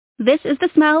This is the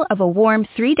smell of a warm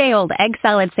 3-day-old egg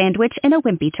salad sandwich in a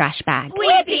wimpy trash bag.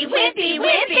 Wimpy, wimpy,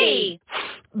 wimpy!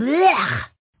 Blech.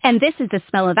 And this is the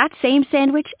smell of that same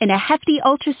sandwich in a hefty,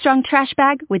 ultra-strong trash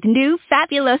bag with new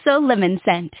Fabuloso lemon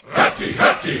scent. Hefty,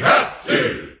 hefty,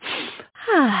 hefty!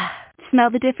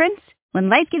 Smell the difference? When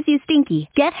life gives you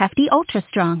stinky, get Hefty Ultra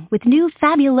Strong with new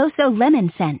Fabuloso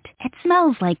lemon scent. It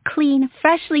smells like clean,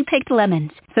 freshly picked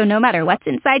lemons. So no matter what's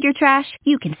inside your trash,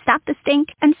 you can stop the stink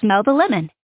and smell the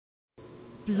lemon.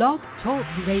 Blog Talk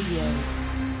Radio.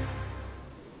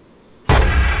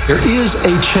 There is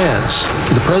a chance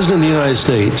for the President of the United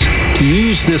States to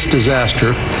use this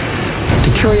disaster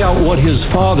to carry out what his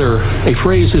father, a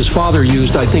phrase his father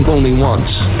used, I think, only once,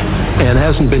 and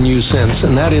hasn't been used since,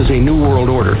 and that is a New World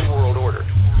Order.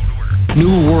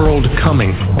 New world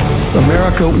coming.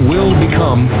 America will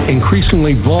become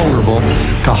increasingly vulnerable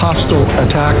to hostile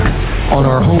attack on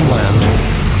our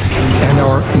homeland. And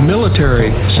our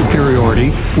military superiority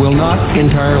will not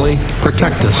entirely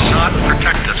protect us.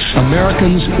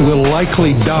 Americans will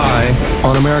likely die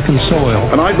on American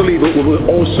soil. And I believe it will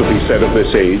also be said of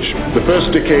this age, the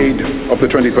first decade of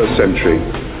the 21st century,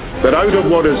 that out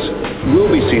of what will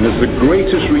be seen as the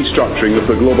greatest restructuring of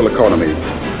the global economy,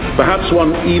 perhaps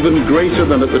one even greater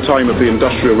than at the time of the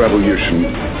Industrial Revolution,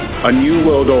 a new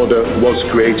world order was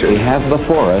created. We have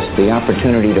before us the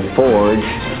opportunity to forge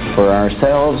for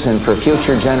ourselves and for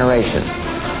future generations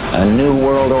a new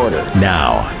world order.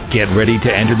 Now, get ready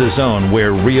to enter the zone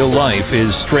where real life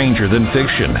is stranger than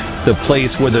fiction. The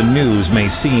place where the news may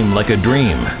seem like a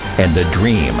dream, and the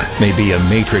dream may be a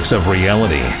matrix of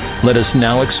reality. Let us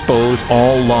now expose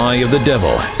all lie of the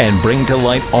devil and bring to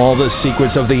light all the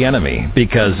secrets of the enemy,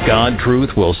 because God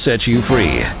truth will set you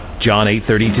free. John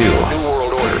 8:32. New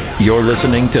World Order. You're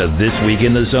listening to This Week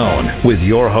in the Zone with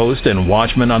your host and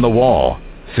watchman on the wall,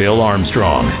 Phil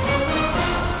Armstrong.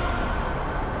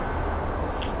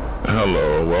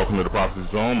 Hello, welcome to the Prophecy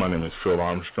Zone. My name is Phil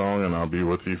Armstrong, and I'll be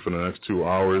with you for the next 2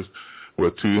 hours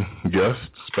with two guests,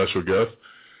 special guests.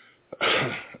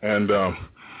 And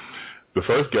the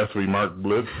first guest will be Mark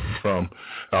Blitz from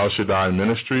Al Shaddai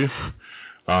Ministries.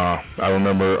 I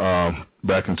remember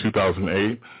back in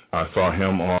 2008, I saw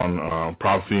him on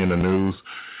Prophecy in the News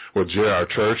with JR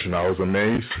Church, and I was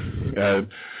amazed at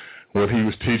what he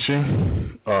was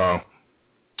teaching.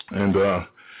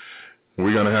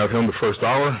 We're going to have him the first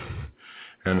hour.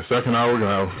 And the second hour, we're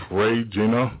going to have Ray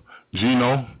Gano.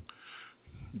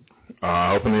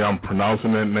 Hopefully I'm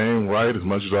pronouncing that name right. As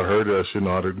much as I heard it, I should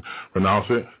know how to pronounce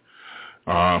it.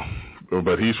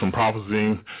 But he's from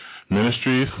Prophezine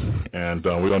Ministries, and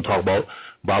we're going to talk about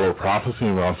Bible prophecy.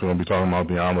 We're also going to be talking about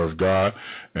the armor of God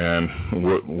and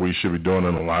what we should be doing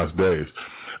in the last days.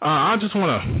 I just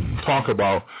want to talk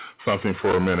about something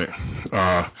for a minute,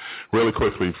 really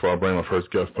quickly before I bring my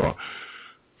first guest on.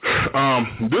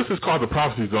 This is called the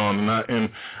Prophecy Zone,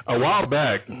 and a while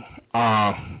back,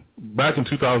 back in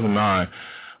 2009,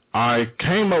 I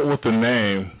came up with the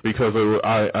name because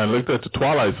I looked at the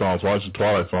Twilight Zones, watching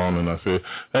Twilight Zone, and I said,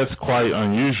 that's quite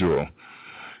unusual.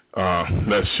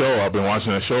 That show, I've been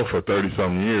watching that show for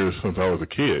 30-something years since I was a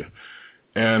kid.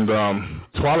 And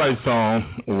Twilight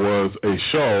Zone was a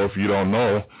show, if you don't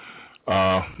know,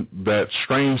 that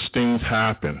strange things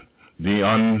happen, the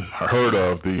unheard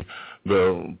of,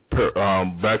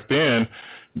 back then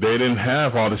they didn't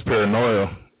have all this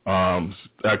paranoia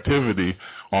activity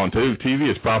on TV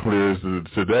as popular as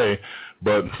today,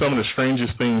 but some of the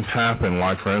strangest things happen,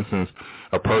 like for instance,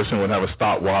 a person would have a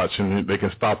stopwatch and they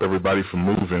can stop everybody from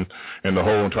moving in the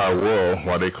whole entire world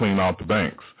while they clean out the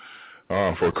banks.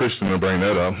 For a Christian to bring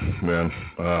that up, then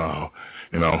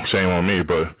shame on me,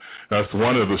 but that's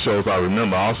one of the shows I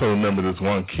remember. I also remember this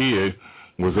one kid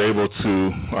was able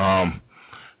to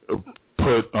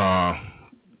put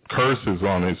curses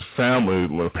on his family,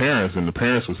 the parents, and the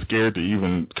parents were scared to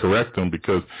even correct him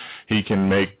because he can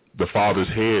make the father's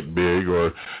head big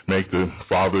or make the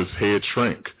father's head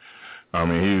shrink. I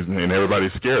mean, and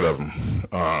everybody's scared of him.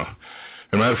 As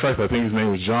a matter of fact, I think his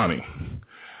name was Johnny.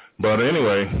 But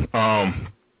anyway,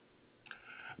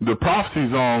 the Prophecy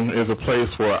Zone is a place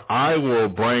where I will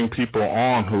bring people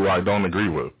on who I don't agree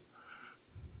with.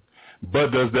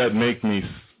 But does that make me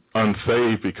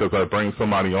unsaved because I bring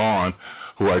somebody on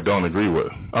who I don't agree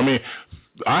with? I mean,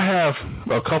 I have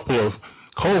a couple of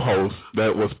co-hosts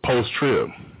that was post-trib.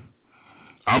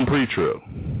 I'm pre-trib.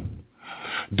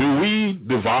 Do we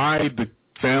divide the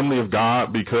family of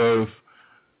God because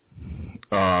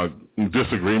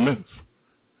disagreements?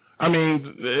 I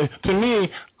mean, to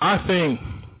me, I think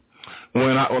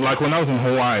when I was in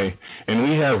Hawaii and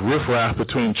we have riffraff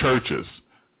between churches,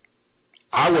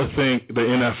 I would think the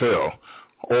NFL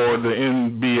or the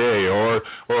NBA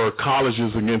or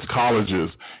colleges against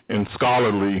colleges in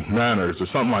scholarly manners or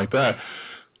something like that,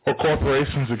 or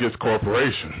corporations against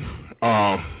corporations.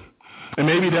 And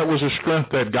maybe that was a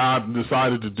strength that God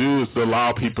decided to do, is to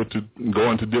allow people to go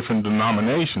into different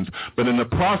denominations. But in the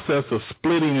process of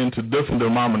splitting into different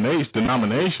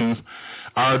denominations,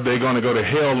 are they going to go to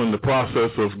hell in the process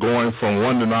of going from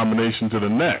one denomination to the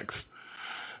next?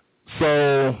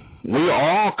 So we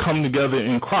all come together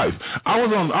in Christ.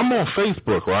 I'm on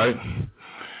Facebook, right?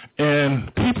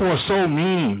 And people are so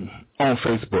mean on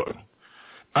Facebook.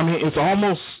 I mean, it's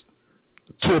almost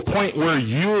to a point where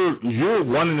you're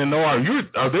wanting to know,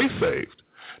 are they saved?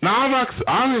 Now,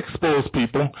 I've exposed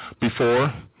people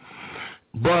before,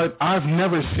 but I've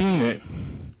never seen it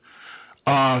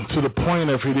to the point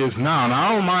of it is now. Now,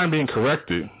 I don't mind being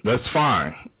corrected. That's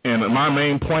fine. And my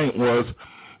main point was,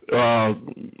 I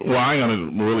ain't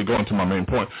going to really go into my main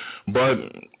point, but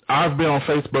I've been on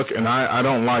Facebook, and I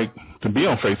don't like to be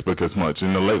on Facebook as much.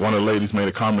 And one of the ladies made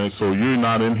a comment, so you're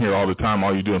not in here all the time,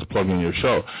 all you do is plug in your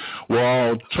show.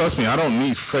 Well, trust me, I don't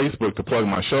need Facebook to plug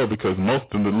my show, because most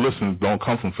of the listens don't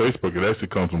come from Facebook. It actually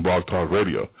comes from Blog Talk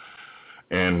Radio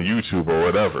and YouTube or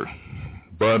whatever.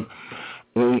 But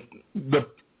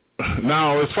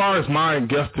now, as far as my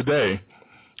guest today,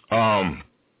 I'm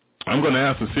going to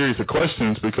ask a series of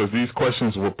questions, because these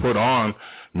questions were put on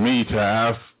me to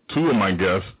ask two of my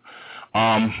guests.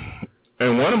 And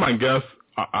one of my guests,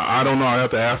 I don't know, I have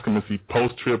to ask him, is he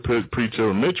post-trib, pre-trib,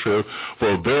 or mid-trib?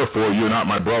 Well, therefore, you're not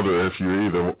my brother if you're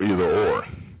either or.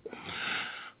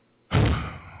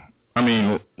 I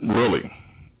mean, really.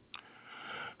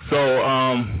 So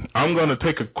I'm going to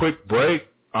take a quick break,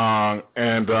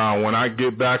 and when I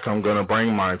get back, I'm going to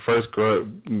bring my first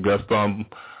guest on,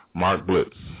 Mark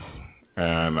Blitz.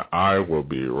 And I will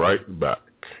be right back.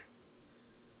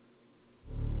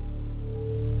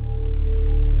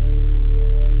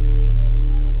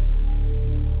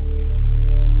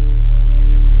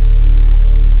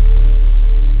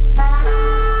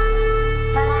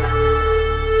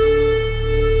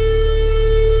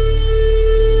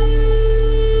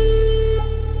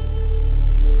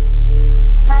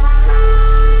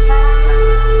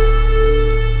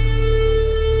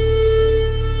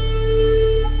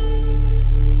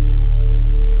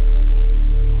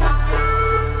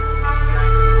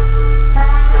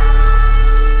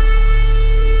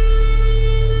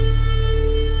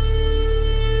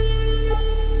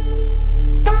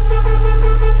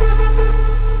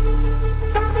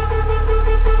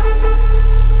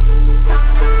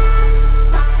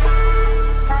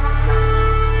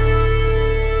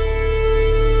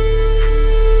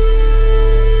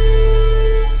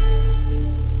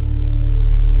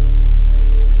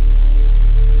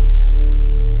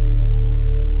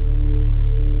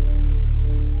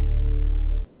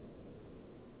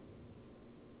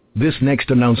 This next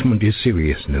announcement is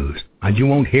serious news, and you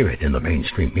won't hear it in the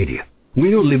mainstream media.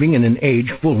 We are living in an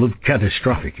age full of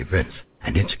catastrophic events,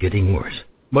 and it's getting worse.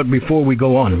 But before we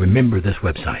go on, remember this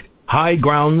website,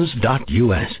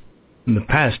 highgrounds.us. In the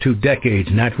past 2 decades,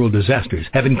 natural disasters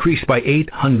have increased by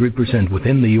 800%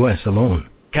 within the U.S. alone.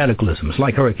 Cataclysms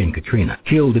like Hurricane Katrina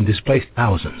killed and displaced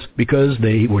thousands because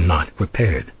they were not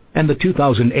prepared. And the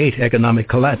 2008 economic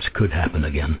collapse could happen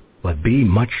again, but be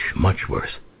much, much worse.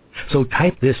 So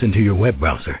type this into your web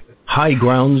browser,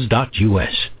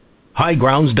 highgrounds.us.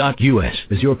 Highgrounds.us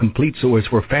is your complete source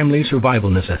for family survival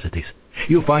necessities.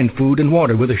 You'll find food and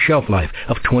water with a shelf life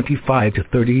of 25 to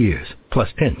 30 years, plus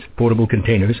tents, portable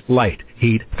containers, light,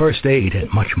 heat, first aid,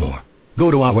 and much more.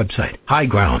 Go to our website,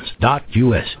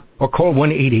 highgrounds.us, or call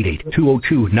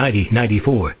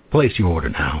 1-888-202-9094. Place your order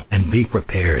now and be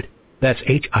prepared. That's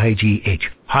HIGH,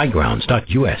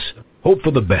 highgrounds.us. Hope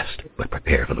for the best, but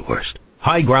prepare for the worst.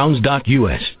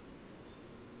 highgrounds.us.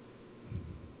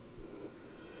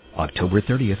 October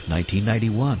 30th,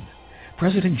 1991.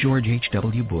 President George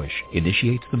H.W. Bush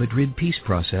initiates the Madrid peace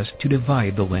process to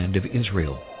divide the land of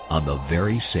Israel. On the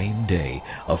very same day,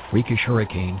 a freakish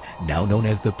hurricane, now known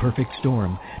as the Perfect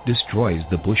Storm, destroys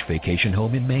the Bush vacation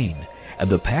home in Maine. And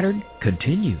the pattern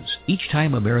continues. Each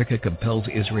time America compels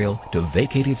Israel to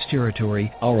vacate its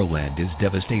territory, our land is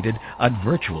devastated on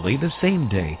virtually the same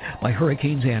day by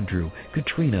Hurricanes Andrew,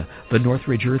 Katrina, the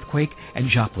Northridge earthquake, and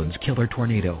Joplin's killer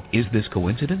tornado. Is this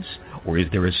coincidence? Or is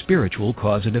there a spiritual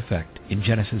cause and effect? In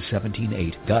Genesis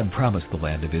 17:8, God promised the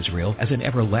land of Israel as an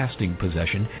everlasting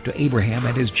possession to Abraham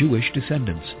and his Jewish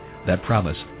descendants. That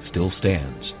promise still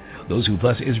stands. Those who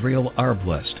bless Israel are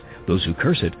blessed. Those who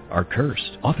curse it are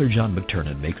cursed. Author John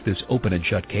McTernan makes this open and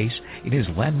shut case in his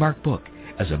landmark book,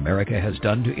 as America has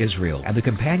done to Israel, and the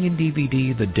companion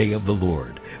DVD, The Day of the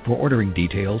Lord. For ordering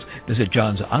details, visit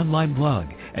John's online blog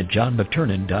at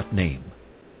johnmcturnan.name.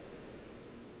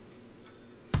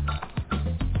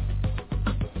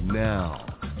 Now,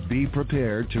 be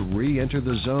prepared to re-enter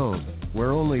the zone,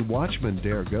 where only watchmen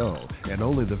dare go, and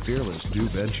only the fearless do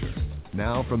venture.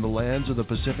 Now from the lands of the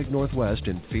Pacific Northwest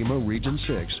in FEMA Region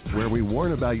 6, where we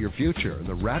warn about your future and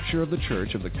the rapture of the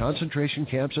church of the concentration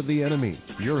camps of the enemy,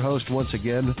 your host once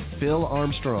again, Phil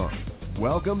Armstrong.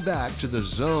 Welcome back to the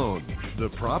Zone, the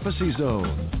Prophecy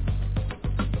Zone.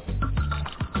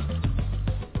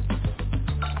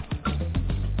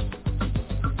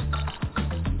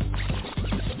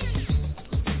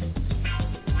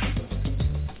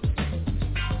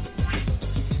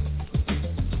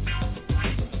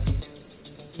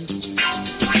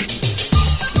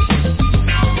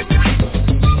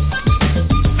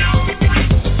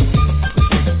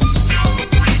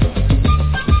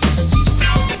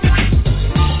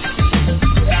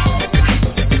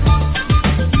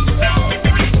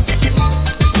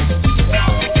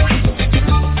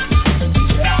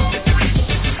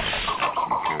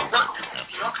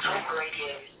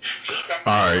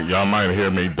 Y'all might hear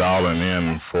me dialing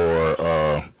in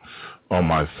for on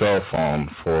my cell phone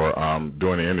for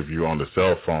doing the interview on the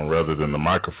cell phone rather than the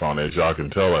microphone. As y'all can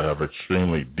tell, I have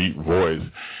extremely deep voice,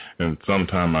 and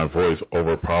sometimes my voice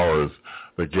overpowers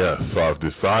the guest. So I've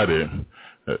decided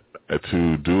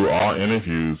to do all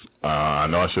interviews. I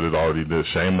know I should have already did.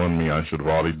 Shame on me. I should have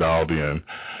already dialed in.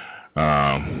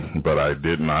 But I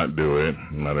did not do it.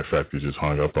 Matter of fact, you just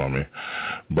hung up on me.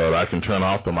 But I can turn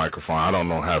off the microphone. I don't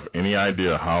have any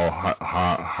idea how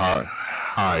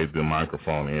high the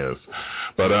microphone is.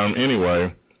 But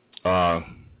anyway,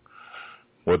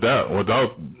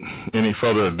 without any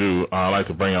further ado, I'd like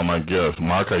to bring on my guest.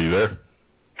 Mark, are you there?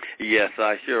 Yes,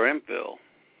 I sure am, Phil.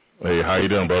 Hey, how you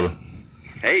doing, brother?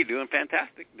 Hey, doing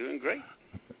fantastic. Doing great.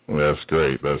 That's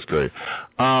great. That's great.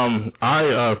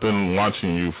 I've been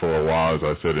watching you for a while, as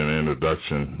I said in the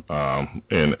introduction,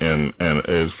 and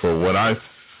as for what I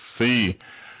see,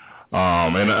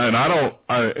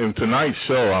 in tonight's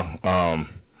show,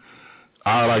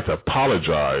 I like to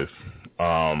apologize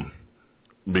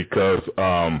because,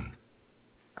 and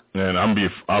I'm be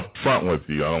up front with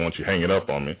you. I don't want you hanging up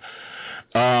on me.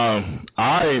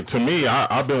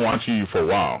 I've been watching you for a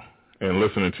while and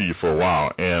listening to you for a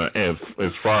while, and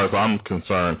as far as I'm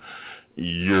concerned,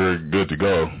 you're good to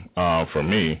go for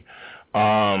me.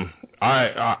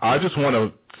 I just want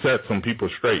to set some people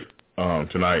straight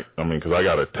tonight. I mean, because I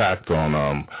got attacked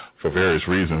on for various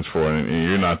reasons for it,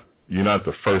 and you're not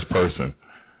the first person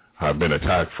I've been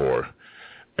attacked for.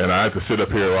 And I had to sit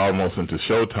up here almost into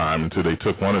showtime until they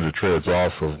took one of the treads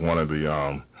off of one of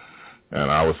the and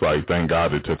I was like, thank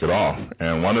God they took it off.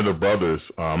 And one of the brothers,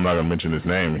 I'm not going to mention his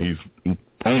name, he's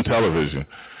on television.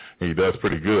 He does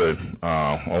pretty good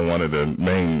on one of the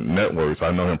main networks.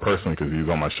 I know him personally because he's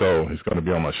on my show. He's going to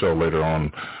be on my show later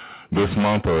on this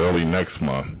month or early next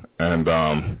month. And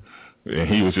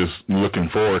he was just looking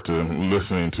forward to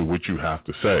listening to what you have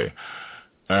to say.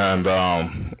 And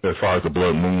as far as the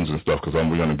blood moons and stuff, because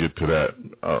we're going to get to that.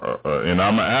 And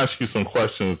I'm going to ask you some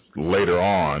questions later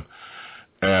on.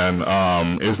 And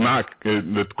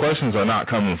the questions are not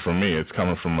coming from me. It's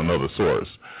coming from another source.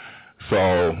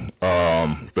 So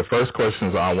the first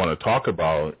questions I want to talk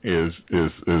about is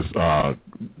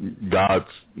God's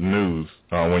news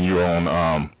when you're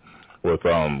on with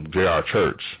J.R.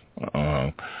 Church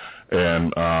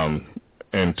and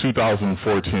in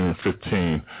 2014 and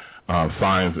 15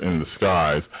 signs in the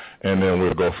skies, and then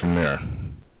we'll go from there.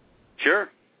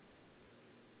 Sure.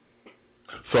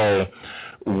 So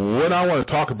what I want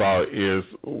to talk about is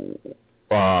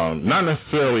not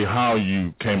necessarily how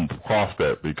you came across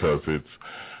that, because it's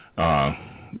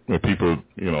when people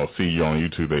see you on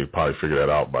YouTube, they probably figure that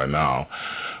out by now.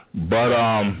 But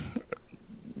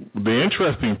the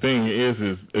interesting thing is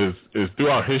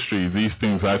throughout history, these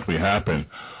things actually happen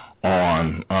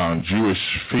on Jewish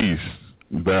feasts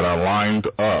that are lined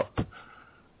up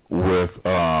with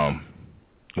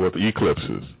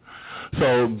eclipses.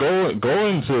 So go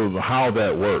into how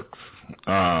that works,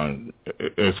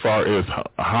 as far as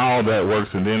how that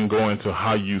works, and then go into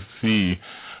how you see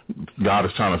God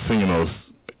is trying to signal us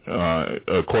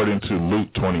according to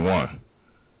Luke 21.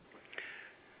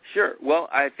 Sure. Well,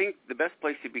 I think the best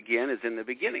place to begin is in the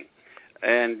beginning.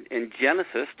 And in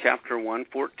Genesis chapter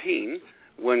 1:14,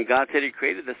 when God said he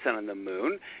created the sun and the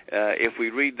moon, if we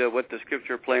read what the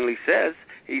scripture plainly says,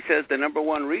 he says the number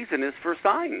one reason is for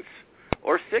signs.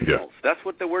 or signals. That's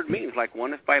what the word means, like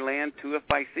one if by land, two if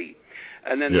by sea.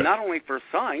 And then not only for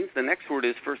signs, the next word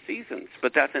is for seasons,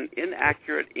 but that's an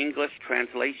inaccurate English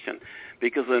translation,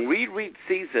 because when we read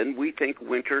season, we think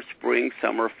winter, spring,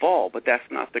 summer, fall, but that's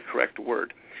not the correct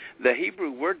word. The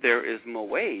Hebrew word there is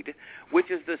moed, which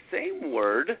is the same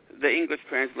word the English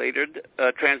translators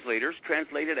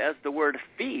translated as the word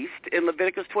feast in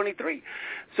Leviticus 23.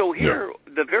 So here,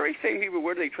 the very same Hebrew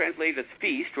word they translate as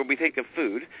feast, where we think of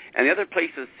food, and the other place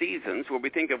is seasons, where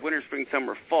we think of winter, spring,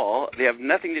 summer, fall. They have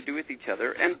nothing to do with each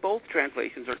other, and both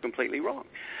translations are completely wrong.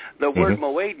 The word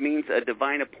moed means a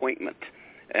divine appointment.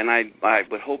 And I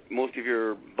would hope most of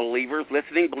your believers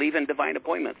listening believe in divine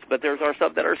appointments, but there's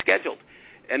some that are scheduled.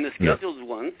 And the scheduled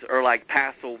ones are like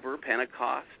Passover,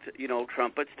 Pentecost,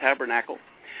 trumpets, tabernacle.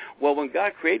 Well, when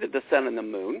God created the sun and the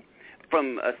moon,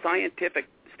 from a scientific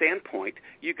standpoint,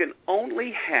 you can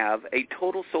only have a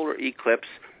total solar eclipse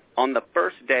on the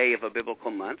first day of a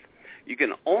biblical month. You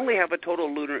can only have a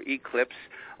total lunar eclipse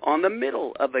on the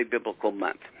middle of a biblical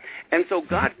month. And so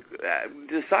God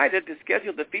decided to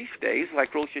schedule the feast days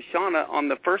like Rosh Hashanah on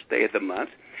the first day of the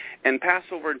month and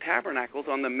Passover and Tabernacles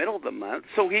on the middle of the month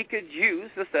so he could use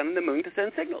the sun and the moon to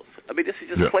send signals. I mean, this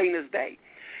is just plain as day.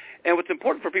 And what's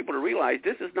important for people to realize,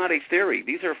 this is not a theory.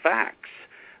 These are facts.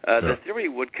 The theory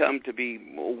would come to be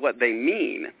what they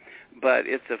mean, but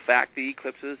it's a fact the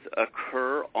eclipses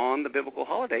occur on the biblical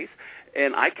holidays,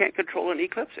 and I can't control an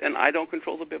eclipse, and I don't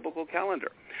control the biblical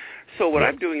calendar. So what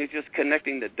I'm doing is just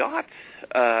connecting the dots,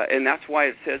 and that's why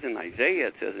it says in Isaiah,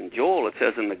 it says in Joel, it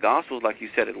says in the Gospels, like you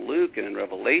said in Luke and in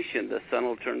Revelation, the sun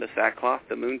will turn to sackcloth,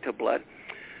 the moon to blood.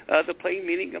 The plain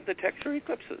meaning of the text are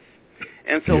eclipses.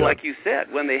 And so like you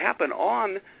said, when they happen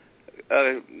on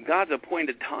God's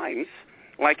appointed times,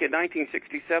 like in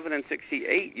 1967 and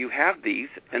 68, you have these,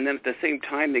 and then at the same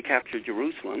time they capture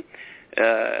Jerusalem.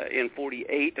 In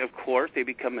 48, of course, they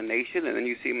become a nation, and then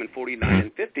you see them in 49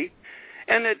 and 50.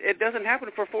 And it doesn't happen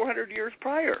for 400 years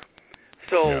prior.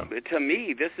 So to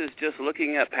me, this is just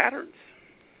looking at patterns.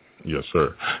 Yes,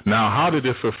 sir. Now, how did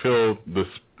it fulfill this?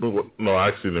 No,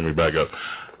 actually, let me back up.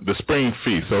 The spring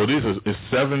feast. So these is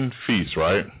 7 feasts,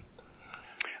 right?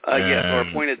 Yes, or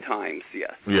appointed times,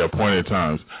 yes. Yeah, appointed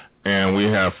times. And we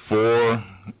have 4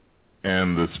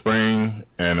 in the spring,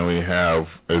 and we have,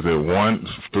 is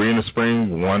it 3 in the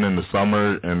spring, 1 in the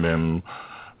summer, and then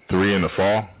 3 in the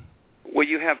fall? Well,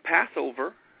 you have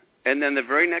Passover, and then the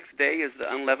very next day is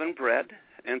the unleavened bread,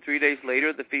 and 3 days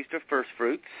later the Feast of First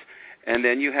Fruits, and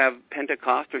then you have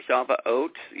Pentecost or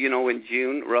Shavuot, in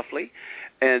June roughly,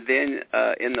 and then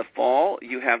in the fall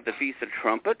you have the Feast of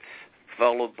Trumpets,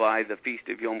 followed by the Feast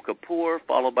of Yom Kippur,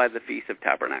 followed by the Feast of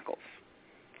Tabernacles.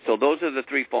 So those are the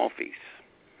 3 fall feasts.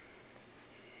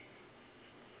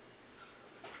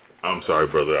 I'm sorry,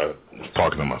 brother. I was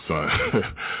talking to my son.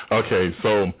 Okay,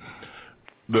 so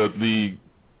the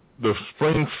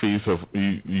spring feasts of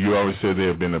you already said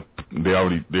they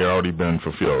already been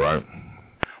fulfilled, right?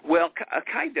 Well,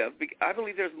 kind of. I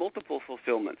believe there's multiple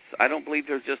fulfillments. I don't believe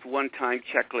there's just one-time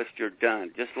checklist, you're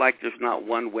done. Just like there's not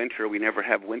one winter, we never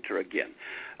have winter again.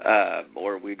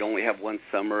 Or we'd only have one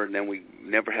summer, and then we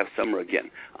never have summer again.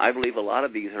 I believe a lot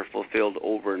of these are fulfilled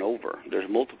over and over. There's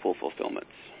multiple fulfillments.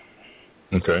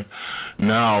 Okay.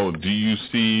 Now, do you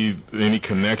see any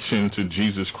connection to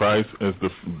Jesus Christ as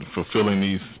fulfilling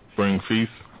these spring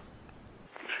feasts?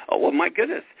 Oh, well, my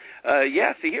goodness.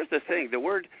 Yeah, see, here's the thing. The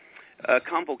word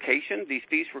convocation, these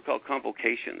feasts were called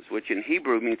convocations, which in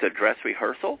Hebrew means a dress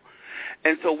rehearsal.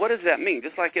 And so what does that mean?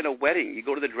 Just like in a wedding, you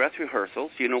go to the dress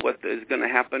rehearsals, you know what is going to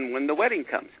happen when the wedding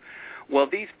comes. Well,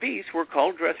 these feasts were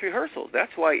called dress rehearsals.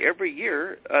 That's why every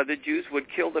year the Jews would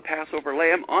kill the Passover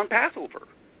lamb on Passover,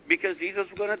 because Jesus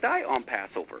was going to die on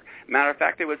Passover. Matter of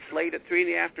fact, they would slay it at 3 in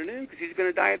the afternoon because he's going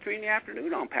to die at 3 in the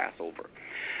afternoon on Passover.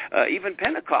 Even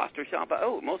Pentecost or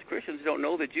Shavuot, most Christians don't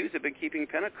know the Jews have been keeping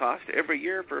Pentecost every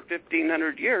year for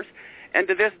 1,500 years, and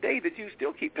to this day the Jews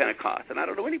still keep Pentecost, and I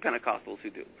don't know any Pentecostals who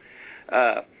do.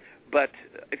 But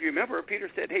if you remember, Peter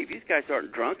said, hey, these guys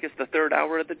aren't drunk, it's the 3rd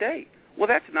hour of the day. Well,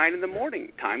 that's 9 in the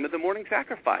morning, time of the morning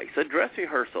sacrifice, a dress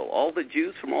rehearsal. All the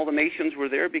Jews from all the nations were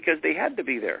there because they had to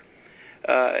be there.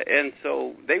 And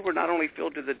so they were not only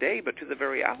filled to the day, but to the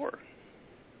very hour.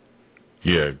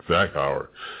 Yeah, exact hour.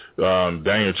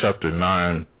 Daniel chapter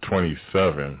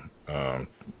 9:27,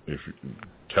 if you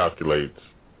calculate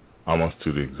almost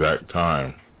to the exact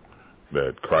time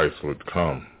that Christ would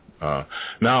come.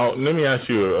 Now, let me ask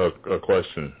you a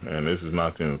question, and this is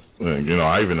nothing.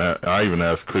 I even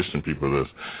ask Christian people this.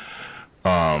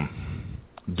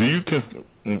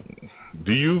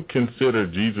 Do you consider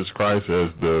Jesus Christ as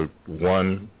the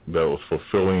one that was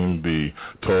fulfilling the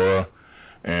Torah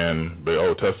and the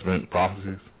Old Testament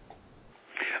prophecies?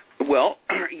 Well,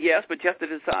 yes, but you have to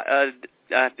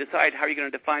decide how you're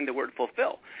going to define the word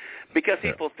fulfill. Because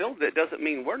he fulfilled it doesn't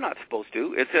mean we're not supposed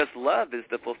to. It says love is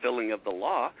the fulfilling of the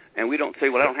law, and we don't say,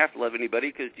 well, I don't have to love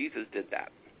anybody because Jesus did that.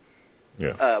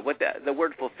 Yeah. What the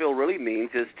word fulfill really means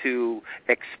is to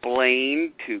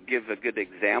explain, to give a good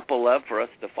example of, for us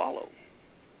to follow.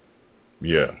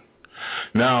 Yeah.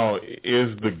 Now,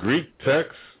 is the Greek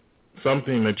text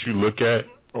something that you look at,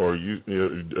 or you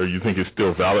think it's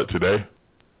still valid today?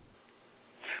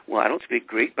 Well, I don't speak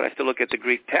Greek, but I still look at the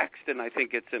Greek text, and I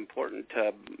think it's important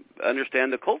to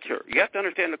understand the culture. You have to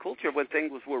understand the culture of when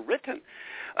things were written.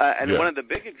 One of the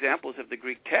big examples of the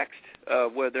Greek text,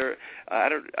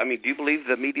 do you believe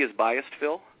the media is biased,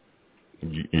 Phil?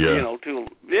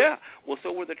 Yeah. Well,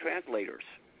 so were the translators.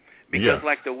 Because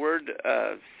like the word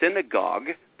synagogue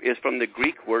is from the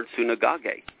Greek word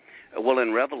synagogē. Well,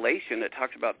 in Revelation, it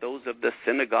talks about those of the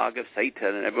synagogue of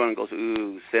Satan, and everyone goes,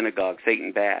 ooh, synagogue,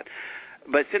 Satan bad.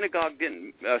 But synagogē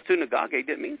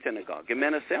didn't mean synagogue. It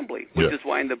meant assembly, which is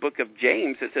why in the book of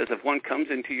James it says if one comes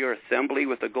into your assembly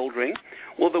with a gold ring,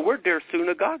 well, the word there is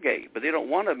synagogē, but they don't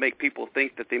want to make people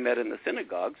think that they met in the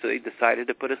synagogue, so they decided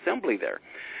to put assembly there.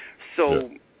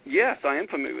 So, yes, I am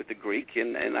familiar with the Greek,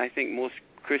 and I think most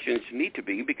Christians need to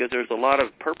be, because there's a lot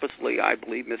of purposely, I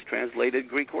believe, mistranslated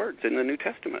Greek words in the New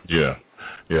Testament. Yeah.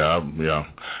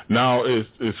 Now,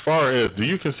 as far as, do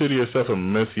you consider yourself a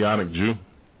Messianic Jew?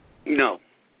 No.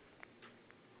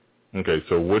 Okay,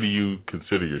 so what do you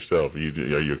consider yourself? Are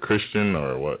you a Christian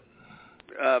or what?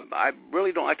 I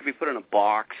really don't like to be put in a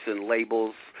box and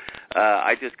labels.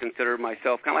 I just consider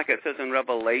myself, kind of like it says in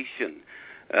Revelation,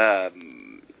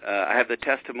 I have the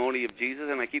testimony of Jesus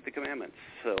and I keep the commandments.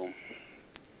 So.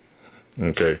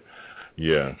 Okay,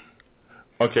 yeah.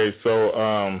 Okay,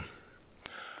 so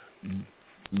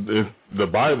the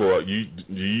Bible, you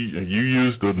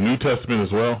use the New Testament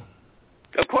as well?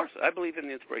 Of course, I believe in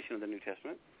the inspiration of the New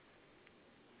Testament.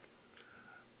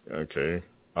 Okay.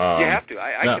 You have to.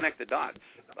 I connect the dots.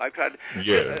 I've tried to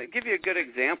give you a good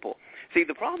example. See,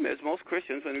 the problem is most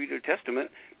Christians, when we read the New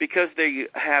Testament, because they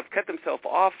have cut themselves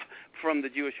off from the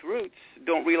Jewish roots,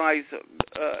 don't realize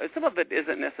some of it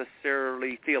isn't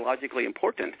necessarily theologically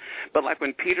important. But like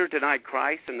when Peter denied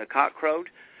Christ and the cock crowed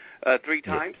 3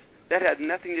 times, that had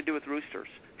nothing to do with roosters.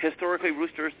 Historically,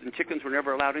 roosters and chickens were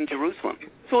never allowed in Jerusalem.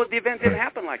 So the event didn't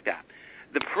happen like that.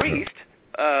 The priest,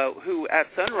 who at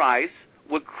sunrise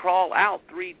would crawl out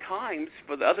 3 times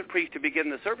for the other priest to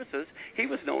begin the services, he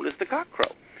was known as the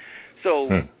cockcrow. So,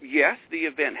 yes, the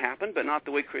event happened, but not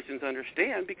the way Christians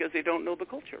understand, because they don't know the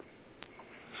culture.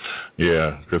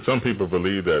 Yeah, because some people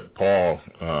believe that Paul,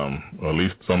 at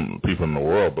least some people in the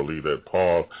world believe that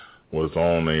Paul was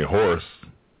on a horse.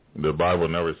 The Bible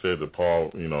never said that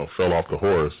Paul, fell off the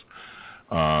horse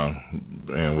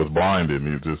and was blinded.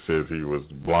 It just says he was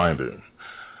blinded.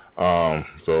 I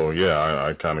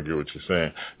kind of get what you're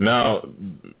saying. Now,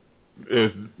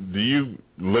 do you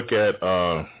look at,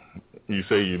 you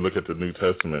say you look at the New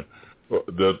Testament,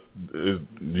 do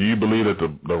you believe that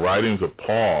the writings of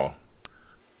Paul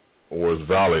was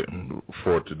valid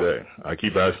for today? I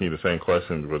keep asking you the same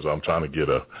question because I'm trying to get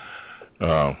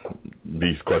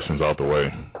these questions out the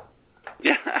way.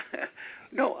 Yeah,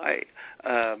 no,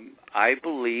 I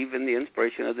believe in the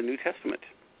inspiration of the New Testament.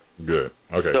 Good.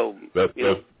 Okay. So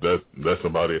that's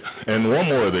about it. And one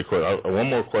more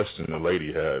question the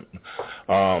lady had.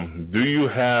 Do you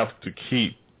have to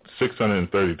keep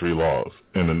 633 laws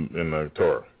in the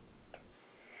Torah?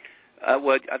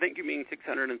 Well, I think you mean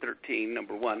 613,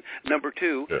 number one. Number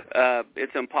two,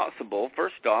 it's impossible.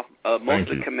 First off, most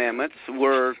of the commandments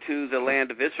were to the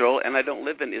land of Israel, and I don't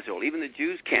live in Israel. Even the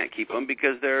Jews can't keep them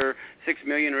because there are 6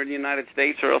 million are in the United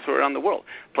States or elsewhere around the world.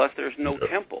 Plus, there's no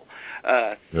temple.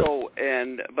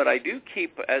 But I do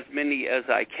keep as many as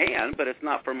I can, but it's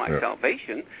not for my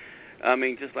salvation. I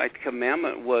mean, just like the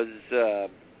commandment was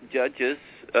judges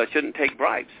shouldn't take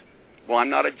bribes. Well, I'm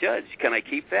not a judge. Can I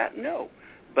keep that? No.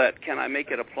 But can I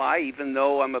make it apply? Even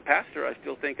though I'm a pastor, I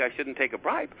still think I shouldn't take a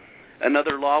bribe.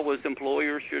 Another law was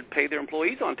employers should pay their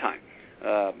employees on time.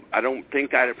 I don't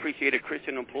think I'd appreciate a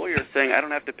Christian employer saying I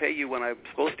don't have to pay you when I'm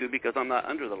supposed to because I'm not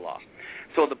under the law.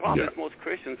 So the problem is most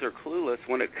Christians are clueless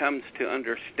when it comes to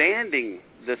understanding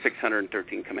the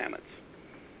 613 commandments.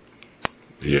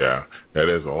 Yeah, that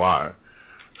is a lot.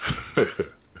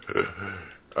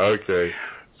 Okay.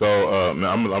 So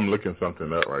I'm looking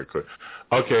something up right quick.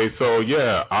 Okay, so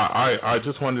I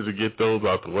just wanted to get those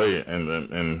out the way, and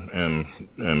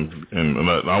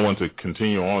I want to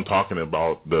continue on talking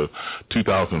about the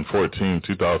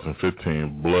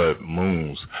 2014-2015 blood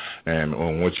moons,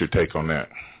 and what's your take on that?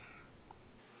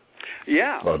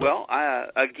 Yeah. Well,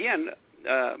 again,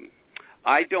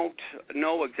 I don't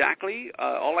know exactly.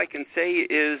 All I can say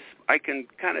is I can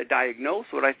kind of diagnose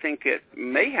what I think it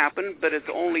may happen, but it's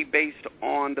only based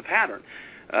on the pattern.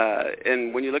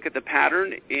 And when you look at the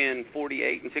pattern in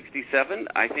 48 and 67,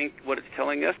 I think what it's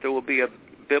telling us, there will be a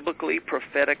biblically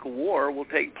prophetic war will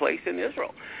take place in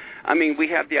Israel. I mean, we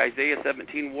have the Isaiah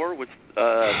 17 war, which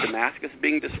Damascus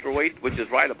being destroyed, which is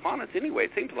right upon us anyway.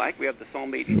 It seems like we have the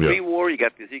Psalm 83 war. You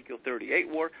got the Ezekiel 38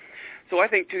 war. So I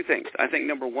think two things. I think,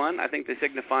 number one, I think they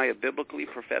signify a biblically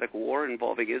prophetic war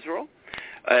involving Israel.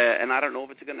 And I don't know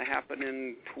if it's going to happen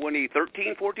in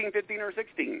 2013, 14, 15, or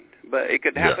 16. But it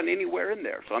could happen anywhere in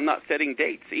there. So I'm not setting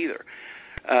dates either.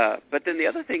 But then the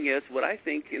other thing is, what I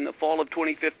think in the fall of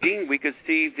 2015, we could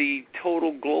see the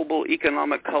total global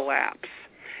economic collapse.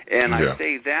 And I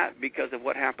say that because of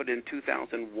what happened in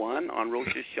 2001 on Rosh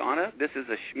Hashanah. This is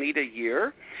a Shemitah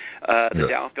year. The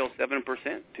Dow fell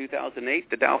 7%. 2008,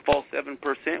 the Dow falls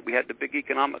 7%. We had the big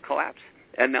economic collapse.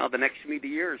 And now the next Shemitah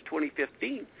year is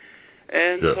 2015.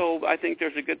 And so I think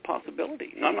there's a good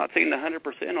possibility. And I'm not saying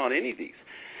 100% on any of these.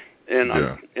 And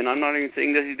I'm not even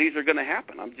saying that these are going to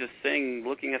happen. I'm just saying,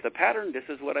 looking at the pattern, this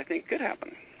is what I think could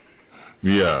happen.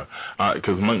 Yeah,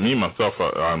 because me myself,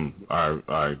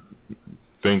 I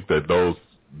think that those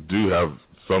do have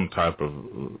some type of,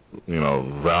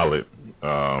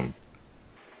 validness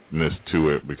to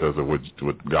it because of what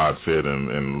God said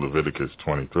in Leviticus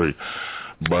 23,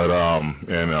 but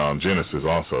and Genesis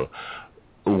also.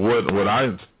 What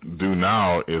I do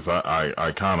now is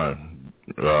I kind of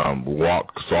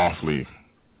walk softly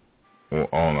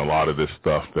on a lot of this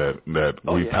stuff that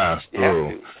we pass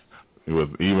through.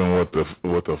 With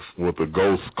the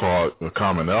ghost called the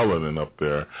common element up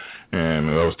there, and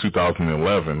that was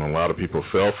 2011. A lot of people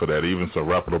fell for that. Even some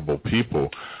reputable people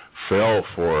fell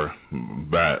for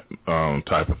that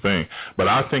type of thing. But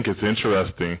I think it's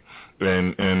interesting.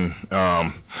 And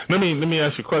let me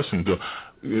ask you a question.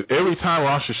 Every time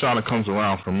Rosh Hashanah comes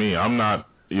around for me, I'm not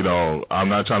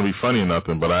trying to be funny or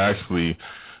nothing, but I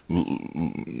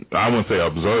wouldn't say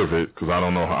observe it because I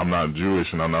don't know. I'm not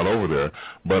Jewish and I'm not over there,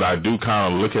 but I do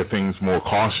kind of look at things more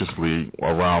cautiously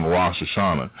around Rosh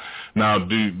Hashanah. Now,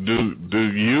 do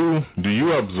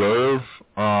you observe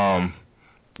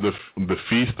the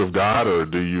feast of God, or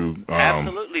do you?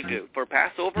 Absolutely do. For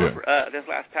Passover, this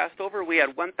last Passover, we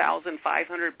had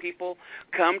 1,500 people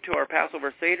come to our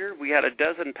Passover Seder. We had a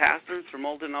dozen pastors from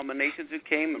all denominations who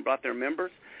came and brought their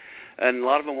members. And a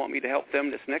lot of them want me to help them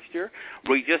this next year.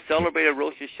 We just celebrated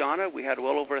Rosh Hashanah. We had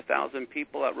well over 1,000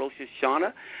 people at Rosh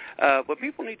Hashanah. But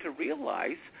people need to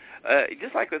realize,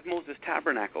 just like with Moses'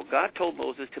 tabernacle, God told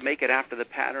Moses to make it after the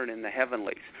pattern in the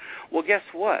heavenlies. Well, guess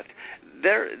what? They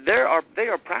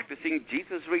are practicing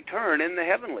Jesus' return in the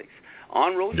heavenlies.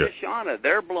 On Rosh Hashanah,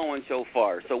 they're blowing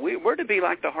shofar. So we're to be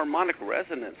like the harmonic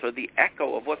resonance or the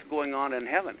echo of what's going on in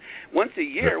heaven. Once a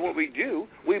year, what we do,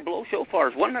 we blow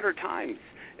shofars 100 times.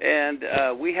 And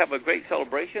we have a great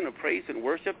celebration of praise and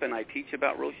worship, and I teach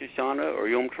about Rosh Hashanah or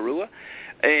Yom Teruah.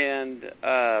 And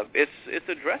it's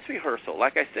a dress rehearsal.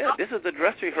 Like I said, this is the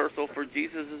dress rehearsal for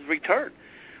Jesus' return.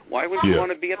 Why would you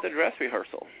want to be at the dress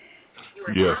rehearsal?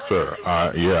 Yes, sir.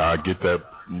 I get that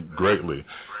greatly.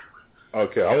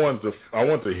 Okay, I want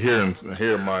to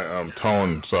hear my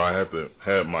tone, so I have to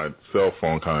have my cell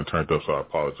phone kind of turned up, so I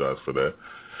apologize for that.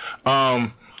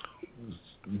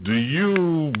 Do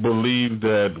you believe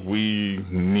that we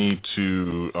need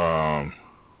to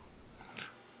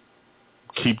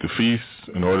keep the feast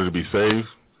in order to be saved?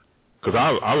 Because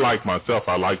I like myself,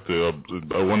 I like to,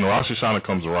 when Rosh Hashanah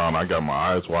comes around, I got my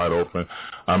eyes wide open.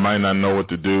 I might not know what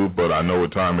to do, but I know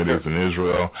what time it is in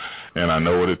Israel, and I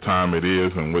know what time it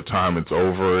is and what time it's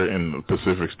over in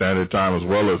Pacific Standard Time as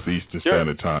well as Eastern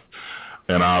Standard Time.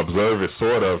 And I observe it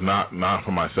sort of, not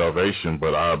for my salvation,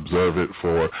 but I observe it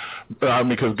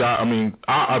because God,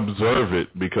 I observe it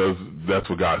because that's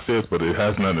what God says, but it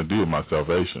has nothing to do with my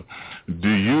salvation. Do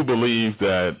you believe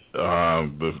that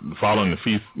following the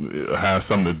feast has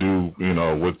something to do,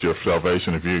 with your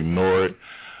salvation if you ignore it,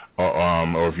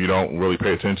 or if you don't really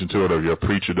pay attention to it, or your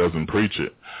preacher doesn't preach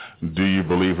it? Do you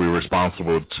believe we're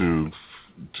responsible to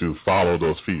follow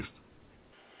those feasts?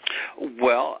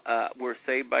 Well, we're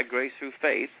saved by grace through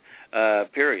faith,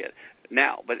 period.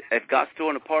 Now, but if God's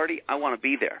throwing a party, I want to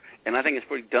be there. And I think it's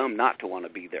pretty dumb not to want to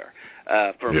be there.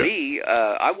 For me,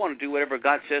 I want to do whatever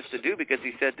God says to do because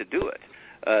he said to do it.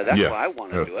 That's why I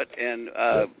want to do it. And,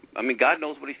 God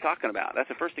knows what he's talking about. That's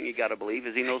the first thing you got to believe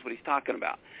is he knows what he's talking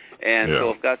about. And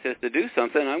so if God says to do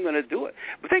something, I'm going to do it.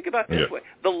 But think about it this way.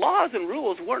 The laws and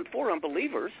rules weren't for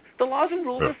unbelievers. The laws and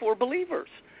rules are for believers.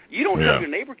 You don't tell your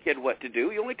neighbor kid what to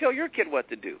do. You only tell your kid what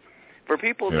to do. For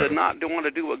people to don't want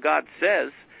to do what God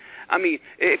says, I mean,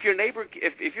 if your neighbor,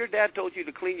 if your dad told you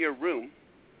to clean your room,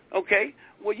 okay,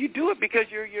 well, you do it because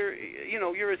you're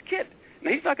his kid.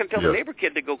 Now, he's not going to tell the neighbor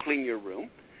kid to go clean your room.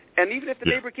 And even if the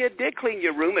neighbor kid did clean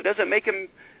your room, it doesn't make him,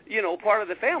 part of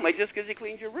the family just because he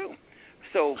cleaned your room.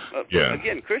 So,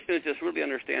 again, Christians just really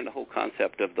understand the whole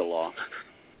concept of the law.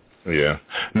 Yeah.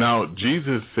 Now,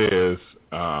 Jesus says,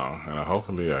 and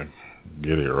hopefully I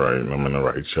get it right, I'm in the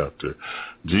right chapter.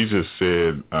 Jesus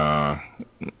said,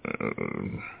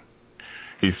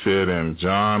 he said in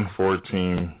John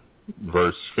 14,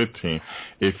 verse 15,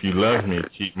 if you love me,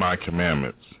 keep my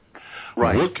commandments.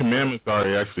 Right. What commandments are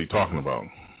he actually talking about?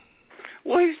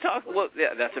 Well,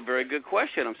 that's a very good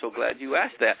question. I'm so glad you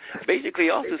asked that. Basically, he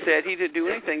also said he didn't do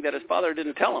anything that his Father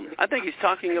didn't tell him. I think he's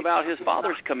talking about his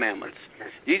Father's commandments.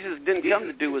 Jesus didn't come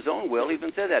to do his own will. He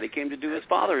even said that. He came to do his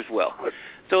Father's will.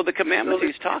 So the commandments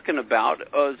he's talking about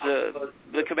is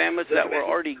the commandments that were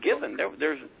already given.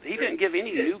 He didn't give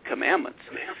any new commandments.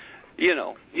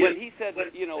 When he said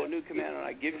that, a new commandment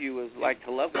I give you is like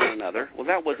to love one another, well,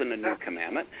 that wasn't a new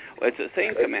commandment. It's the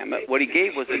same commandment. What he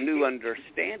gave was a new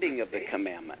understanding of the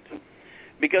commandment.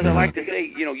 Because I like to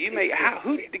say,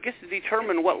 who gets to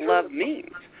determine what love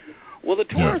means? Well, the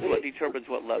Torah is what determines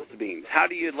what love means. How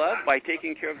do you love? By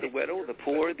taking care of the widow, the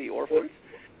poor, the orphans.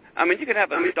 I mean, you could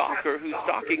have a stalker who's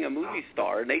stalking a movie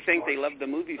star, and they think they love the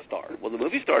movie star. Well, the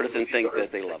movie star doesn't think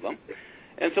that they love them.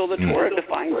 And so the Torah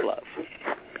defines love.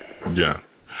 Yeah.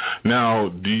 Now,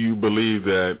 do you believe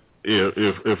that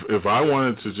if I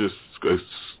wanted to just,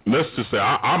 let's just say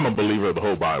I'm a believer of the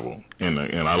whole Bible, and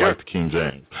I like the King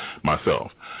James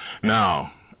myself.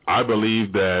 Now, I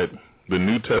believe that the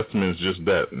New Testament is just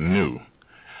that, new,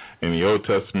 and the Old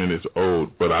Testament is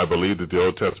old, but I believe that the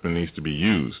Old Testament needs to be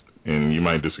used, and you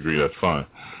might disagree, that's fine.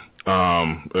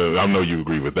 I know you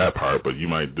agree with that part, but you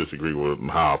might disagree with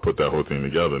how I put that whole thing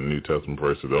together, the New Testament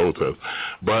versus the Old Testament.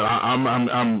 But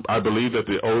I believe that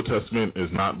the Old Testament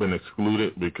has not been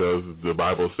excluded because the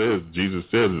Bible says, Jesus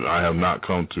says, I have not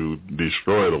come to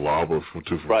destroy the law, but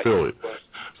to fulfill it.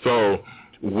 So,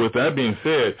 with that being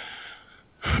said,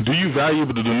 do you value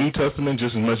the New Testament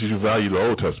just as much as you value the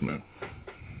Old Testament?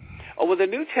 Oh,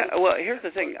 well, here's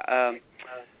the thing.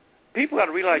 People got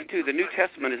to realize, too, the New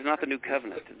Testament is not the New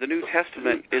Covenant. The New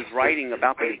Testament is writing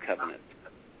about the New Covenant.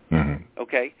 Mm-hmm.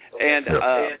 Okay? And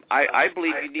I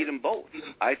believe you need them both.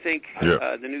 I think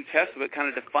the New Testament kind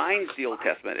of defines the Old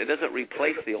Testament. It doesn't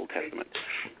replace the Old Testament.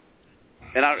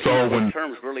 And the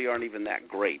terms really aren't even that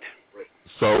great.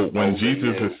 So when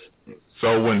Jesus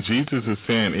is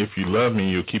saying, if you love me,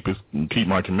 you'll keep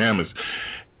my commandments,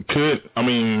 let's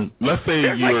say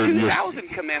there's like 2,000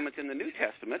 commandments in the New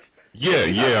Testament. Yeah,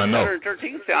 I know.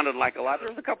 113 sounded like a lot.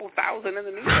 There's a couple thousand in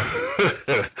the New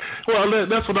Testament. Well,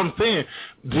 that's what I'm saying.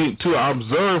 To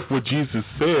observe what Jesus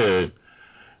said,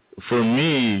 for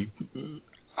me,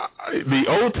 the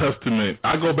Old Testament,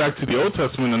 I go back to the Old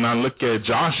Testament and I look at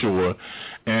Joshua,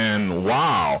 and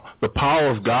wow, the power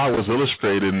of God was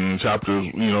illustrated in chapters,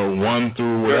 1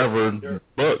 through whatever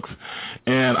books.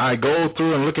 And I go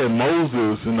through and look at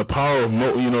Moses and the power of,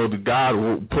 the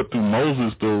God put through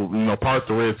Moses to, part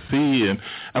the Red Sea,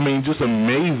 and just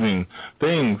amazing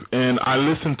things. And I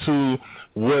listen to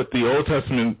what the Old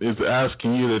Testament is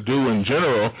asking you to do in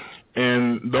general.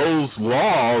 And those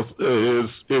laws is,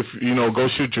 if, go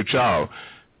shoot your child.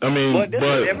 Well, it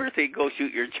doesn't ever say go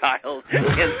shoot your child in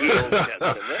the Old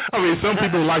Testament. Some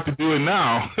people like to do it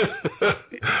now.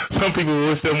 Some people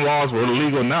wish them laws were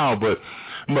illegal now. But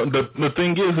the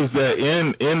thing is that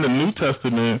in the New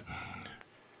Testament,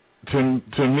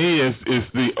 to me, is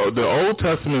the Old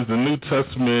Testament is the New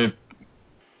Testament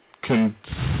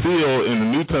concealed, and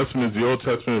the New Testament is the Old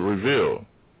Testament revealed.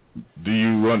 Do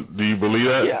you believe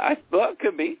that? Yeah, it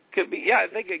could be. Yeah, I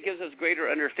think it gives us greater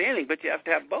understanding, but you have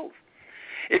to have both.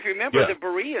 If you remember the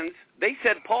Bereans, they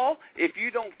said, Paul, if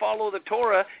you don't follow the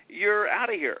Torah, you're out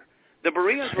of here. The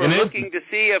Bereans were looking to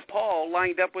see if Paul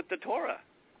lined up with the Torah.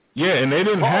 Yeah, and they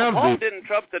didn't have Paul didn't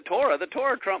trump the Torah. The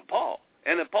Torah trumped Paul.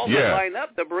 And if Paul didn't line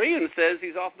up, the Berean says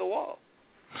he's off the wall.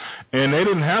 And they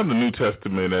didn't have the New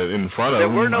Testament in front of them.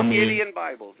 There were no Gideon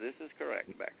Bibles. This is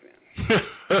correct back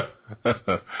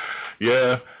then.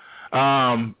 Yeah.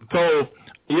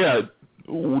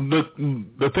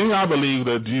 The thing I believe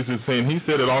that Jesus is saying, he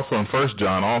said it also in 1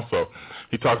 John also.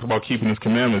 He talks about keeping his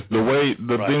commandments.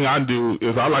 The thing I do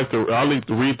is I like to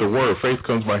read the word. Faith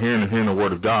comes by hearing and hearing the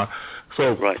word of God.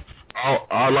 So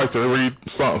I like to read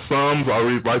Psalms.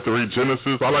 Like to read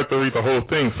Genesis. I like to read the whole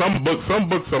thing. Some books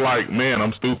are like, man,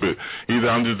 I'm stupid. Either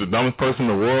I'm just the dumbest person in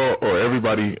the world, or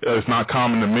everybody. It's not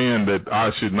common to men that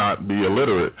I should not be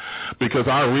illiterate, because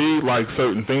I read like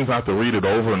certain things. I have to read it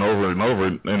over and over and over,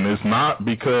 and it's not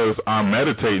because I'm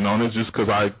meditating on it. It's just because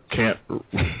I can't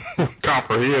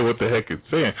comprehend what the heck it's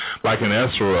saying. Like in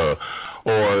Ezra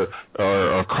or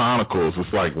Chronicles,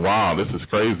 it's like, wow, this is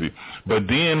crazy. But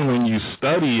then when you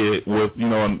study it with,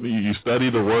 you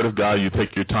study the Word of God, you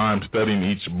take your time studying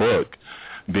each book,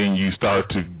 then you start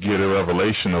to get a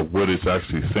revelation of what it's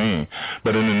actually saying.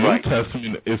 But in the New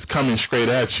Testament, it's coming straight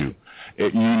at you.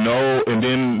 And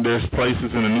then there's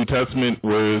places in the New Testament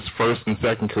where it's 1st and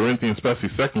 2nd Corinthians, especially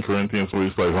 2nd Corinthians, where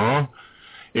it's like, huh?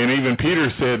 And even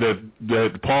Peter said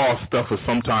that Paul's stuff is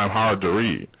sometimes hard to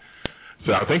read.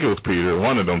 So I think it was Peter,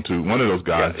 one of those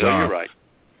guys. Yeah, you're right.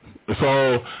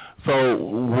 So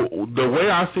the way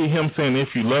I see him saying,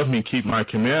 if you love me, keep my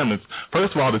commandments,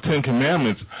 first of all, the 10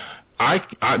 commandments,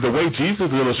 the way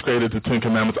Jesus illustrated the 10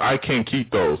 commandments, I can't keep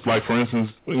those. Like, for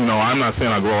instance, I'm not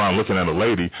saying I go around looking at a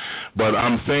lady, but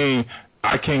I'm saying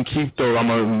I can't keep those. I'm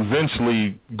going to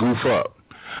eventually goof up.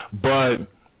 But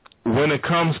when it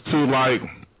comes to, like,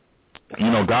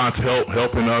 God's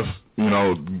helping us,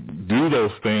 do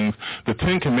those things, the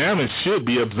 10 commandments should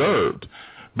be observed,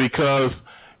 because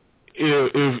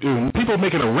if people are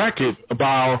making a racket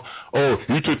about,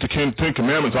 you took the 10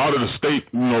 commandments out of the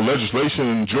state, legislation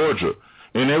in Georgia,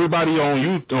 and everybody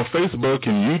on Facebook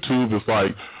and YouTube is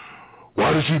like,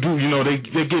 why did you do?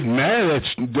 They get mad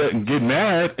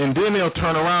and then they'll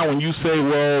turn around when you say,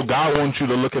 well, God wants you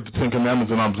to look at the 10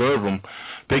 commandments and observe them.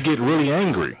 They get really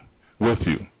angry with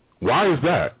you. Why is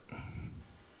that?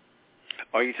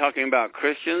 Are you talking about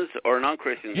Christians or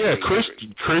non-Christians? Yeah,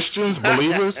 Christians,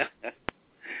 believers.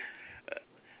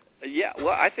 Yeah,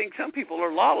 well, I think some people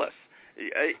are lawless.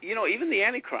 Even the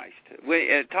Antichrist,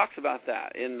 it talks about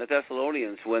that in the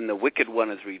Thessalonians when the wicked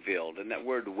one is revealed. And that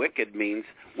word wicked means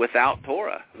without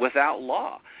Torah, without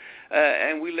law.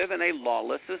 And we live in a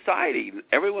lawless society.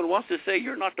 Everyone wants to say,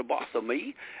 you're not the boss of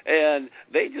me. And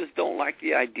they just don't like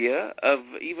the idea of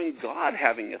even God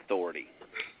having authority.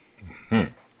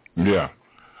 Yeah.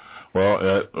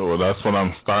 Well, that's what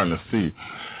I'm starting to see.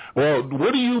 Well,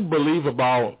 what do you believe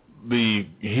about the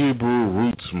Hebrew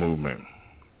roots movement?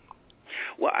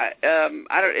 Well, I don't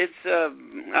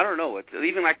know. It's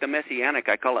even like the Messianic.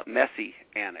 I call it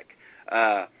Messianic.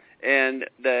 And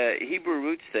the Hebrew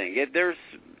roots thing. There's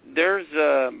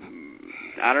I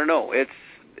don't know.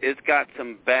 It's got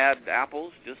some bad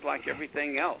apples, just like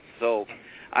everything else. So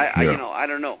I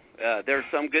don't know. There's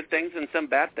some good things and some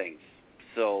bad things.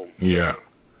 So yeah.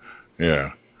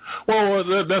 Well,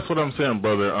 that's what I'm saying,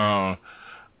 brother.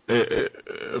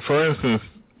 For instance,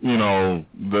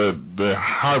 the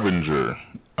Harbinger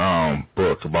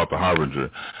book about the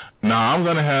Harbinger. Now I'm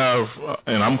gonna have,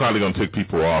 and I'm probably gonna take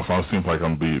people off. I seem like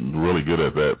I'm be really good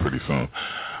at that pretty soon.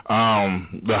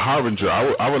 The Harbinger.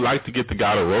 I would like to get the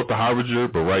guy that wrote the Harbinger,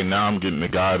 but right now I'm getting the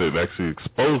guy that's actually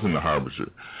exposing the Harbinger.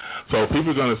 So people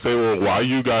are going to say, well, why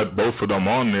you got both of them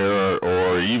on there,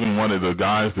 or even one of the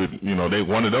guys that,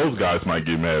 one of those guys might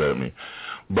get mad at me.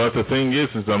 But the thing is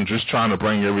I'm just trying to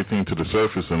bring everything to the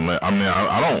surface, and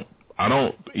I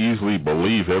don't easily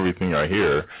believe everything I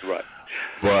hear. Right.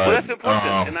 But, well, that's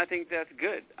important, and I think that's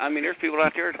good. I mean, there's people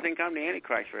out there that think I'm the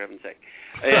Antichrist, for heaven's sake.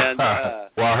 And well,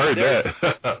 I heard that.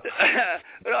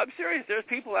 But I'm serious. There's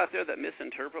people out there that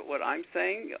misinterpret what I'm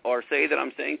saying, or say that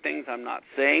I'm saying things I'm not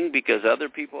saying because other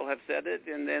people have said it,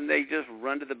 and then they just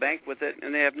run to the bank with it,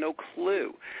 and they have no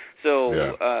clue. So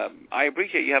I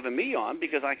appreciate you having me on,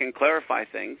 because I can clarify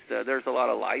things. There's a lot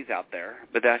of lies out there,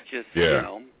 but that's just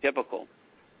typical.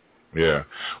 Yeah.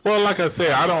 Well, like I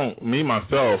say, I don't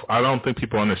think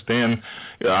people understand.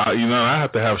 I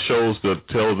have to have shows that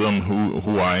tell them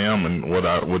who I am and what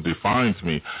defines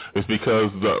me. It's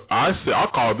because I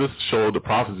call this show the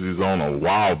Prophecy Zone a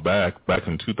while back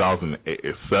in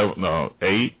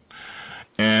 2008.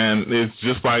 And it's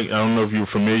just like, I don't know if you're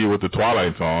familiar with the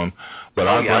Twilight Zone, but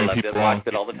I bring people on. I watch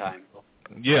it all the time.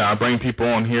 Yeah, I bring people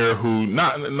on here who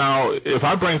now. If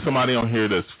I bring somebody on here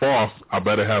that's false, I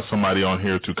better have somebody on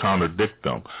here to contradict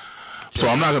them. So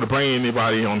I'm not going to bring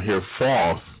anybody on here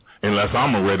false unless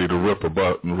I'm ready to rip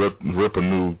a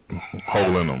new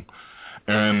hole in them.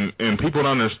 And people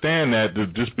don't understand that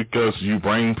just because you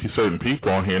bring certain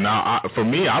people on here. Now, for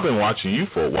me, I've been watching you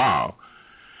for a while.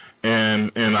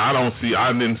 And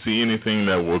I didn't see anything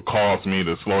that would cause me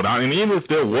to slow down. And even if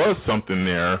there was something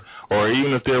there, or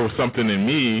even if there was something in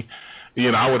me,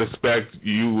 I would expect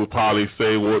you would probably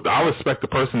say, well, I would expect the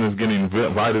person that's getting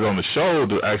invited on the show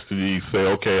to actually say,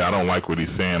 okay, I don't like what he's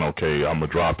saying, okay, I'm going to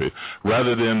drop it.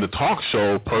 Rather than the talk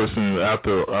show person,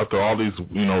 after all these,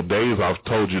 days I've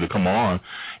told you to come on,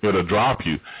 to drop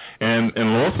you. And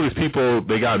most of these people,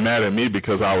 they got mad at me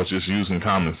because I was just using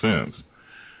common sense.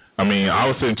 I mean, I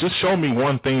would say, just show me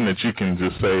one thing that you can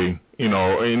just say,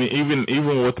 and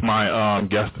even with my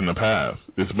guests in the past,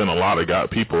 there's been a lot of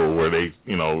people where they,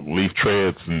 leave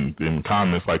threads and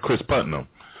comments like Chris Putnam.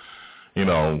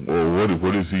 Well,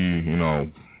 what is he,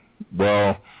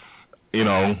 well,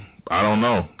 I don't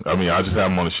know. I mean, I just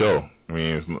have him on the show. I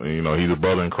mean, he's a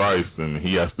brother in Christ, and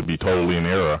he has to be totally in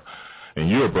error, and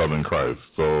you're a brother in Christ.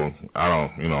 So I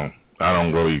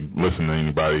don't really listen to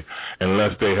anybody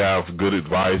unless they have good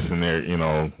advice and they're,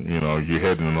 you're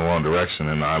heading in the wrong direction.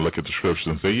 And I look at the scriptures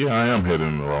and say, yeah, I am heading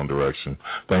in the wrong direction.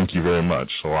 Thank you very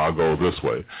much. So I'll go this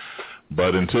way.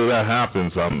 But until that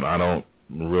happens, I don't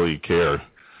really care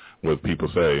what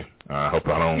people say. I hope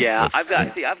I don't. Yeah, I've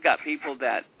got people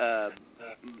that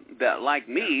like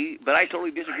me, but I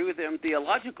totally disagree with them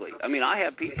theologically. I mean, I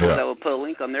have people that will put a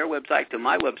link on their website to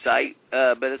my website,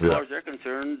 but as far as they're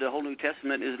concerned, the whole New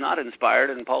Testament is not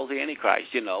inspired, and Paul's the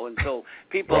Antichrist, and so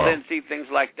people then see things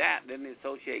like that, then they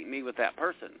associate me with that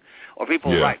person. Or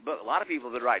people write books. A lot of people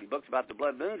have been writing books about the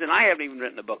blood moons, and I haven't even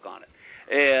written a book on it.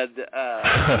 And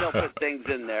they'll put things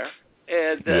in there,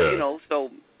 and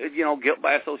guilt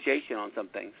by association on some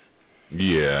things.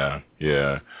 Yeah,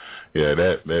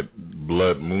 that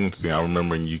blood moon thing. I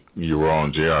remember you were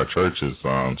on J.R. Church's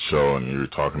show, and you were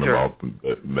talking about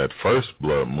that first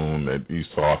blood moon that you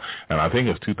saw, and I think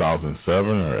it's 2007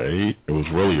 or 8. It was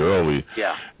really early.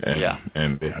 Yeah.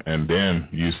 And then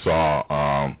you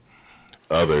saw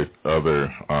other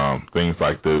things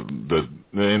like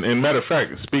and matter of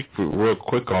fact, speak real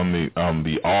quick on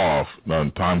the off,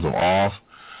 times of off,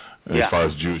 as far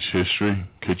as Jewish history,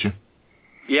 could you?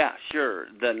 Yeah, sure.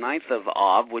 The 9th of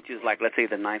Av, which is like, let's say,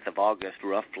 the 9th of August,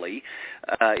 roughly,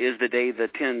 is the day the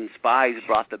 10 spies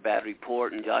brought the bad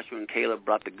report, and Joshua and Caleb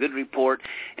brought the good report.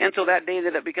 And so that day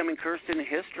ended up becoming cursed in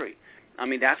history. I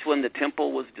mean, that's when the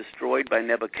temple was destroyed by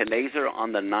Nebuchadnezzar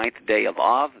on the 9th day of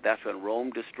Av. That's when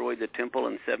Rome destroyed the temple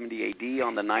in 70 A.D.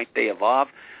 on the 9th day of Av.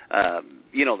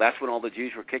 That's when all the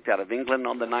Jews were kicked out of England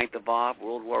on the 9th of Av.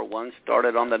 World War I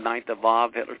started on the 9th of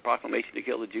Av. Hitler's proclamation to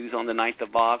kill the Jews on the 9th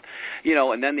of Av.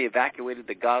 And then they evacuated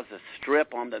the Gaza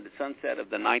Strip on the sunset of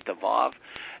the 9th of Av.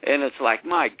 And it's like,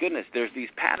 my goodness, there's these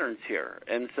patterns here.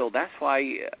 And so that's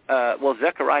why,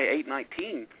 Zechariah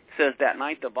 8:19 says that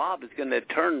 9th of Av is going to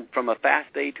turn from a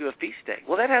fast day to a feast day.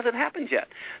 Well, that hasn't happened yet.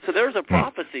 So there's a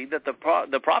prophecy that the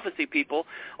prophecy people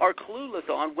are clueless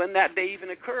on when that day even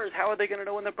occurs. How are they going to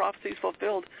know when the prophecy is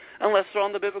fulfilled unless they're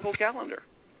on the biblical calendar?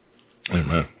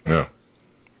 Amen.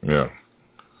 Yeah.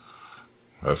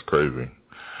 That's crazy.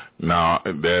 Now,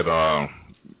 that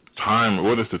time,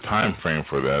 what is the time frame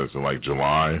for that? Is it like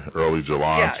July, early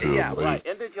July? Yeah, right.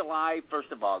 End of July,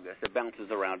 1st of August. It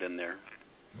bounces around in there.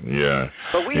 Yeah.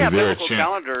 But we have biblical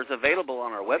calendars available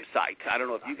on our website. I don't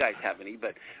know if you guys have any,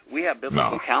 but we have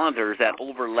biblical calendars that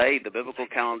overlay the biblical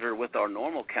calendar with our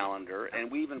normal calendar, and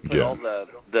we even put all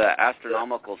the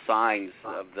astronomical signs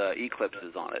of the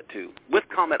eclipses on it, too. With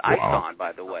Comet Ison,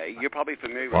 by the way. You're probably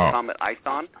familiar with Comet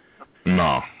Ison?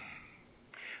 No.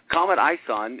 Comet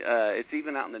Ison, it's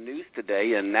even out in the news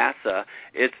today in NASA.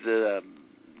 It's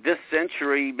this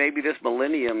century, maybe this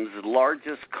millennium's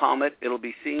largest comet. It'll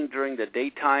be seen during the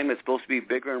daytime. It's supposed to be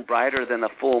bigger and brighter than a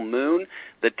full moon.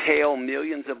 The tail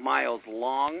millions of miles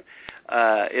long.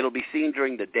 It'll be seen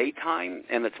during the daytime,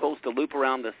 and it's supposed to loop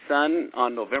around the sun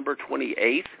on November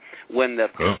 28th when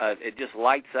it just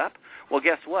lights up. Well,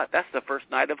 guess what? That's the first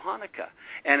night of Hanukkah.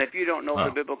 And if you don't know the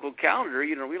biblical calendar,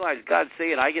 you don't realize God's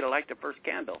saying, I get to light the first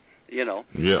candle,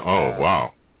 Yeah, oh,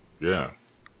 wow. Yeah.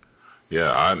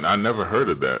 Yeah, I never heard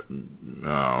of that.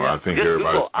 I think just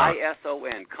everybody. Google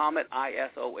ISON, Comet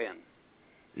ISON.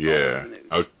 Yeah.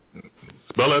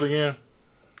 Spell that again.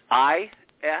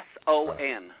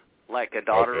 ISON, like a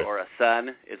daughter or a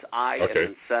son. It's I and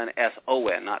then son,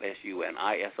 SON, not SUN.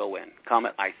 ISON,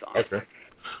 Comet Ison.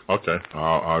 Okay.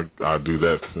 I'll do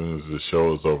that as soon as the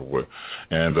show is over with.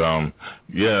 And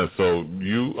so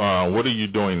you, what are you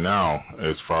doing now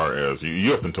as far as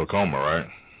you're up in Tacoma, right?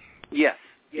 Yes.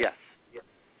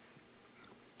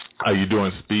 Are you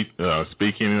doing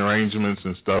speaking arrangements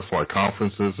and stuff like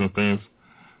conferences and things?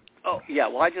 Oh, yeah.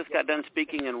 Well, I just got done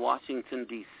speaking in Washington,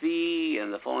 D.C.,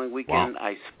 and the following weekend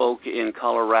I spoke in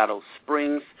Colorado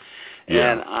Springs.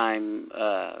 And I'm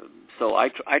so I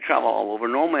travel all over.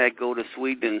 Normally I go to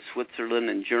Sweden, Switzerland,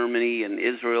 and Germany and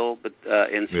Israel, but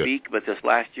and speak. But this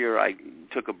last year I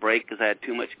took a break because I had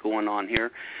too much going on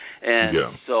here, and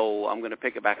so I'm going to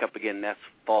pick it back up again next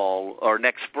fall or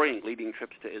next spring, leading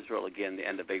trips to Israel again, the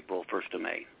end of April, 1st of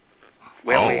May.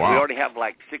 We already have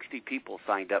like 60 people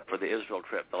signed up for the Israel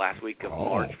trip the last week of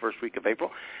March, first week of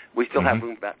April. We still have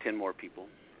room for about 10 more people.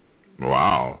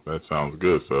 Wow, that sounds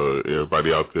good. So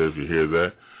everybody out there, if you hear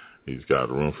that, he's got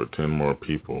room for 10 more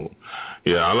people.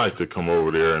 Yeah, I like to come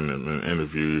over there and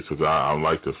interview you because I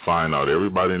like to find out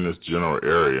everybody in this general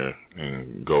area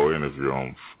and go interview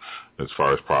them as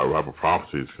far as Bible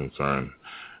prophecy is concerned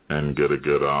and get a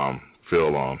good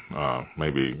feel on,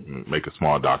 maybe make a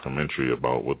small documentary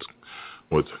about what's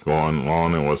going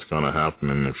on and what's going to happen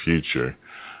in the future.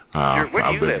 Where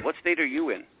do you live? What state are you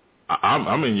in?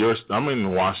 I'm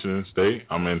in Washington State.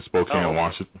 I'm in Spokane,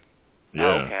 Washington. Yeah. Oh,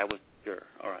 okay, I was sure.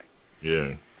 All right.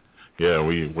 Yeah.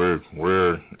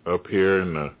 We're up here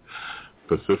in the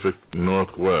Pacific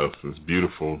Northwest. It's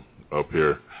beautiful up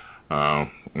here.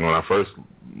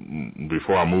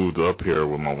 Before I moved up here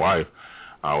with my wife,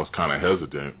 I was kind of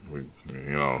hesitant,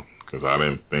 because I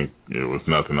didn't think it was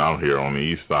nothing out here on the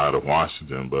east side of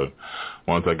Washington. But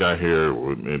once I got here,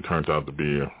 it turned out to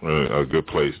be a good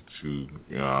place to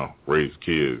raise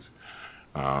kids.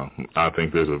 I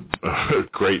think there's a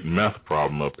great meth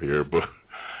problem up here, but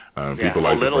people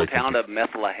like the little town of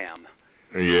Bethlehem.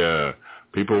 Yeah,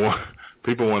 people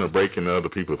want to break into other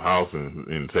people's house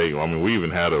and take. I mean, we even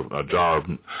had a jar of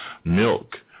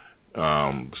milk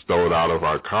stowed out of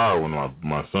our car when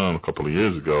my son a couple of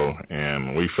years ago,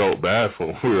 and we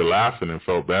were laughing and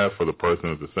felt bad for the person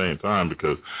at the same time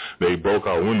because they broke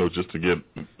our window just to get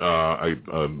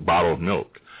a bottle of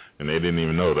milk, and they didn't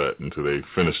even know that until they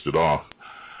finished it off.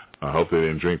 I hope they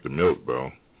didn't drink the milk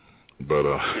though, but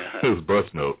it was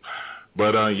breast milk.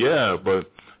 But I'm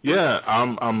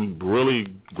really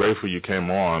grateful you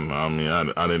came on. I mean,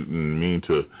 I didn't mean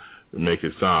to make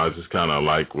it sound. I just kind of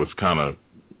was kind of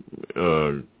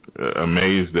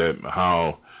amazed at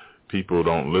how people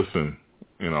don't listen,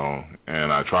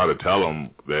 and I try to tell them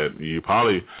that you're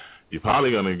probably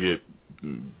going to get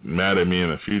mad at me in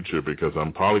the future because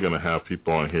I'm probably going to have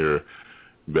people on here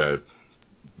that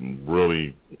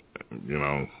really,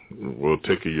 will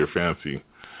tickle your fancy.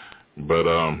 But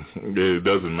it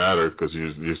doesn't matter because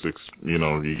you're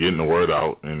getting the word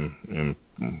out and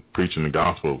preaching the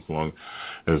gospel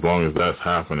as long as that's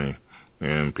happening.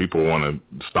 And people want to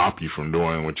stop you from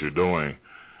doing what you're doing,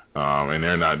 and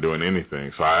they're not doing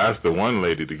anything. So I asked the one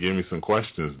lady to give me some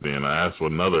questions. Then I asked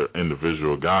another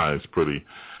individual guy,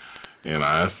 and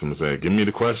I asked him, say, give me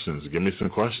the questions. Give me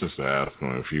some questions to ask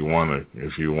him if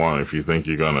you think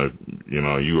you're gonna,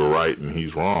 you were right and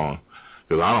he's wrong,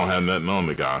 because I don't have nothing on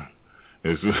the guy.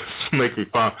 It just makes me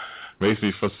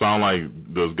sound like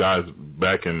those guys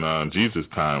back in Jesus'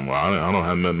 time. Well, I don't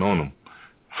have nothing on them.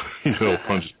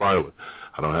 Punch Pilate.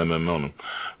 I don't have nothing on them.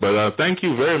 But thank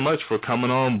you very much for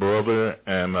coming on, brother.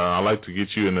 And I'd like to get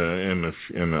you in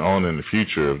the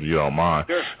future if you don't mind.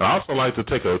 Sure. And I also like to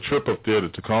take a trip up there to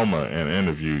Tacoma and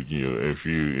interview you if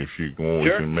you want.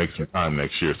 Sure. We can make some time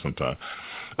next year sometime.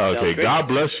 Okay. God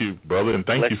bless you, brother, and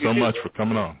thank you so much for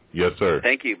coming on. Yes, sir.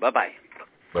 Thank you. Bye-bye.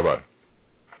 Bye-bye.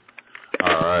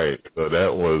 All right. So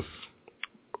that was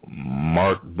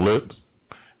Mark Blitz.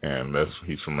 And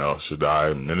he's from El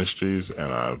Shaddai Ministries,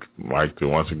 and I'd like to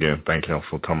once again thank him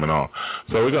for coming on.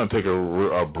 So we're going to take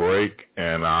a break,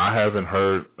 and I haven't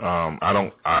heard.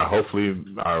 Hopefully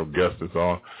our guest is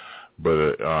on,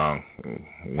 but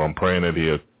I'm praying that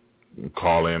he'll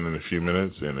call in a few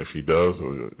minutes, and if he does,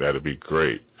 that'd be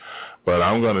great. But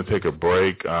I'm going to take a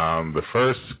break. The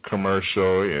first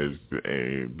commercial is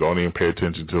don't even pay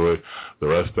attention to it. The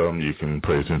rest of them you can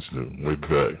pay attention to. We're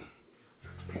good.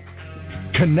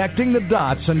 Connecting the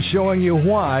dots and showing you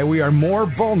why we are more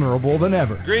vulnerable than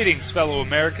ever. Greetings, fellow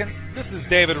Americans. This is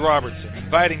David Robertson,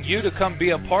 inviting you to come be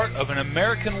a part of an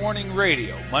American Warning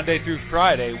Radio, Monday through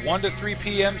Friday, 1 to 3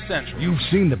 p.m. Central. You've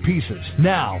seen the pieces.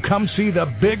 Now, come see the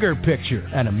bigger picture.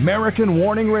 An American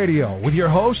Warning Radio with your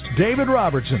host, David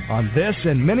Robertson, on this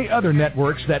and many other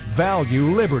networks that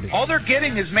value liberty. All they're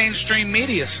getting is mainstream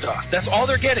media stuff. That's all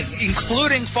they're getting,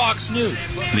 including Fox News.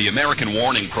 The American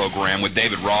Warning Program with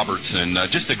David Robertson,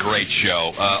 just a great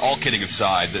show. All kidding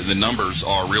aside, the numbers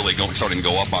are really starting to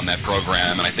go up on that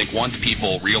program, and I think once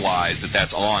people realize that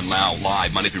that's on now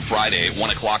live Monday through Friday, 1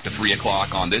 o'clock to 3 o'clock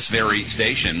on this very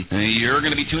station, you're going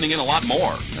to be tuning in a lot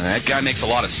more. That guy makes a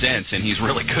lot of sense, and he's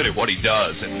really good at what he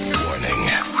does. Warning.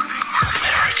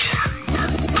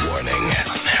 Warning.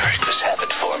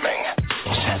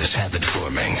 This habit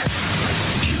forming.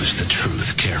 Use the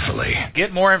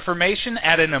Get more information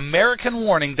at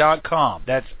AnAmericanWarning.com.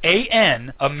 That's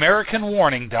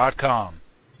AnAmericanWarning.com.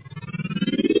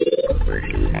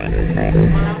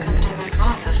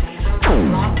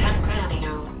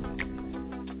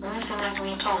 Listen as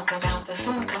we talk about the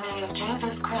soon coming of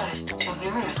Jesus Christ to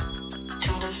earth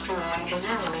to destroy his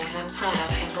enemies and set up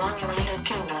his long-awaited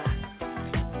kingdom.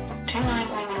 Tonight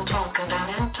we will talk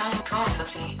about end-time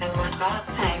prophecy and what God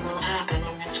says will happen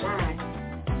in His Word.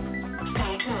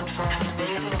 Stay tuned for an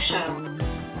amazing show.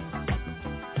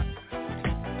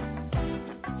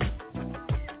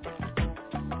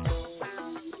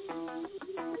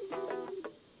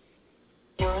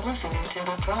 You're listening to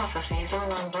the Prophecy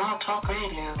Zone on Blog Talk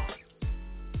Radio.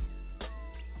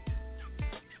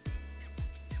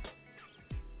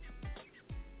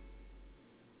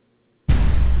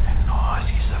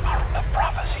 The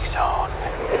Prophecy Zone.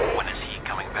 When is he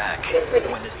coming back?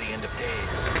 When is the end of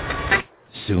days?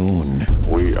 Soon.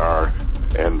 We are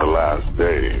in the last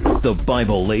days. The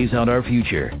Bible lays out our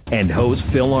future, and host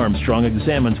Phil Armstrong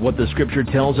examines what the Scripture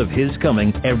tells of His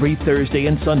coming every Thursday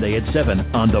and Sunday at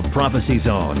 7 on the Prophecy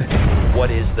Zone.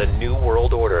 What is the New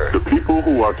World Order? The people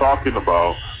who are talking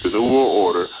about the New World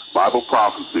Order, Bible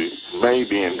prophecy, may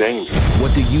be in danger.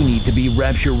 What do you need to be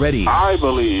rapture ready? I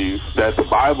believe that the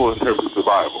Bible interprets the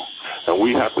Bible, and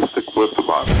we have to stick with the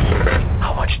Bible.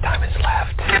 How much time is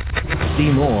left? See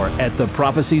more at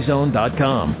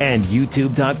theprophecyzone.com and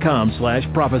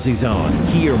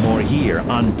youtube.com/prophecyzone. Hear more here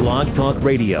on Blog Talk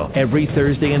Radio every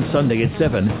Thursday and Sunday at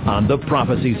 7 on the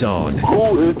Prophecy Zone.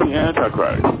 Who is the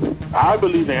Antichrist? I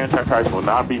believe the Antichrist will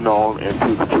not be known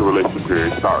until the tribulation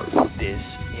period starts. This is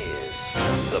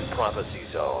the Prophecy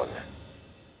Zone.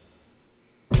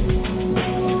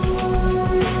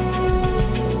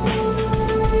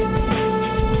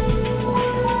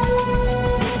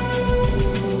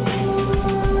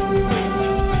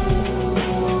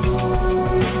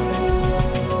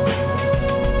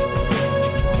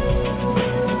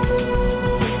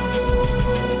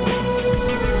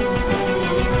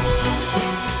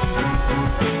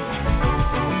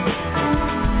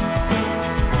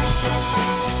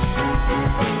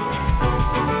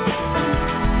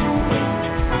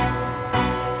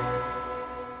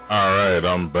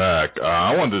 I'm back.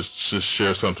 I wanted to just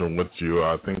share something with you.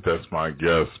 I think that's my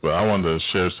guess, but I wanted to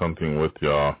share something with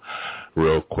y'all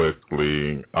real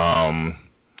quickly. I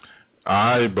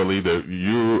believe that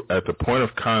you, at the point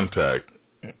of contact,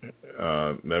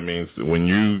 that means when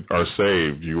you are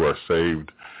saved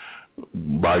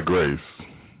by grace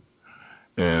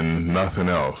and nothing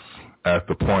else at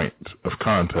the point of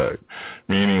contact.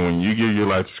 Meaning when you give your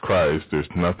life to Christ, there's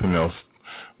nothing else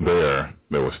there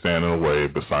that will stand in the way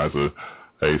besides a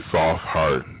soft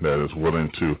heart that is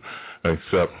willing to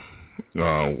accept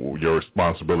your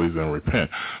responsibilities and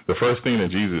repent. The first thing that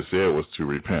Jesus said was to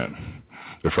repent.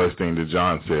 The first thing that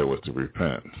John said was to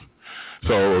repent.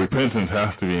 So repentance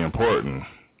has to be important.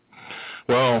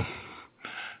 Well,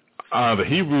 the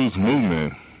Hebrews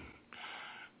movement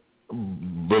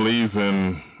believes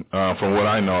in, from what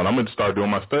I know, and I'm going to start doing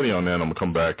my study on that, and I'm going to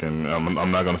come back, and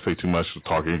I'm not going to say too much to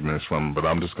talk ignorance from them, but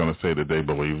I'm just going to say that they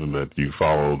believe in that you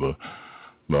follow the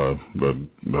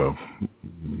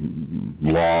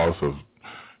laws of,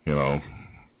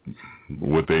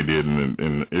 what they did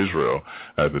in Israel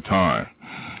at the time.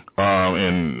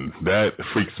 And that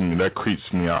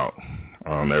creeps me out.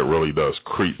 That really does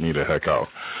creep me the heck out.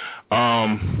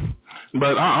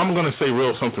 But I'm going to say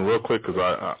something real quick because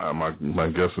my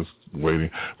guest is waiting.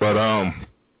 But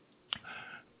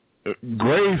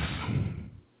grace,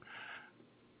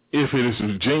 if it is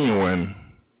genuine,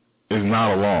 is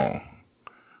not alone.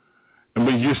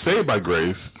 But you're saved by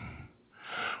grace,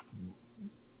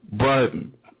 but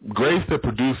grace that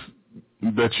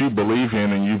you believe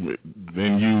in, and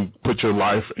you put your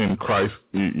life in Christ.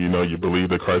 You believe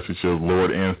that Christ is your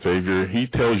Lord and Savior. He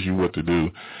tells you what to do.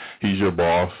 He's your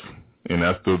boss. And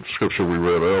that's the scripture we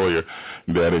read earlier,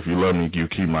 that if you love me, you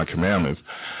keep my commandments.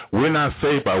 We're not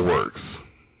saved by works.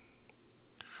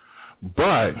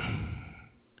 But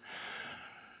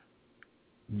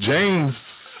James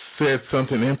said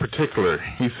something in particular.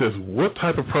 He says, what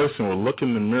type of person will look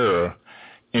in the mirror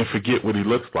and forget what he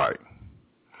looks like?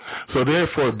 So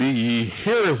therefore be ye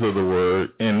hearers of the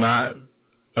word and not,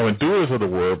 doers of the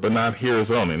word, but not hearers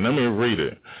only. Let me read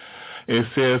it. It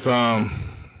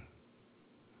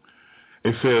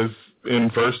says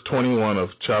in verse 21 of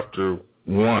chapter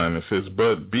 1, it says,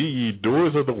 but be ye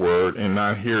doers of the word and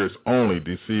not hearers only,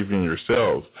 deceiving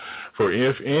yourselves. For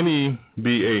if any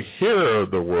be a hearer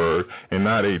of the word and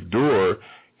not a doer,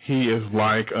 he is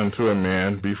like unto a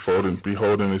man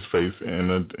beholding his face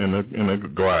in a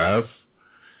glass,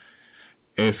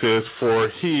 And it says, for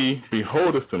he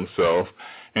beholdeth himself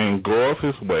and goeth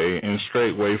his way, and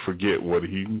straightway forget what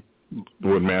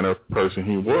manner of person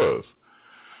he was.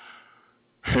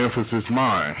 Emphasis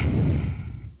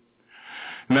mine.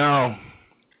 Now,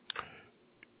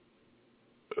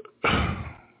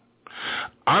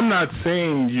 I'm not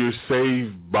saying you're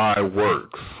saved by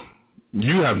works.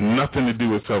 You have nothing to do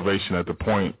with salvation at the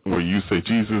point where you say,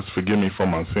 Jesus, forgive me for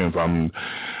my sins. I'm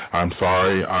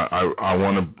sorry. I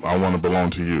want to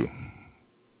belong to you.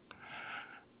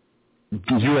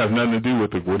 You have nothing to do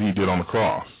with what he did on the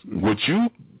cross. What you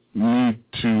need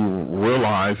to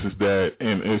realize is that,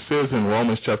 and it says in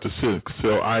Romans chapter 6,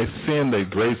 so I sin that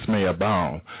grace may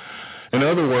abound. In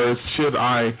other words, should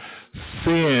I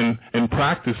sin and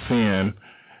practice sin,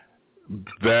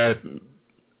 that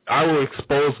I will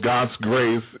expose God's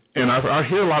grace. And I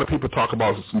hear a lot of people talk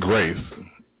about grace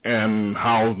and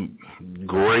how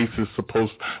grace is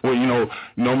supposed, no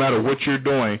matter what you're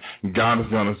doing, God is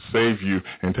going to save you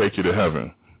and take you to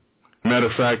heaven. Matter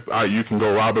of fact, you can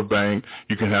go rob a bank,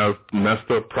 you can have messed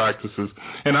up practices.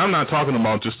 And I'm not talking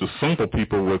about just the simple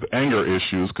people with anger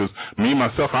issues, because me,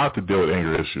 myself, I have to deal with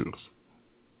anger issues.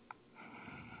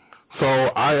 So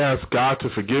I ask God to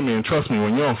forgive me, and trust me,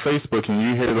 when you're on Facebook and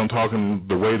you hear them talking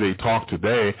the way they talk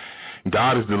today,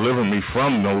 God is delivering me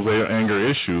from those anger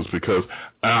issues, because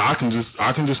I can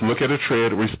just look at a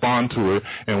trend, respond to it,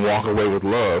 and walk away with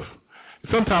love.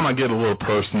 Sometimes I get a little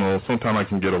personal, sometimes I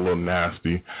can get a little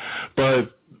nasty,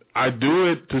 but I do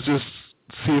it to just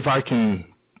see if I can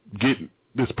get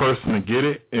this person to get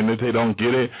it, and if they don't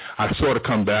get it, I sort of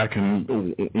come back and,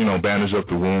 bandage up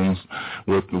the wounds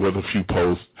with a few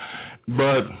posts.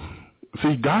 But,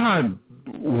 see, God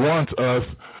wants us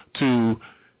to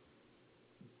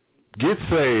get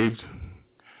saved,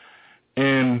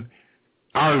 and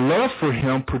our love for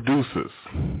him produces.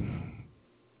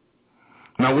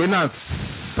 Now, we're not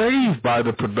saved by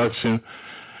the production,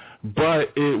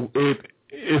 but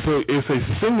it's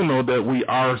a signal that we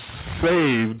are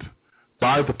saved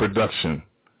by the production.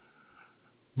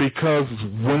 Because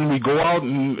when we go out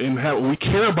and we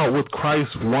care about what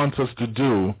Christ wants us to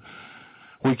do.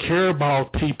 We care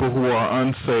about people who are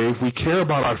unsaved. We care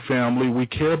about our family. We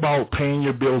care about paying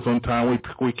your bills on time.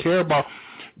 We care about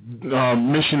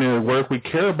missionary work. We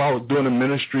care about doing a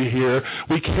ministry here.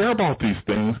 We care about these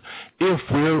things if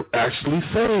we're actually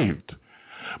saved.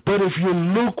 But if you're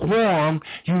lukewarm,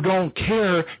 you don't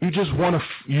care. You just want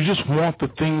the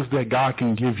things that God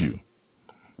can give you.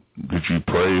 Did you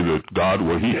pray that God,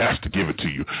 he has to give it to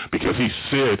you, because he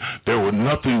said there was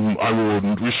nothing I will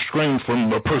restrain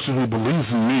from a person who believes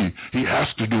in me. He has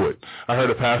to do it. I heard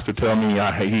a pastor tell me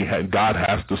God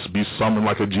has to be summoned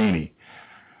like a genie.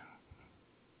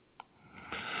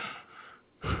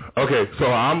 Okay, so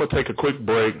I'm going to take a quick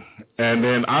break, and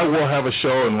then I will have a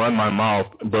show and run my mouth.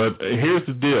 But here's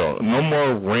the deal. No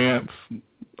more rants.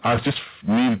 Just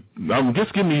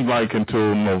give me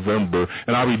until November,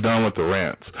 and I'll be done with the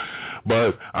rants.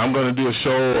 But I'm going to do a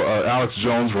show, Alex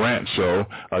Jones Rant Show.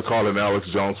 I call it Alex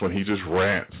Jones when he just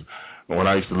rants. When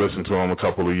I used to listen to him a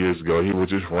couple of years ago, he would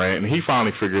just rant, and he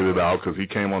finally figured it out because he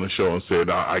came on the show and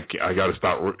said, I got to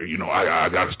stop, I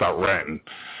got to stop ranting.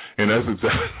 And that's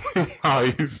exactly how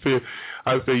he said.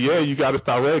 I said, yeah, you got to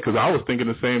stop ranting, because I was thinking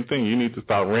the same thing. You need to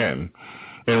stop ranting.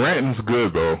 And ranting's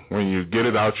good, though, when you get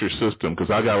it out your system, because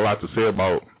I got a lot to say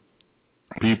about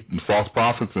people, false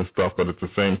prophets and stuff, but at the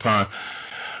same time,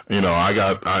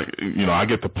 I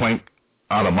get the plank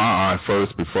out of my eye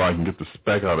first before I can get the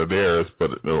speck out of theirs.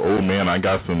 But, oh, man, I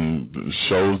got some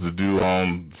shows to do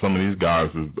on some of these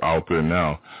guys out there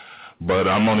now. But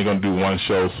I'm only going to do one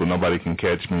show so nobody can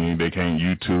catch me. They can't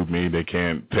YouTube me. They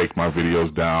can't take my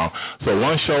videos down. So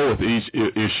one show with each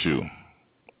issue.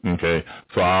 Okay,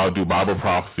 so I'll do Bible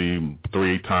prophecy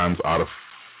 3 times out of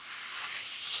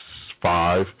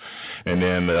 5, and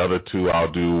then the other 2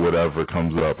 I'll do whatever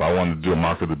comes up. I want to do a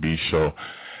Mark of the Beast show,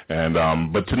 and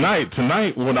but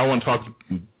tonight, what I want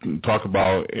to talk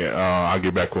about, I'll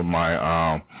get back with my.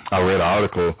 I read an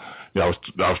article. Yeah,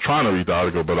 I was trying to read the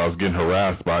article, but I was getting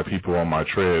harassed by people on my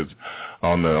threads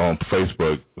on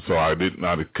Facebook, so I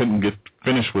couldn't get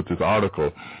finished with this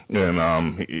article.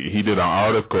 And he did an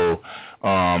article.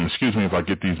 Excuse me if I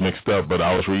get these mixed up, but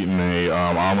I was reading a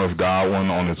Armor of God one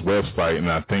on his website,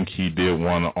 and I think he did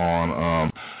one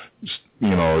on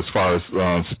as far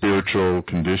as spiritual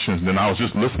conditions. And then I was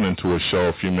just listening to a show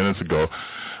a few minutes ago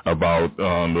about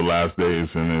the last days,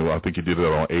 and I think he did it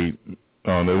on 8.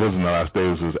 It wasn't the last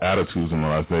days, it was Attitudes in the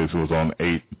last days. It was on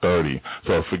 8:30.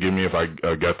 So forgive me if I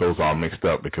got those all mixed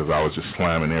up, because I was just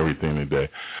slamming everything today.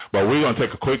 But we're going to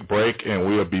take a quick break, and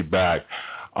we'll be back.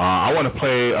 I want to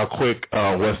play a quick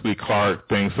Wesley Clark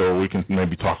thing so we can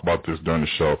maybe talk about this during the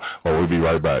show, or we'll be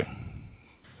right back.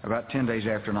 About 10 days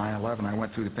after 9/11, I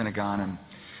went through the Pentagon and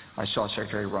I saw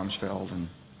Secretary Rumsfeld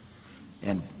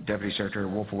and Deputy Secretary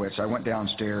Wolfowitz. I went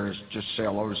downstairs just to say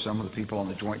hello to some of the people on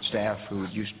the Joint Staff who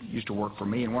used to work for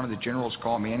me, and one of the generals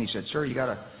called me and he said, "Sir, you got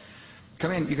to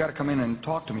come in. You got to come in and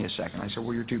talk to me a second." I said,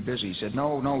 "Well, you're too busy." He said,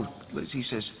 "No." He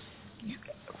says,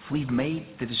 "We've made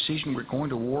the decision. We're going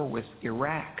to war with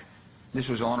Iraq." This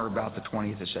was on or about the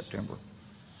 20th of September.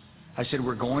 I said,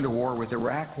 "We're going to war with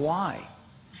Iraq. Why?"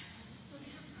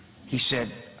 He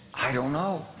said, "I don't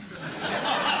know."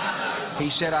 He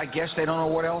said, "I guess they don't know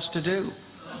what else to do."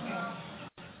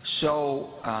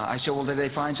 So I said, "Well, did they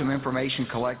find some information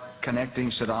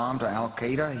connecting Saddam to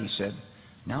Al-Qaeda?" He said,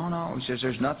 No. He says,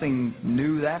 "There's nothing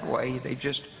new that way. They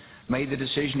just made the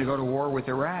decision to go to war with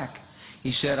Iraq."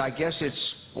 He said, "I guess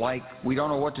it's like we don't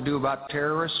know what to do about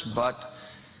terrorists, but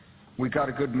we've got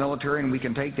a good military and we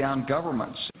can take down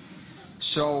governments."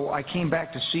 So I came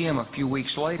back to see him a few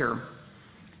weeks later,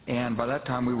 and by that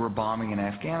time we were bombing in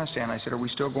Afghanistan. I said, "Are we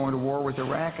still going to war with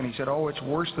Iraq?" And he said, "Oh, it's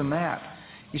worse than that."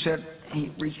 He said,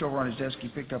 he reached over on his desk, he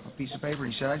picked up a piece of paper,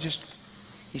 and he said,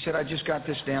 I just got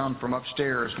this down from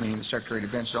upstairs, meaning the Secretary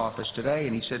of Defense's office today,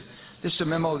 and he said, "This is a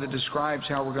memo that describes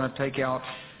how we're going to take out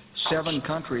 7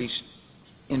 countries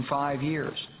in 5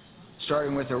 years,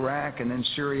 starting with Iraq and then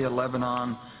Syria,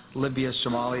 Lebanon, Libya,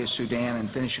 Somalia, Sudan,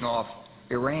 and finishing off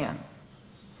Iran."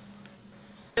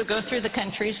 So go through the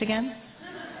countries again?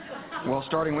 Well,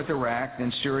 starting with Iraq,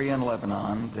 then Syria and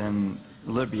Lebanon, then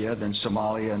Libya, then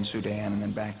Somalia and Sudan, and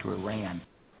then back to Iran.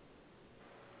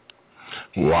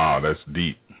 Wow, that's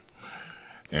deep.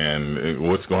 And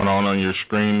what's going on your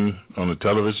screen, on the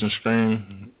television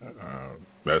screen?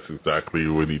 That's exactly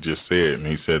what he just said, and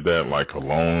he said that like a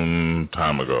long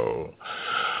time ago.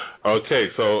 Okay,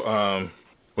 so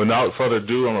without further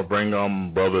ado, I'm going to bring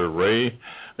on Brother Ray.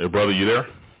 Hey, brother, you there?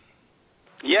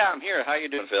 Yeah, I'm here. How you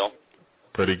doing, Phil?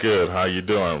 Pretty good. How you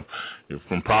doing? You're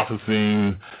from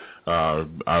Prophezine.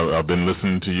 I've been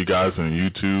listening to you guys on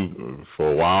YouTube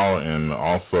for a while, and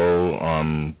also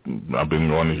I've been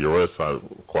going to your website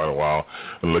quite a while,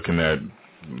 looking at.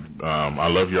 I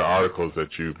love your articles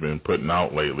that you've been putting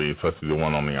out lately, especially the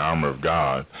one on the armor of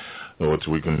God, which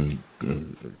we can.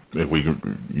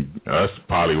 That's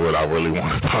probably what I really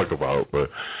want to talk about. But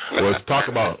let's talk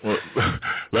about.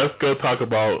 Let's go talk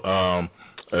about.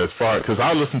 As far, because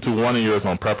I listened to one of yours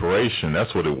on preparation.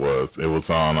 That's what it was. It was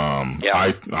on.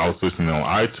 I was listening on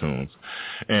iTunes,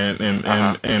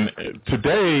 and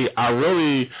today I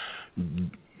really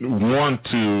want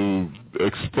to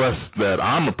express that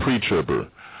I'm a pre-tribber.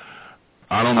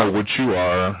 I don't know what you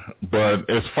are, but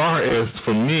as far as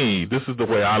for me, this is the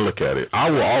way I look at it. I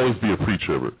will always be a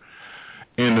pre-tribber.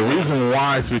 And the reason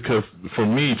why is because for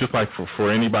me, just like for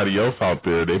anybody else out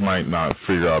there, they might not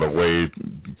figure out a way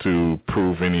to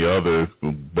prove any other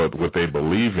but what they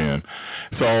believe in.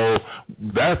 So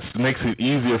that makes it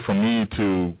easier for me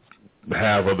to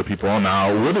have other people on.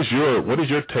 Now, what is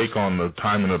your take on the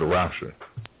timing of the rapture?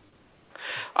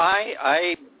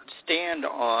 I stand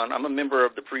on, I'm a member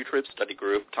of the pre-trib study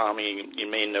group. Tommy, you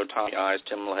may know Tommy Eyes,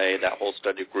 Tim LaHaye, that whole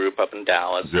study group up in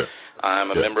Dallas. Yeah.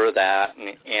 I'm a member of that,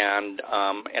 and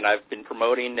I've been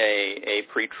promoting a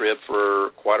pre-trib for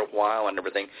quite a while and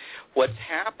everything. What's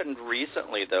happened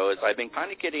recently, though, is I've been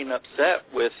kind of getting upset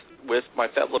with my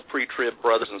fellow pre-trib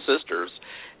brothers and sisters,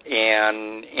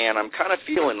 and I'm kind of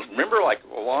feeling, remember like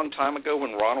a long time ago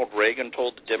when Ronald Reagan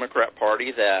told the Democrat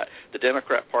Party that the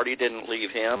Democrat Party didn't leave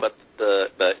him,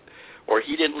 or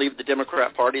he didn't leave the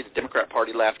Democrat Party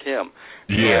left him.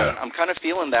 Yeah. And I'm kind of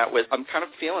feeling that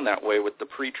way with the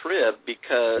pre-trib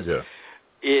because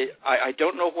I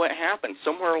don't know what happened.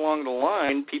 Somewhere along the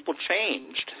line, people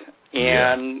changed.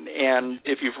 And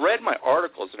if you've read my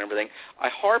articles and everything, I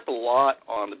harp a lot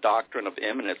on the doctrine of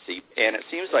imminency, and it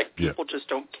seems like people just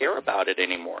don't care about it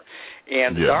anymore.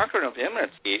 And the doctrine of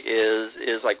imminency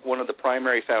is like one of the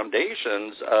primary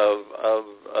foundations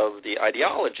of the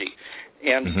ideology.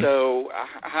 And so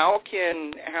how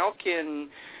can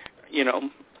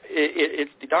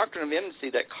it's the doctrine of imminency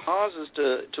that causes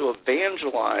to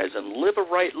evangelize and live a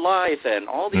right life and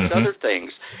all these other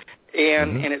things.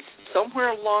 And it's somewhere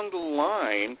along the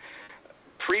line,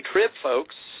 pre-trib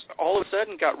folks all of a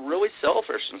sudden got really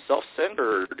selfish and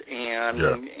self-centered, and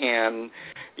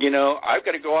I've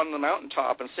got to go on the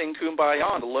mountaintop and sing Kumbaya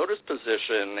on the lotus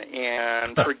position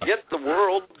and forget the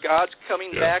world. God's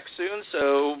coming back soon,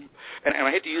 so and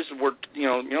I hate to use the word,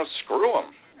 screw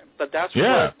them. But that's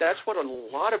what a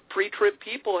lot of pre-trib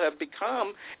people have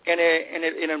become, and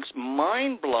it's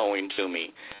mind-blowing to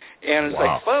me. And it's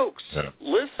like, folks,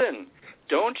 listen,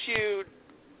 don't you?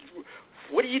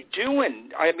 What are you doing?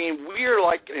 I mean, we're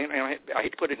like, and I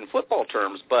hate to put it in football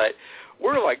terms, but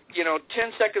we're like,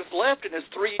 10 seconds left and it's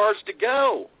 3 yards to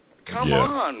go. Come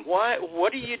on,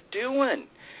 what are you doing?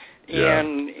 Yeah.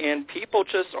 And people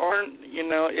just aren't,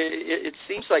 it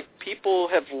seems like people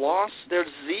have lost their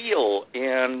zeal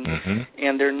and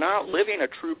they're not living a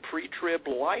true pre-trib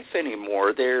life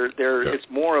anymore. It's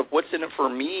more of what's in it for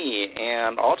me,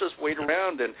 and I'll just wait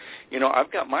around and,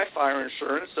 I've got my fire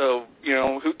insurance, so,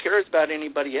 who cares about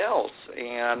anybody else?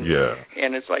 And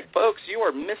it's like, folks, you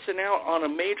are missing out on a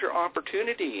major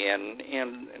opportunity, and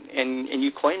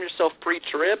you claim yourself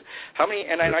pre-trib. How many?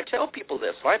 And I tell people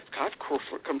this. I've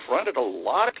confronted a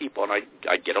lot of people, and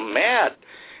I get them mad,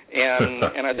 and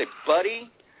I say, buddy,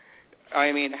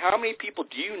 I mean, how many people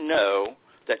do you know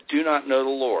that do not know the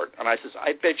Lord? And I says,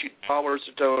 I bet you dollars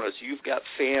to donuts you've got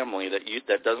family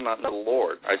that does not know the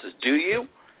Lord. I says, do you?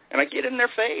 And I get in their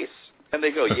face, and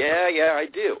they go, yeah, I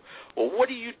do. Well, what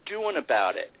are you doing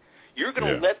about it? You're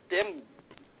going to let them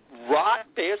rot,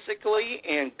 basically,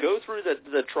 and go through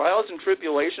the trials and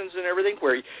tribulations and everything,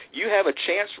 where you have a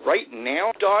chance right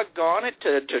now, doggone it,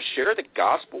 to share the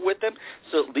gospel with them,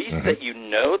 so at least that you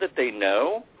know that they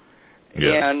know.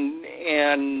 Yeah.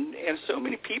 And so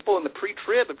many people in the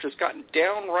pre-trib have just gotten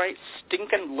downright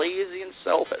stinking lazy and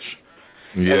selfish.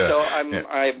 Yeah.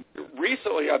 And so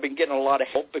recently I've been getting a lot of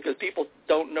help because people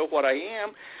don't know what I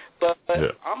am, but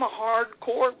I'm a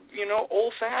hardcore,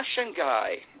 old-fashioned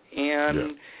guy,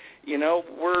 and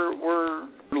we're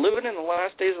living in the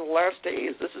last days of the last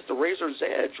days. This is the razor's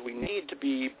edge. We need to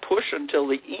be pushed until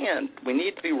the end. We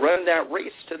need to be running that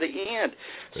race to the end.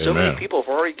 So many people have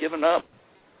already given up.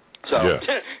 So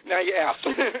now you ask.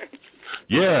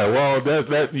 Yeah, well,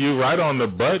 that you're right on the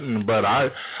button, but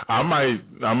I might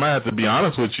have to be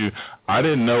honest with you. I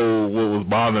didn't know what was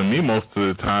bothering me most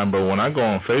of the time, but when I go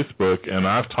on Facebook and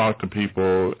I've talked to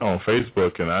people on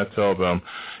Facebook and I tell them,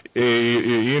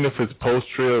 even if it's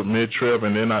post-trib, mid-trib,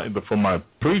 and then for my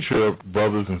pre-trib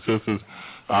brothers and sisters,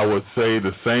 I would say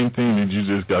the same thing that you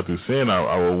just got through saying.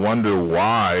 I would wonder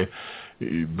why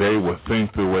they would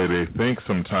think the way they think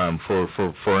sometimes.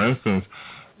 For instance,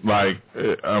 like,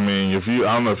 I mean,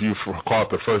 I don't know if you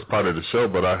caught the first part of the show,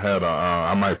 but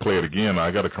I might play it again.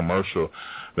 I got a commercial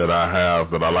that I have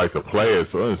that I like to play.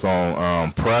 It's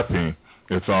on prepping.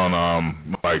 It's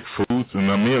on like fruits,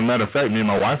 and as a matter of fact, me and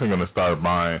my wife are going to start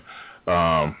buying,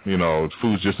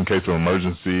 foods just in case of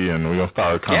emergency, and we're going to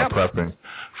start kind of prepping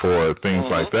for things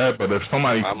like that. But if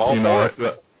somebody,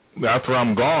 after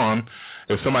I'm gone,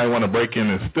 if somebody want to break in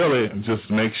and steal it, just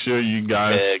make sure you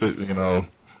guys, get in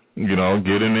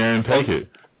there and take it.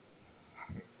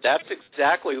 That's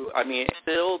exactly, I mean,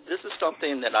 Phil, this is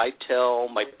something that I tell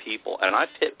my people, and I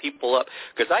hit people up,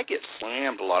 because I get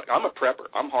slammed a lot. I'm a prepper.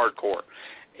 I'm hardcore.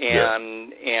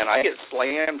 And I get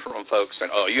slammed from folks saying,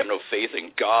 oh, you have no faith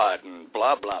in God, and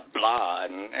blah, blah, blah,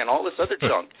 and all this other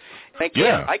junk. And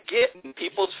again, I get in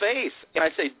people's face, and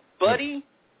I say, buddy,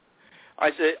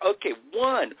 I said, okay,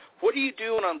 what are you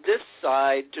doing on this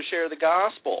side to share the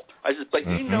gospel? I said, but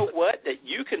you know what? That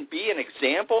you can be an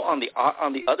example on the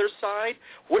other side.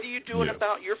 What are you doing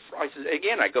about your? I said,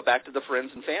 again, I go back to the friends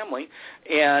and family,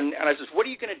 and I says, what are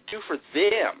you going to do for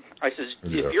them? I says,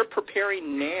 if you're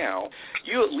preparing now,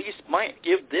 you at least might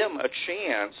give them a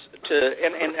chance to.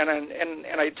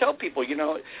 And I tell people,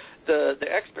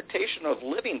 the expectation of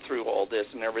living through all this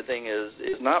and everything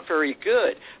is not very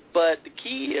good. But the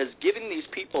key is giving these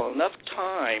people enough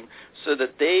time so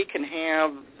that they can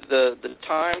have the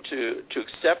time to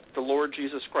accept the Lord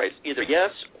Jesus Christ, either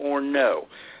yes or no.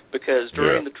 Because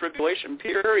during the tribulation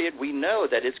period, we know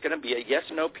that it's going to be a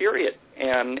yes-no period.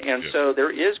 And so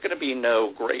there is going to be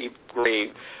no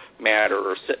grave matter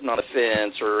or sitting on a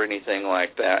fence or anything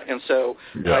like that. And so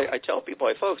I tell people,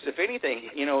 folks, if anything,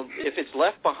 if it's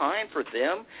left behind for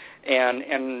them,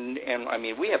 and I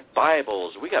mean, we have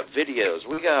Bibles, we got videos,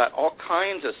 we got all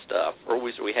kinds of stuff, or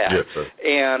we have,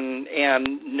 and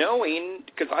knowing,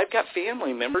 because I've got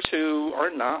family members who are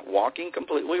not walking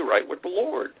completely right with the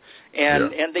Lord,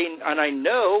 and I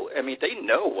know, I mean, they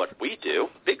know what we do,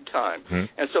 big time,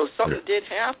 and so if something did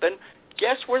happen,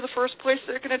 guess where the first place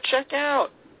they're going to check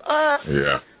out? Us.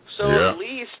 So at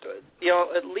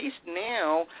least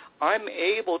now I'm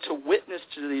able to witness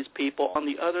to these people on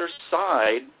the other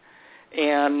side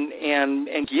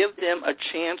and give them a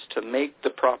chance to make the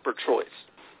proper choice,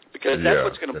 because that's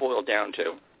what's going to boil down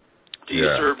to. Do you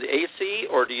serve the AC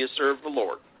or do you serve the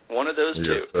Lord? One of those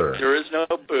two. There is no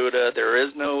Buddha. There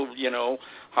is no,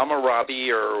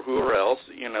 Hammurabi or whoever else,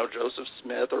 Joseph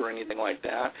Smith or anything like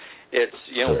that. It's,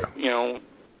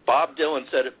 Bob Dylan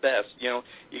said it best. You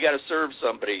got to serve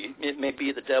somebody. It may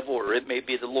be the devil or it may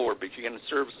be the Lord, but you're going to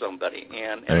serve somebody.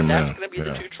 And that's going to be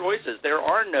the two choices. There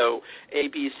are no A,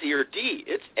 B, C, or D.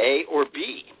 It's A or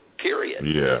B, period.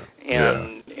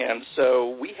 And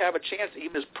so we have a chance,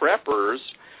 even as preppers,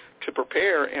 to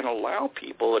prepare and allow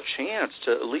people a chance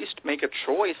to at least make a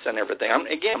choice and everything.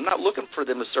 I'm not looking for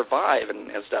them to survive and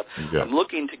stuff. I'm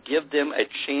looking to give them a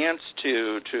chance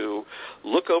to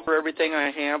look over everything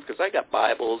I have, because I got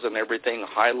Bibles and everything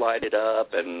highlighted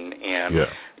up and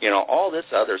all this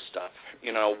other stuff,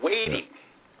 waiting.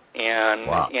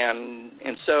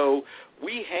 And so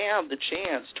we have the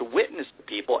chance to witness to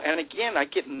people. And again, I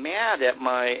get mad at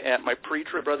my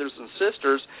pre-trib brothers and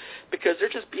sisters because they're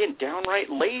just being downright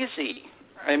lazy.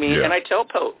 I mean, and I tell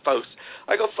folks,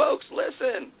 I go, folks,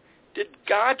 listen, did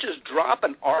God just drop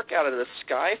an ark out of the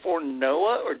sky for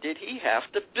Noah, or did he have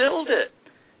to build it?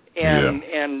 He had to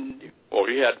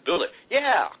build it.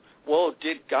 Yeah. Well,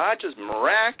 did God just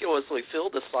miraculously fill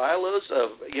the silos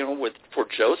of, for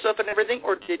Joseph and everything,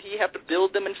 or did he have to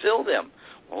build them and fill them?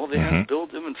 Well, they had to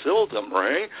build them and fill them,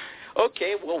 right?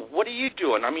 Okay, well, what are you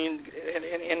doing? I mean,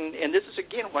 and this is,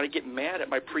 again, why I get mad at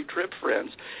my pre-trib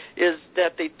friends, is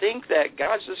that they think that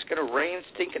God's just going to rain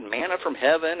stinking manna from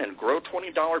heaven and grow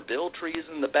 $20 bill trees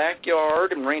in the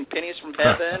backyard and rain pennies from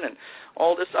heaven and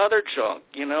all this other junk,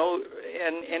 and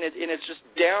it's just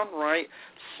downright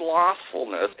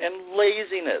slothfulness and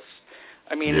laziness.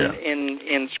 I mean,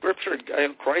 in Scripture,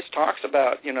 Christ talks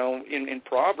about, in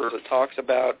Proverbs, it talks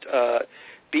about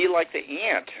be like the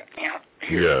ant.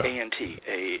 Here's A-N-T,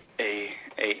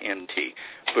 A-N-T,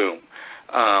 boom.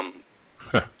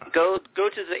 Go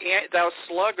to the ant, thou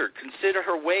sluggard, consider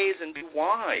her ways and be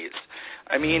wise.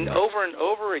 I mean, over and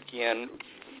over again,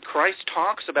 Christ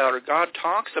talks about, or God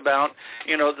talks about,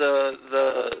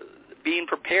 the being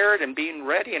prepared and being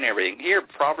ready and everything. Here,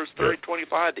 Proverbs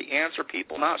 30:25, the ants are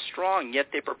people not strong,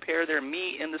 yet they prepare their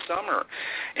meat in the summer.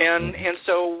 And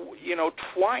so,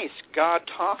 twice God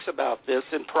talks about this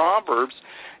in Proverbs,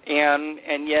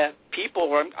 and yet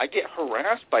people, I get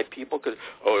harassed by people because,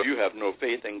 you have no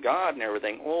faith in God and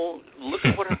everything. Well, look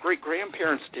at what our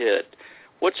great-grandparents did.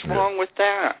 What's wrong with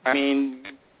that? I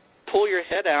mean, pull your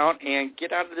head out and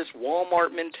get out of this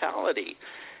Walmart mentality.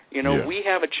 We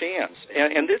have a chance,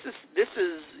 and this is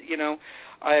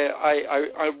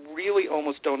I really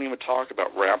almost don't even talk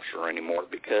about rapture anymore,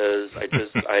 because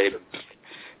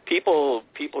people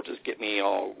just get me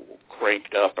all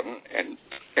cranked up and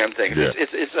things.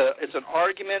 It's an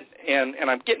argument, and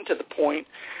I'm getting to the point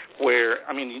where,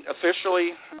 I mean,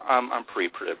 officially I'm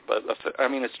pre-trib, but I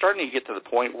mean, it's starting to get to the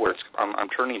point where I'm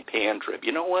turning pan-trib.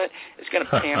 You know what? It's going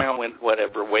to pan out in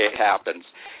whatever way it happens,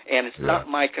 and it's not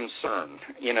my concern.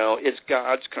 It's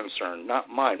God's concern, not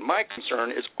mine. My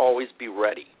concern is always be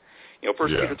ready. 1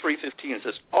 Peter 3:15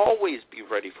 says, always be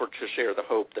ready to share the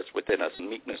hope that's within us in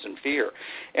meekness and fear.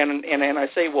 And I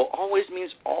say, well, always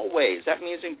means always. That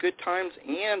means in good times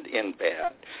and in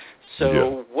bad.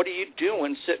 So what are you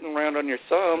doing sitting around on your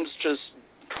thumbs just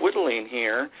twiddling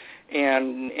here?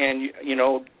 And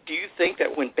do you think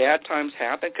that when bad times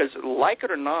happen, because like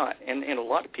it or not, and a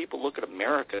lot of people look at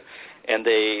America and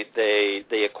they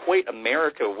equate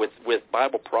America with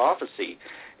Bible prophecy.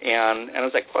 And I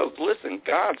was like, folks, listen,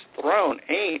 God's throne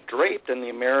ain't draped in the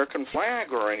American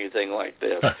flag or anything like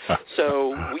this.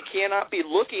 So we cannot be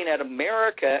looking at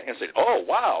America and say, oh,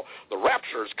 wow, the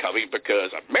rapture's coming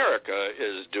because America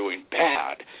is doing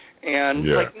bad. And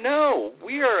no,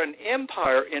 we are an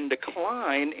empire in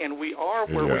decline, and we are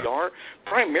where we are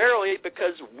primarily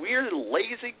because we're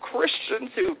lazy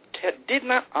Christians who did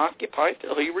not occupy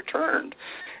till he returned.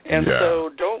 And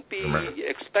so don't be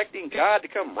expecting God to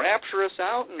come rapture us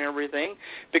out and everything,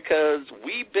 because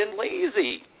we've been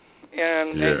lazy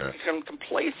and become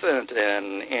complacent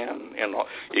and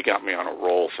you got me on a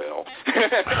roll, Phil.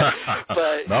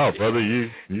 But no, brother, you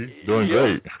doing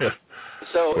great.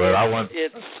 So that's what I want to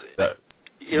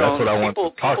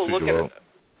talk to you about.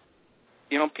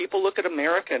 People look at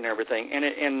America and everything,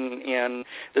 and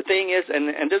the thing is,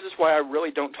 and this is why I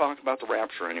really don't talk about the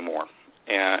rapture anymore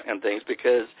and things,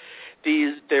 because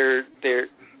there's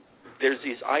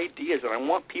these ideas, and I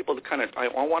want people to I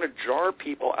want to jar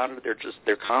people out of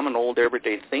their common old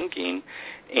everyday thinking,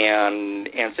 and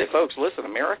say, folks, listen,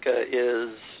 America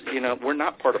is, we're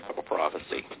not part of Bible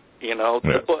prophecy.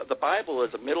 The Bible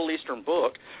is a Middle Eastern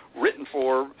book written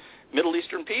for Middle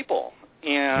Eastern people,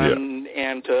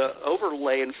 and to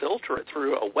overlay and filter it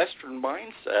through a Western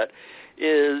mindset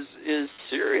is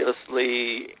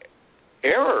seriously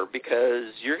error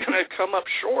because you're going to come up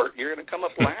short. You're going to come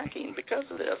up lacking because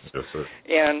of this. Yes, sir.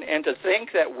 And to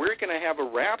think that we're going to have a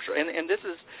rapture, and this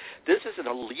is an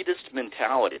elitist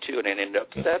mentality too, and it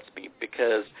upsets me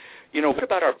because, what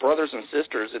about our brothers and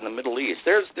sisters in the Middle East?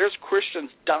 There's Christians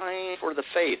dying for the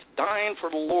faith, dying for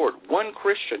the Lord. One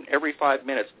Christian every 5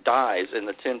 minutes dies in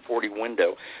the 1040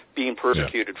 window being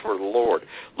persecuted for the Lord.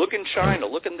 Look in China,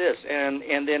 look in this.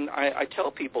 And then I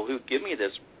tell people who give me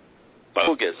this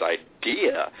bogus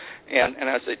idea, and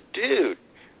I say, dude,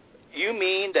 you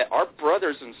mean that our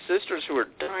brothers and sisters who are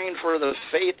dying for the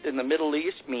faith in the Middle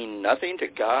East mean nothing to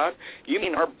God? You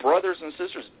mean our brothers and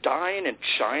sisters dying in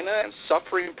China and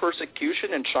suffering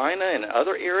persecution in China and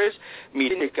other areas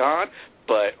mean to God?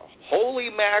 But holy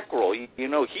mackerel, he's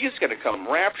going to come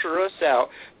rapture us out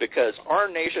because our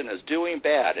nation is doing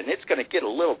bad, and it's going to get a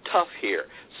little tough here.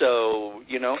 So,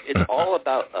 it's all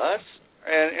about us,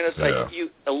 and it's like, you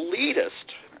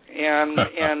elitist, and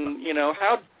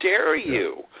how dare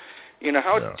you?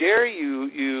 How dare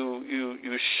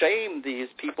you shame these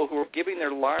people who are giving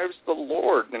their lives to the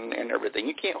Lord and everything?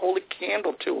 You can't hold a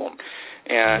candle to them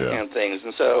and things.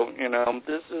 And so,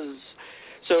 this is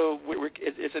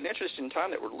it's an interesting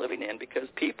time that we're living in because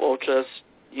people just,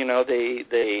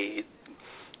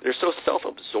 they're so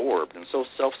self-absorbed and so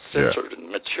self-centered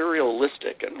and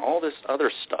materialistic and all this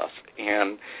other stuff,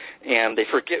 and they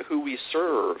forget who we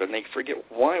serve and they forget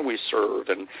why we serve,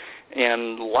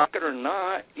 and like it or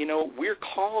not, we're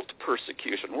called to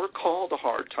persecution, we're called to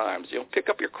hard times. Pick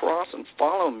up your cross and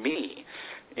follow me.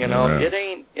 The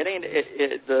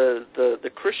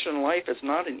Christian life is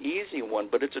not an easy one,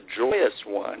 but it's a joyous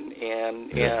one,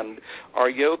 and our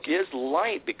yoke is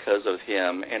light because of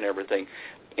Him and everything.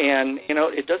 And,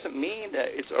 it doesn't mean that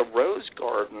it's a rose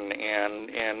garden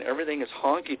and everything is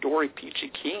honky-dory, peachy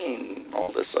keen,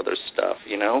 all this other stuff,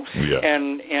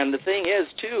 And the thing is,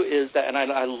 too, is that, and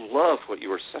I love what you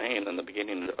were saying in the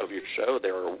beginning of your show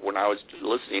there when I was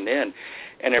listening in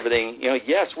and everything.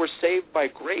 Yes, we're saved by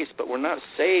grace, but we're not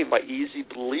saved by easy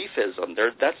beliefism.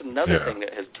 That's another thing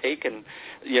that has taken,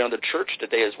 the church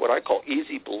today is what I call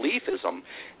easy beliefism.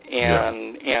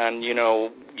 And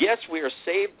yes, we are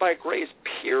saved by grace,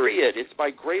 period. It's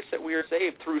by grace that we are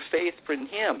saved through faith in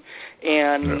Him.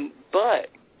 But,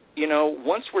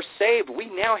 once we're saved, we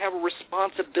now have a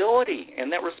responsibility.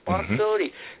 And that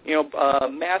responsibility,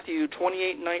 Matthew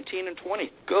 28:19 and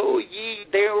 20, go ye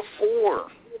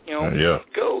therefore.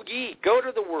 Go ye, go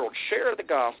to the world, share the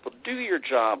gospel, do your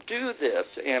job, do this,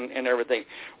 and everything.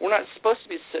 We're not supposed to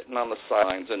be sitting on the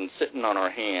sidelines and sitting on our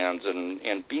hands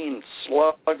and being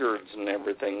sluggards and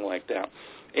everything like that.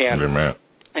 Amen.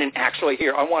 And actually,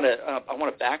 here I want to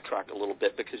backtrack a little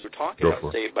bit because we're talking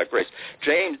about saved by grace.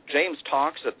 James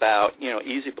talks about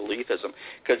easy beliefism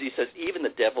because he says even the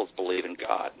devils believe in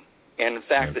God. And in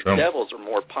fact, the devils are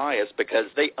more pious because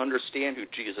they understand who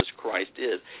Jesus Christ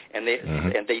is, and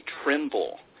they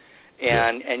tremble.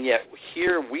 And yet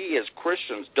here we as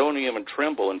Christians don't even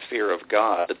tremble in fear of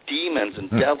God. The demons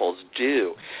and devils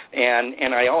do.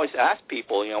 And I always ask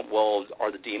people, well,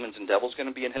 are the demons and devils going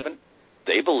to be in heaven?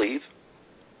 They believe.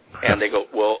 And they go,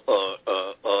 well,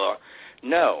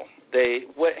 no.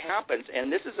 What happens,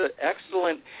 and this is an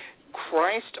excellent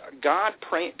God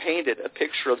painted a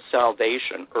picture of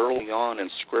salvation early on in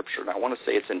Scripture, and I want to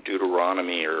say it's in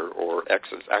Deuteronomy or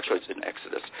Exodus. Actually, it's in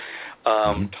Exodus,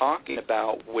 talking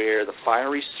about where the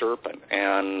fiery serpent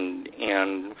and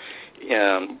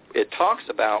it talks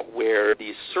about where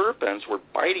these serpents were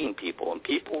biting people and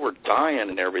people were dying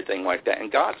and everything like that.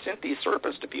 And God sent these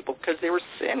serpents to people because they were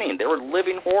sinning. They were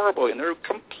living horribly and they were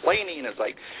complaining. It's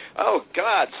like, oh,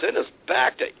 God, send us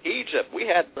back to Egypt.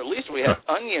 At least we had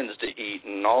onions to eat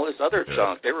and all this other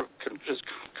junk. They were just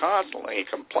constantly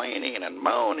complaining and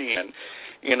moaning and,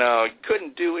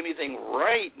 couldn't do anything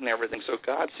right and everything. So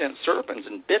God sent serpents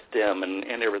and bit them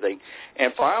and everything.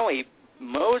 And finally,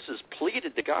 Moses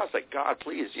pleaded to God, like, God,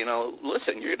 please,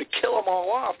 listen, you're going to kill them all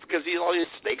off because all these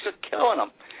snakes are killing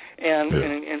them.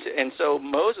 And so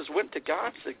Moses went to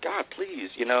God and said, God, please,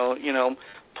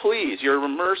 please, you're a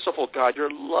merciful God,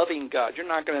 you're a loving God. You're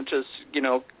not going to just,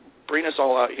 bring us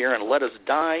all out here and let us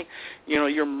die.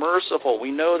 You're merciful.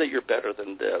 We know that you're better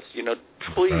than this.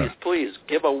 Please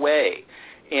give a way.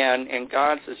 And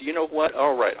God says, you know what?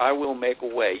 All right, I will make a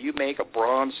way. You make a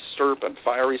bronze serpent,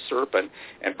 fiery serpent,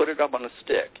 and put it up on a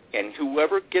stick. And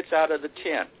whoever gets out of the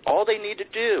tent, all they need to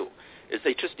do is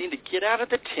they just need to get out of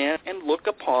the tent and look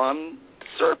upon the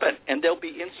serpent, and they'll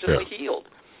be instantly healed.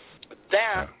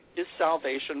 That is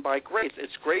salvation by grace.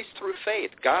 It's grace through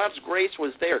faith. God's grace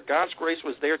was there. God's grace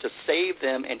was there to save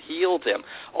them and heal them.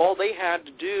 All they had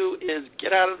to do is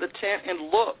get out of the tent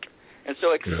and look. And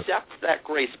so accept that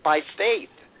grace by faith.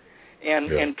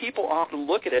 And people often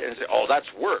look at it and say, oh, that's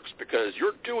works because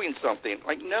you're doing something.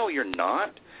 Like, no, you're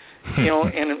not.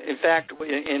 And in fact,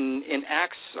 in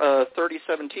Acts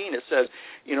 30:17, it says,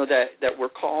 that we're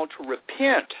called to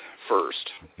repent first.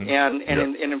 And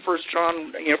in 1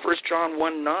 John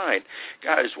 1:9,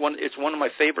 God, it's one of my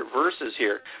favorite verses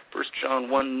here. 1 John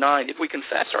 1:9. If we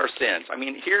confess our sins,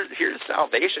 here's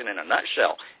salvation in a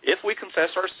nutshell. If we confess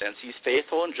our sins, He's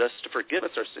faithful and just to forgive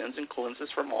us our sins and cleanse us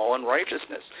from all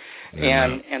unrighteousness.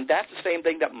 And that's the same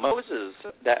thing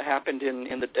that happened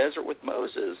in the desert with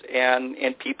Moses.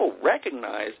 And people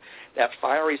recognize that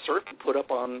fiery serpent put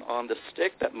up on the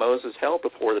stick that Moses held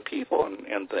before the people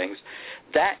and things.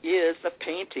 That is the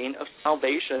painting of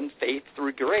salvation, faith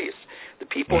through grace. The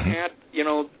people had,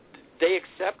 they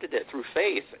accepted it through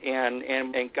faith, and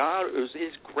God, it was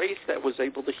His grace that was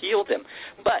able to heal them.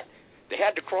 But they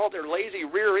had to crawl their lazy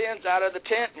rear ends out of the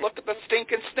tent and look at the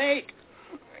stinking snake.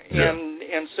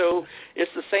 And so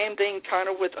it's the same thing kind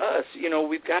of with us.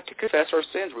 We've got to confess our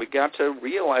sins. We've got to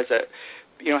realize that,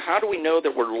 how do we know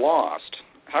that we're lost?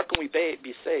 How can we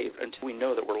be saved until we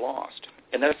know that we're lost?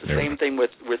 And that's the same thing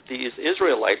with these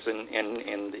Israelites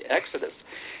in the Exodus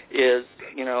is,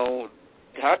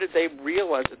 how did they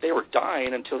realize that they were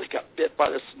dying until they got bit by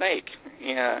the snake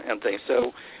and things?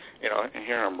 So, and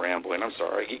here I'm rambling. I'm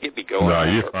sorry. You get me going. No,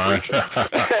 you're fine.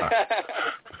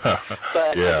 But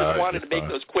I just wanted to make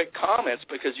those quick comments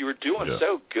because you were doing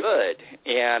so good,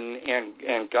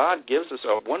 and God gives us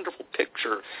a wonderful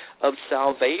picture of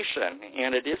salvation,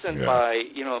 and it isn't by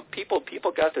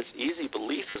people got this easy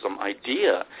believism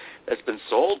idea that's been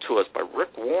sold to us by Rick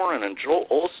Warren and Joel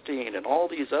Osteen and all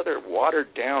these other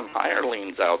watered down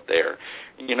hirelings out there.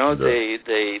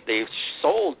 They've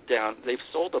sold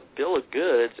a bill of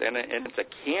goods, and it's a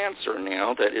cancer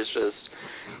now that is just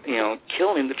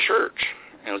killing the church.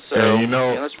 And so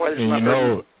that's why there's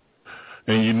not.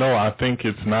 I think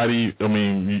it's not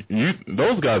even.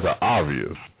 Those guys are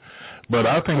obvious, but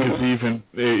I think it's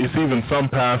even some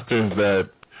pastors that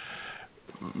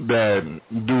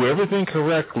do everything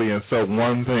correctly except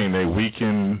one thing. They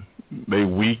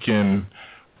weaken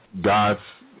God's.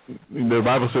 The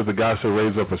Bible says that God shall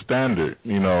raise up a standard.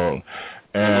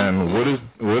 And what is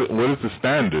the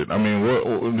standard?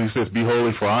 He says, "Be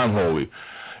holy, for I'm holy."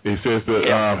 It says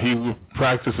that he who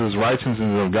practices righteousness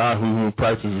is of God, who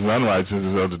practices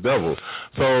unrighteousness is of the devil.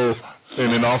 So,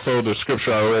 and then also the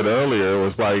scripture I read earlier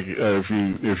was like,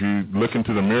 if you look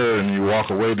into the mirror and you walk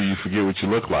away, do you forget what you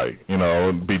look like?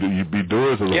 Be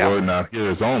doers of the word, not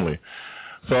hearers only.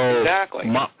 So, exactly.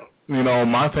 My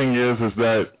thing is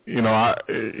that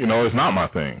it's not my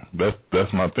thing.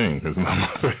 That's my thing. It's not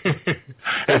my thing.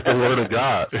 It's the word of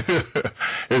God.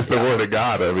 It's the word of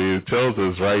God. It tells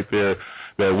us right there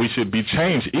that we should be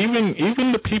changed.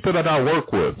 Even the people that I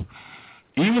work with,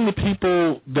 even the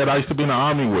people that I used to be in the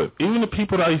Army with, even the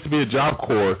people that I used to be at Job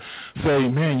Corps say,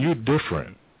 man, you're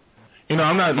different.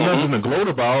 I'm not nothing to gloat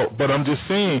about, but I'm just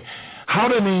saying, how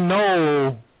do they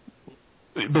know?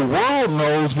 The world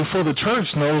knows before the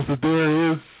church knows that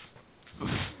there is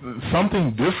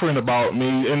something different about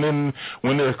me, and then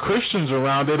when there are Christians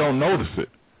around, they don't notice it.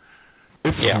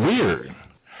 It's weird.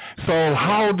 So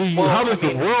how does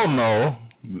the world know,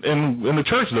 and the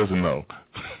church doesn't know?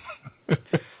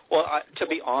 Well, to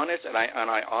be honest, and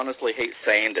I honestly hate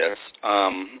saying this,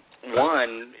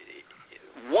 one,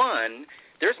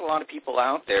 there's a lot of people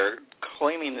out there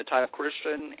claiming the title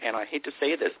Christian, and I hate to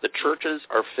say this, the churches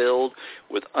are filled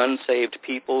with unsaved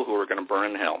people who are going to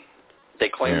burn in hell. They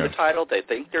claim the title, they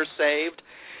think they're saved,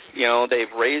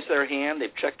 they've raised their hand,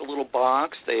 they've checked a little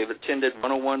box, they've attended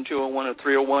 101, 201, and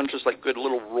 301, just like good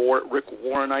little Rick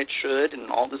Warrenites should, and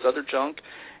all this other junk,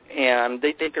 and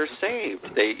they think they're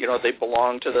saved. They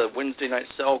belong to the Wednesday night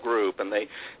cell group, and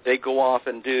they go off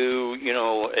and do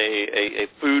a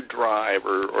food drive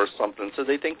or something. So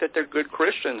they think that they're good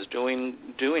Christians doing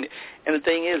it. And the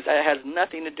thing is, that has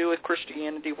nothing to do with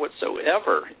Christianity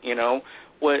whatsoever.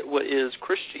 What is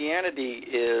Christianity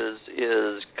is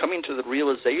coming to the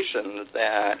realization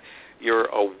that you're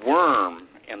a worm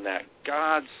and that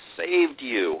God saved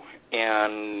you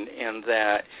and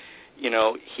that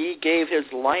He gave His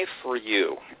life for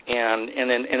you, and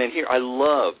then here I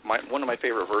love one of my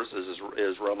favorite verses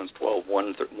is Romans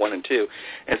 12:1 and 2.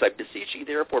 As I beseech you,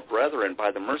 therefore, brethren,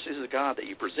 by the mercies of God, that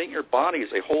you present your bodies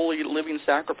a holy living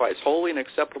sacrifice, holy and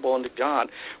acceptable unto God,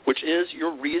 which is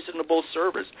your reasonable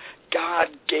service. God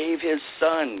gave His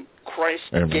Son. Christ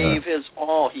gave His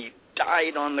all. He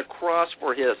died on the cross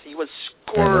for His. He was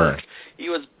scourged. He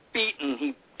was beaten.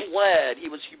 He bled. He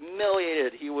was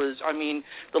humiliated. He was,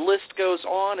 the list goes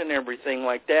on and everything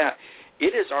like that.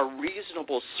 It is our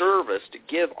reasonable service to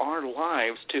give our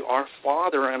lives to our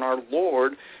Father and our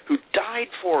Lord who died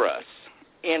for us.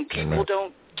 And people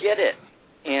don't get it.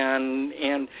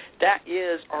 And that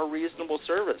is our reasonable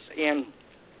service.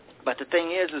 But the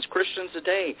thing is Christians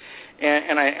today,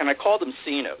 and I call them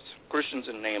CINOs, Christians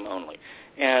in name only.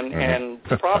 And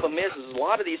the problem is a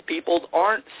lot of these people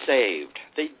aren't saved.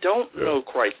 They don't know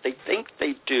Christ. They think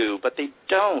they do, but they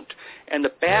don't. And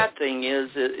the bad thing is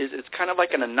it's kind of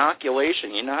like an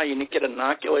inoculation. You know how you get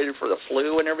inoculated for the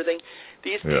flu and everything?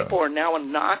 These people are now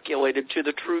inoculated to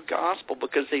the true gospel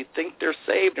because they think they're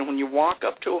saved. And when you walk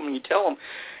up to them and you tell them,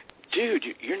 dude,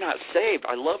 you're not saved.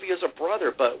 I love you as a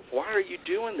brother, but why are you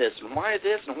doing this and why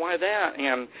this and why that?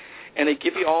 And they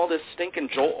give you all this stinking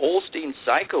Joel Osteen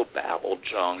psychobabble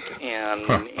junk,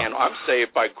 and I'm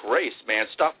saved by grace, man.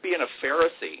 Stop being a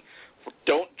Pharisee.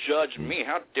 Don't judge me.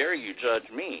 How dare you judge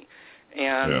me?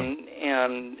 And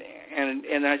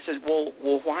I said, well,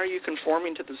 why are you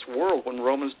conforming to this world when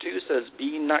Romans 2 says, be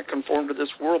ye not conformed to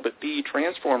this world, but be ye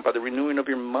transformed by the renewing of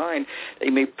your mind, that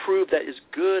you may prove that is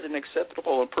good and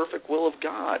acceptable and perfect will of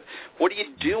God. What are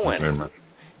you doing? Amen.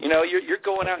 You know, you're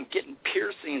going out and getting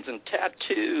piercings and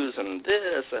tattoos and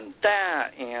this and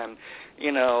that and,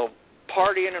 you know,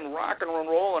 partying and rock and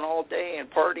rolling all day and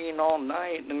partying all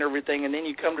night and everything, and then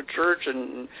you come to church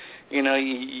and, you know,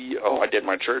 I did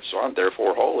my church, so I'm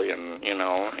therefore holy, and, you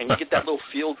know, and you get that little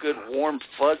feel-good, warm,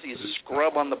 fuzzy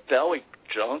scrub on the belly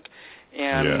junk,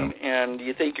 and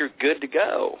you think you're good to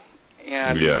go.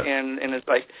 And it's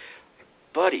like,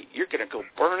 buddy, you're going to go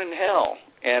burn in hell,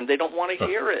 and they don't want to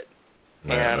hear it.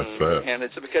 And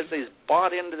it's because they've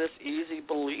bought into this easy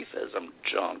beliefism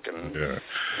junk, and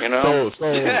you know. So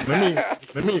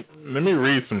let me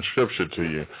read some scripture to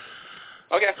you.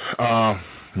 Okay.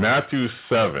 Matthew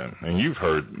 7, and you've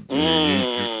heard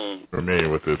you're familiar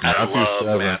with this.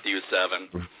 Matthew 7,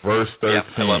 verse 13. Yep,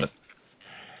 I love it.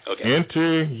 Okay.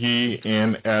 Enter ye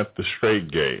in at the straight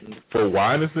gate, for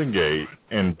wide is the gate,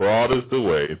 and broad is the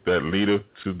way that leadeth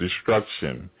to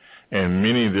destruction, and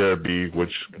many there be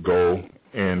which go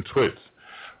in twists.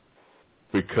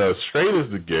 Because straight is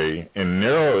the gate, and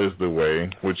narrow is the way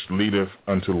which leadeth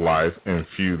unto life, and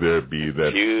few there be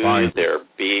that find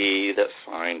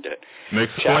it. And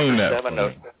explain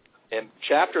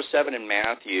Chapter 7 in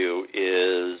Matthew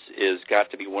is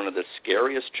got to be one of the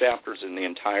scariest chapters in the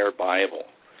entire Bible,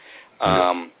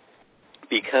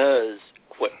 because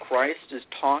what Christ is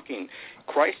talking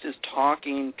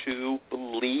to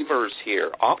believers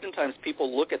here. Oftentimes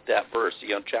people look at that verse,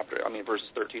 verses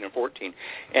 13 and 14,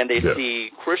 and they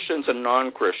see Christians and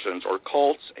non-Christians, or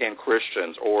cults and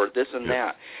Christians, or this and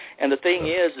that. And the thing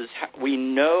is we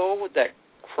know that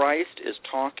Christ is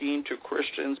talking to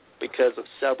Christians because of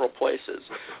several places.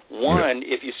 One,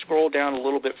 if you scroll down a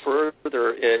little bit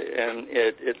further,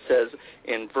 it says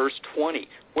in verse 20,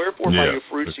 wherefore by your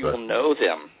fruits you will know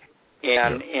them.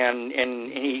 And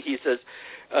he says,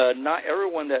 not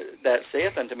everyone that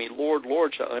saith unto me, Lord,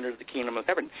 Lord, shall enter the kingdom of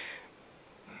heaven.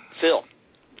 Phil,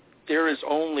 there is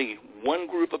only one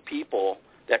group of people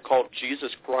that call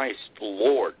Jesus Christ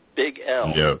Lord, big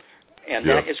L, and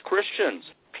that is Christians,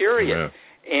 period.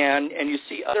 And you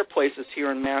see other places here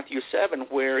in Matthew 7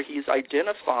 where he's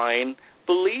identifying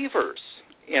believers.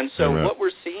 And so what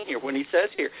we're seeing here, when he says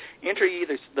here, enter ye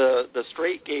the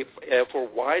straight gate, for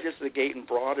wide is the gate and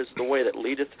broad is the way that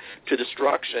leadeth to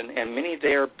destruction, and many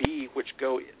there be which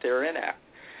go therein at.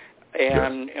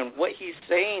 And what he's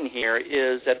saying here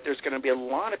is that there's going to be a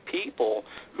lot of people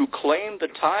who claim the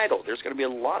title. There's going to be a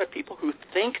lot of people who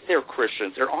think they're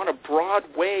Christians. They're on a broad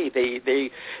way.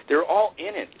 They're all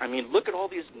in it. I mean, look at all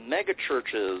these mega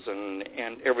churches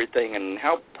and everything, and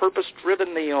how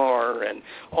purpose-driven they are, and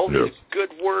all these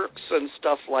good works and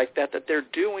stuff like that they're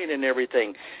doing and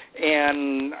everything.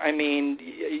 And, I mean,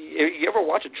 you ever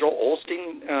watch a Joel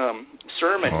Osteen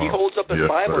sermon? He holds up his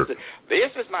Bible and says,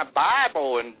 this is my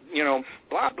Bible, and, you know,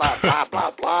 blah, blah, blah,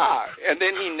 blah, blah. And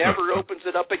then he never opens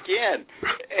it up again.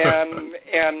 And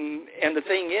the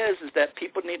thing is that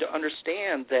people need to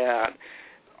understand that,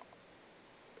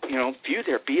 you know, few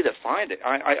there be that find it.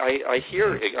 I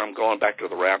hear, I'm going back to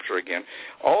the rapture again,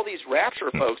 all these rapture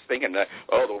folks thinking that,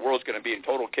 the world's going to be in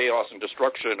total chaos and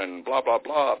destruction and blah, blah,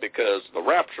 blah, because the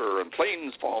rapture and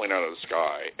planes falling out of the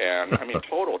sky. And, I mean,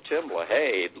 total Tim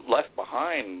LaHaye, left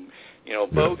behind, you know,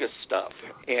 bogus stuff.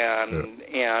 And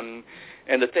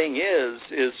the thing is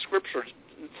Scripture,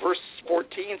 verse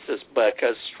 14 says,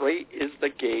 because straight is the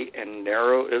gate and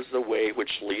narrow is the way which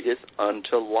leadeth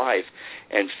unto life,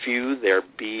 and few there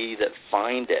be that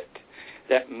find it.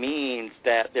 That means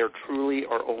that there truly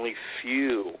are only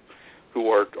few who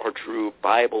are true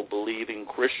Bible-believing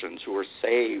Christians, who are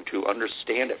saved, who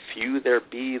understand it. Few there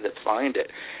be that find it.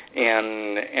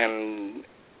 And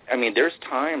I mean, there's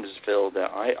times, Phil,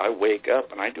 that I wake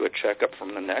up and I do a checkup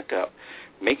from the neck up,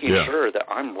 making sure that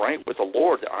I'm right with the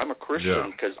Lord, that I'm a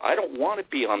Christian, because I don't want to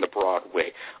be on the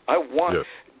Broadway. I want...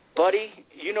 Buddy,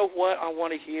 you know what I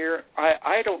want to hear?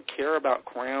 I don't care about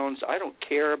crowns. I don't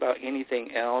care about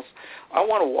anything else. I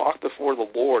want to walk before the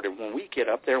Lord, and when we get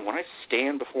up there, when I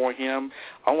stand before him,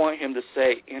 I want him to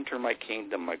say, enter my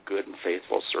kingdom, my good and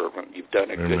faithful servant. You've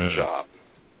done a good job.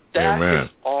 That is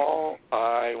all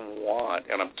I want,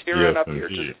 and I'm tearing up here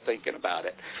just thinking about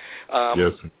it.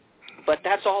 But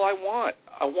that's all I want.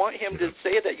 I want him to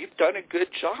say that you've done a good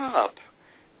job.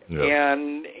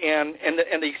 And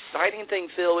the exciting thing,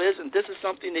 Phil, is, and this is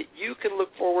something that you can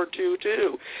look forward to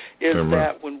too, is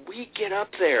that when we get up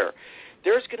there,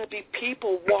 there's going to be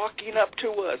people walking up to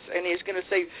us, and he's going to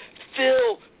say,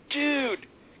 Phil, dude,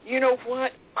 you know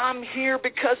what? I'm here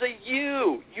because of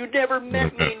you. You never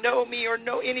met me, know me, or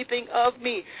know anything of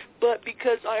me, but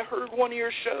because I heard one of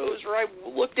your shows, or I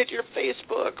looked at your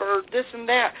Facebook, or this and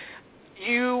that,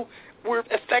 you were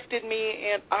affected me,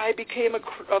 and I became a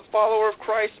follower of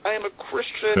Christ. I am a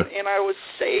Christian, and I was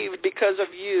saved because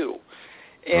of you.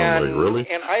 And really?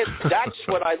 And that's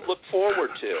what I look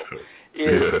forward to.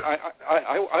 Is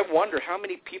I wonder how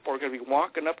many people are going to be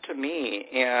walking up to me,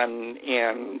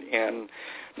 and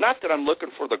not that I'm looking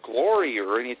for the glory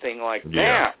or anything like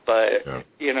that, but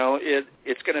you know,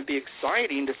 it's going to be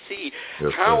exciting to see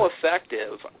how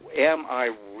effective am I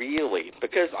really?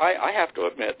 Because I have to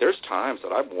admit, there's times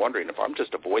that I'm wondering if I'm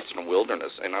just a voice in the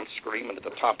wilderness and I'm screaming at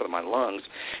the top of my lungs,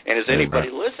 and is anybody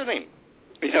listening?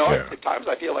 You know, at times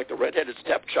I feel like the redheaded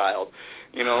stepchild,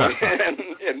 you know, and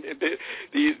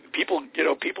the people, you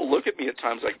know, people look at me at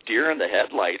times like deer in the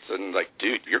headlights, and like,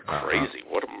 dude, you're crazy.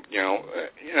 What am, you know,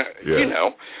 you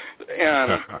know,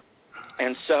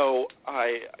 and so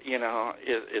I, you know,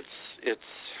 it's.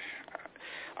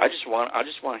 I just want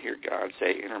to hear God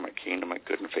say, "Enter my kingdom, my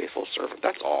good and faithful servant."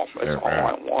 That's all. That's all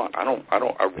I want.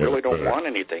 I really don't want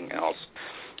anything else.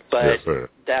 But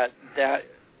that.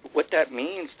 What that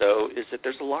means, though, is that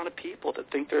there's a lot of people that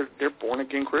think they're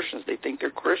born-again Christians. They think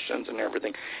they're Christians and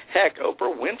everything. Heck,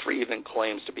 Oprah Winfrey even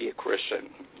claims to be a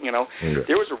Christian. You know,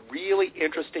 there was a really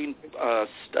interesting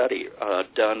study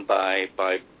done by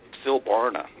Phil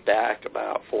Barna back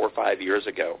about 4 or 5 years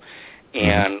ago,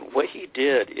 and what he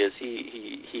did is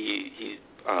he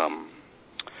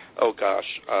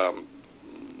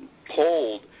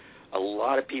polled a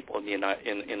lot of people in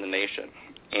the nation,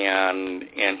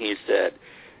 and he said,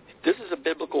 this is a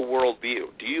biblical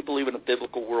worldview. Do you believe in a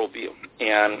biblical worldview?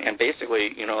 And basically,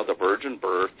 you know, the virgin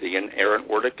birth, the inerrant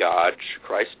word of God,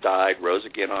 Christ died, rose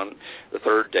again on the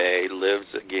third day, lives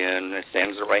again,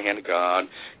 stands at the right hand of God,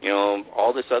 you know,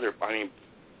 all this other, I mean,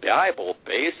 Bible,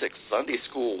 basic Sunday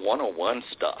school 101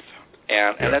 stuff.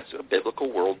 And that's a biblical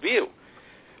worldview.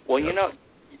 Well, you know,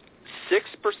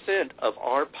 6% of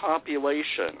our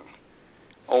population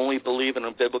only believe in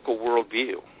a biblical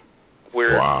worldview.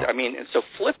 Where I mean, and so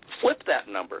flip that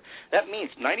number. That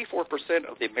means 94%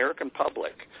 of the American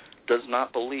public does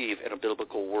not believe in a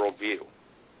biblical worldview.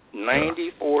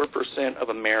 94% of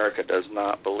America does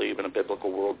not believe in a biblical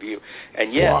worldview,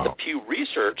 and yet the Pew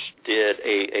Research did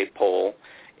a poll,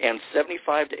 and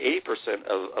 75 to 80%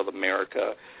 of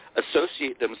America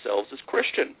associate themselves as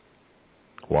Christian.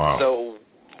 Wow! So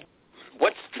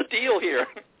what's the deal here?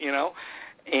 You know,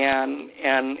 and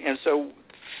so.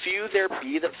 Few there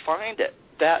be that find it.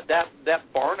 That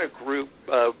Barna Group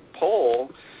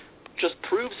poll just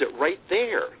proves it right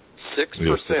there.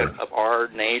 6% of our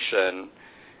nation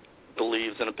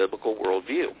believes in a biblical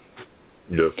worldview.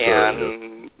 Yes,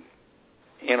 and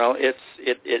you know,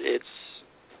 it's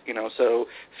you know, so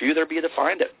few there be that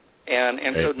find it. And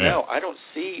so no, I don't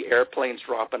see airplanes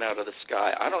dropping out of the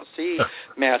sky. I don't see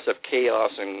massive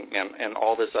chaos and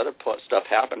all this other stuff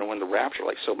happening when the rapture,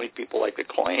 like so many people like to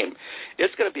claim.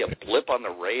 It's going to be a blip on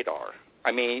the radar.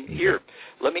 I mean, here,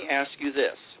 let me ask you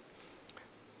this.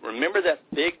 Remember that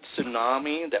big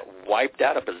tsunami that wiped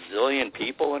out a bazillion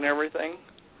people and everything?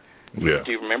 Yeah.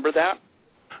 Do you remember that?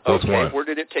 Where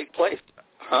did it take place?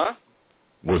 Huh?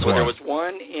 There was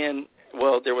one in,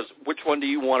 which one do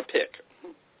you want to pick?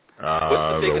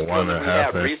 What's the biggest one that we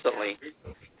have recently?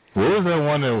 What was that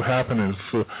one that happened in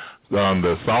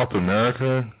the South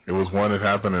America? It was one that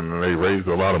happened, and they raised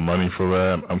a lot of money for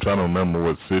that. I'm trying to remember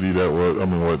what city that was. I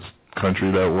mean, what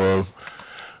country that was.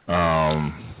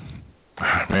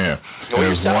 Man. Well,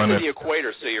 you're south of the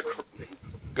equator, so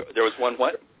there was one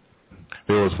what?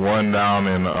 There was one down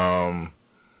in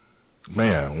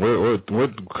man,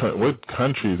 what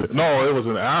country? No, it was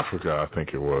in Africa, I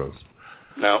think it was.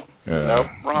 No. Yeah. No.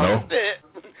 Wrong. No?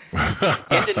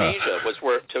 Indonesia was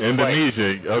where it took place.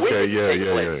 Indonesia. Okay.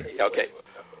 Yeah. Okay.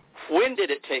 When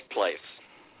did it take place?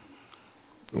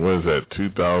 What is that?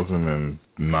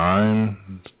 2009,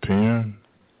 10?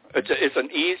 It's an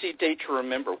easy date to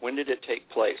remember. When did it take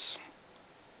place?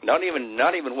 Not even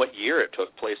what year it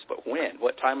took place, but when.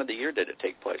 What time of the year did it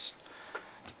take place?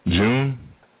 June?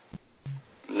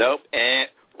 Nope.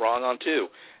 Wrong on 2.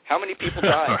 How many people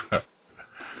died?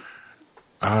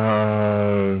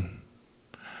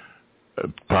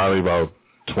 Probably about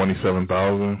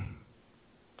 27,000.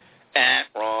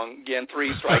 Wrong. Again,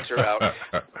 3 strikes are out.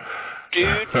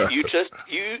 Dude, you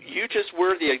just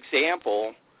were the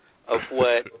example of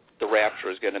what the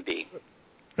rapture is going to be.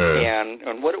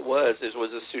 And what it was a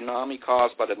tsunami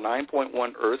caused by the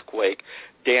 9.1 earthquake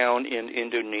down in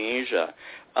Indonesia,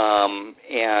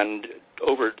 and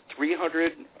over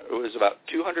 300. It was about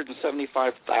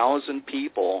 275,000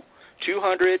 people.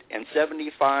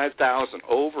 275,000,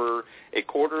 over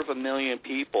 250,000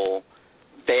 people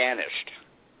vanished.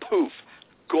 Poof,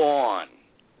 gone.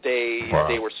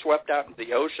 They were swept out into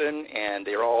the ocean, and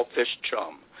they're all fish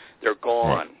chum. They're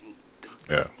gone.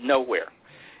 Yeah. Nowhere.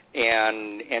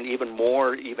 And even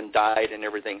more died and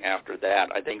everything after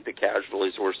that. I think the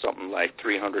casualties were something like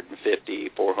 350,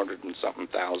 400 and something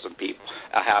thousand people,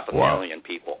 500,000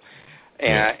 people.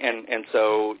 And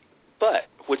so, but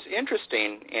what's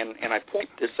interesting, and I point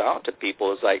this out to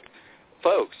people, is like,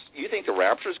 folks, you think the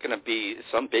rapture is going to be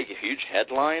some big, huge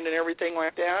headline and everything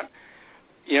like that?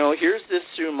 You know, here's this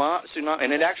tsunami,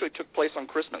 and it actually took place on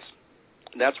Christmas.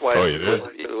 That's why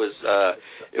it was a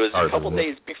couple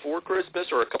days before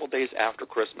Christmas or a couple days after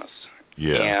Christmas.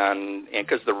 Yeah. And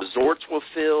because the resorts were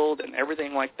filled and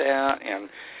everything like that, and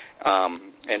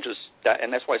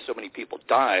that's why so many people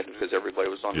died, because everybody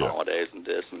was on holidays and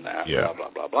this and that, blah blah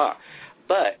blah blah.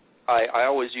 But I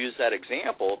always use that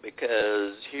example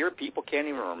because here people can't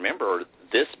even remember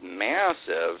this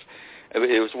massive.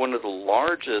 It was one of the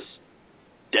largest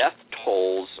death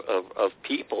tolls of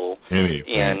people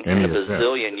in a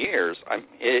bazillion years.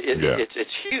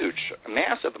 It's huge, a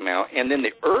massive amount. And then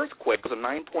the earthquake was a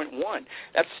 9.1.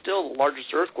 That's still the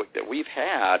largest earthquake that we've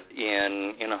had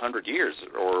in 100 years,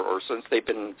 or since they've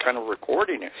been kind of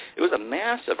recording it. It was a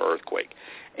massive earthquake,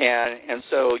 and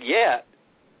so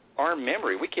our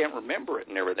memory, we can't remember it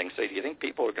and everything. So do you think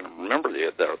people are going to remember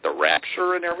the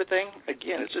rapture and everything?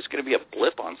 Again, it's just going to be a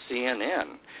blip on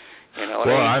CNN. You know,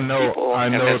 I know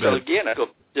that. So again,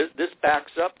 this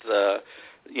backs up the,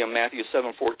 Matthew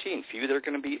 7:14. Few there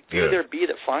be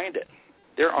that find it.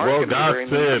 There aren't going to be very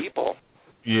many people.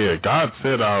 Yeah, God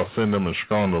said, "I'll send them a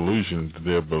strong delusion that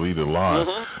they'll believe a lie."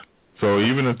 Mm-hmm. So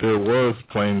even if there was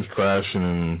planes crashing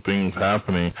and things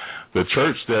happening, the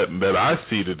church that I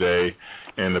see today,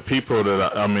 and the people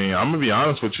that I'm gonna be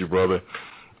honest with you, brother.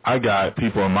 I got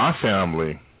people in my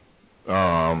family.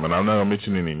 And I'm not going to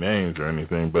mention any names or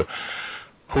anything, but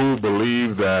who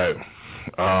believe that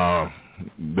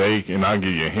they can, I'll give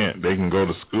you a hint, they can go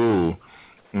to school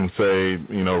and say,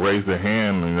 raise their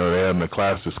hand, they're having a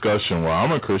class discussion, well,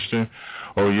 I'm a Christian.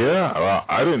 Oh, yeah,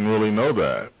 I didn't really know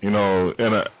that, and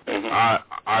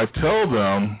I tell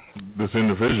them, this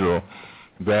individual,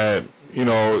 that,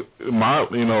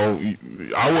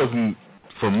 I wasn't,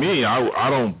 for me, I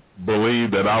don't believe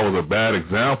that I was a bad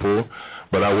example,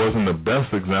 but I wasn't the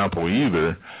best example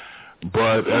either.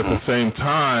 But at the same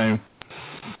time,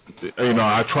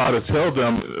 I try to tell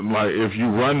them, like, if you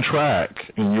run track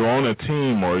and you're on a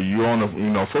team or you're on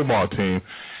a football team,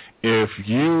 if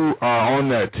you are on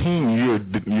that team,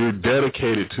 you're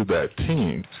dedicated to that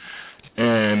team,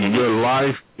 and your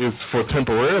life is for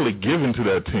temporarily given to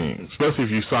that team, especially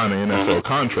if you sign an NFL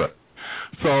contract.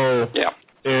 So,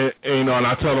 and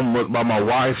I tell them about my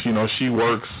wife. She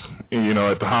works.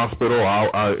 At the hospital,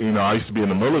 I used to be in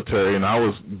the military, and I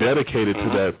was dedicated to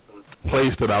that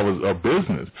place that I was a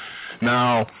business.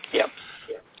 Now,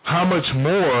 how much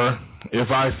more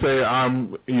if I say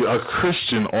I'm a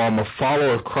Christian or I'm a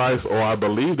follower of Christ, or I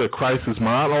believe that Christ is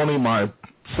not only my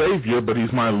Savior, but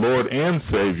He's my Lord and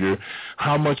Savior,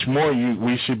 how much more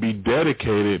we should be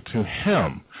dedicated to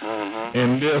Him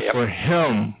and live for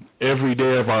Him every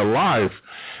day of our life.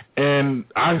 And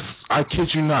I kid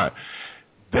you not,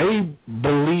 they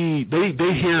believe,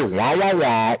 they hear wah wah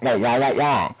wah wah wah wah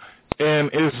wah,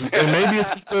 and maybe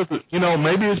it's because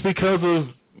maybe it's because of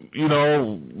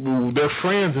their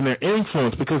friends and their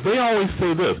influence, because they always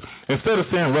say this. Instead of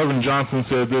saying Reverend Johnson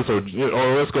said this, or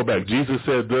let's go back, Jesus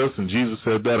said this and Jesus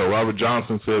said that, or Robert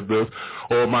Johnson said this,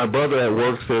 or my brother at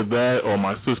work said that, or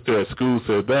my sister at school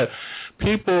said that,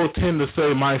 people tend to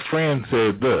say my friend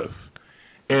said this.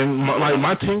 And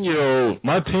my 10-year-old,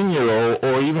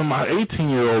 or even my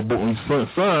 18-year-old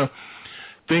son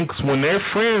thinks when their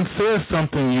friend says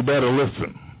something, you better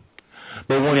listen.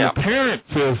 But when the parent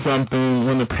says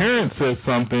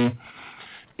something,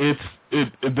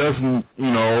 it doesn't,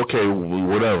 okay,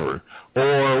 whatever.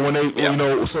 Or when they,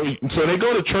 so they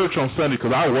go to church on Sunday,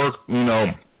 because I work,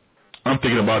 I'm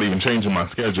thinking about even changing my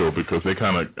schedule, because I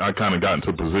kind of got into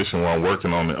a position where I'm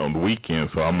working on the weekend,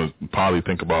 so I'm gonna probably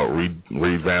think about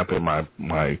revamping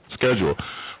my schedule.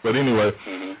 But anyway,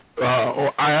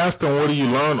 I asked them, what do you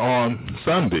learn on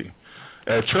Sunday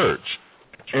at church?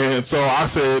 And so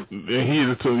I said,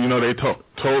 they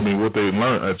told me what they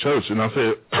learned at church, and I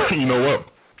said, you know what,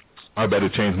 I better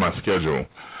change my schedule,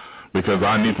 because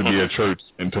I need to be at church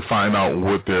and to find out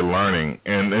what they're learning.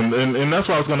 And that's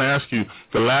what I was going to ask you,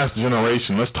 the last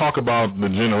generation. Let's talk about the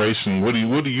generation. What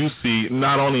do you see,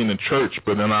 not only in the church,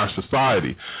 but in our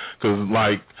society? Because,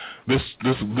 like, this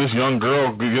young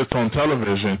girl gets on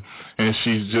television, and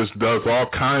she just does all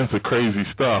kinds of crazy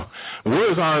stuff.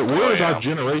 Where's our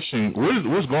generation?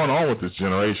 What's going on with this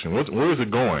generation? Where is it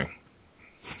going?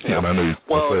 Yeah.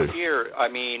 Here, I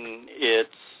mean,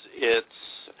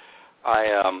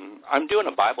 I'm doing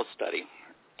a Bible study,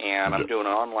 and I'm doing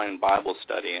an online Bible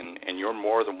study, and you're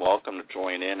more than welcome to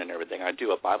join in and everything. I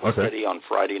do a Bible study on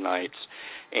Friday nights,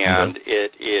 and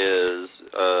it is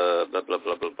blah blah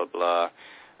blah blah blah blah.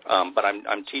 But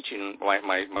I'm teaching,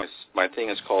 my thing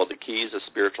is called The Keys of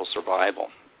Spiritual Survival.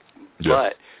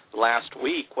 But last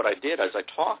week, what I did is I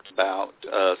talked about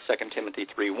 2 Timothy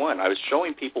 3:1. I was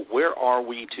showing people, where are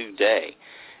we today?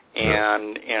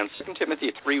 And 2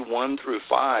 Timothy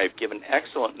 3:1-5 give an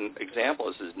excellent example.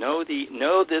 It says, know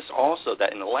this also,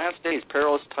 that in the last days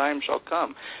perilous times shall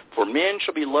come. For men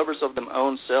shall be lovers of their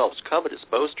own selves, covetous,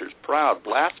 boasters, proud,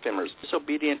 blasphemers,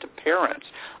 disobedient to parents,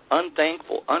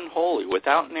 unthankful, unholy,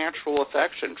 without natural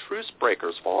affection, truce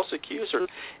breakers, false accusers,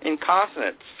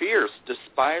 incontinent, fierce,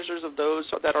 despisers of those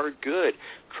that are good,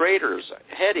 traitors,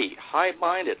 heady,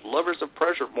 high-minded, lovers of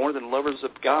pleasure more than lovers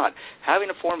of God, having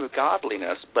a form of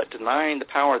godliness, but denying the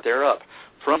power thereof.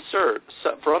 From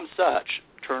such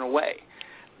turn away.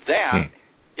 That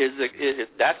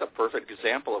that's a perfect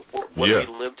example of what we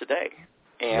live today.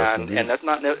 And that's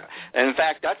not. And in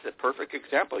fact, that's a perfect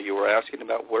example. You were asking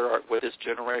about what this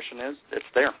generation is. It's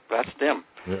there. That's them.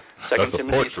 2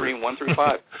 Timothy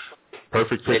 3:1-5.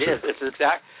 Perfect picture. It is. It's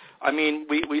exact. I mean,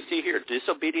 we see here,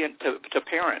 disobedient to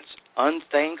parents,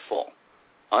 unthankful,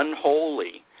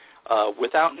 unholy,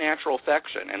 without natural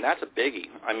affection, and that's a biggie.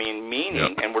 I mean,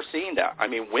 meaning, and we're seeing that. I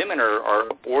mean, women are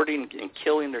aborting and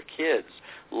killing their kids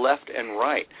left and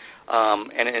right.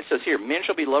 And it says here, men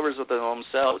shall be lovers of their own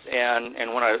selves. And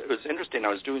when it was interesting, I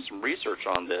was doing some research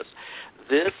on this.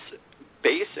 This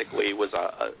basically was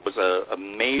a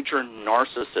major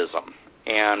narcissism,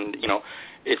 and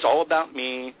it's all about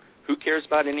me. Who cares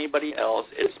about anybody else?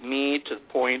 It's me, to the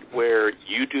point where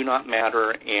you do not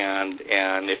matter, and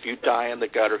if you die in the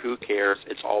gutter, who cares?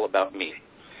 It's all about me.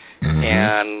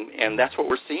 And that's what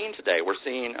we're seeing today. We're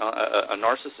seeing a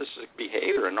narcissistic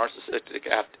behavior, a narcissistic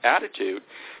attitude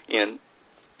in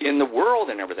the world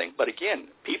and everything. But again,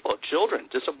 people, children,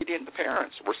 disobedient to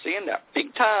parents, we're seeing that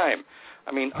big time.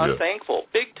 I mean, unthankful,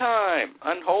 big time,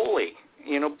 unholy,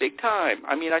 big time.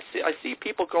 I mean, I see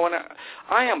people going.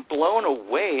 I am blown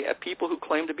away at people who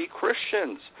claim to be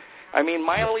Christians. I mean,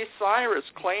 Miley Cyrus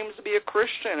claims to be a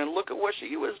Christian, and look at what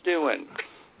she was doing.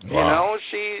 Wow.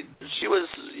 She was,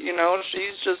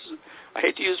 she's just, I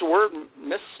hate to use the word,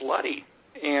 Miss Slutty,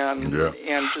 and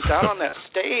just out on that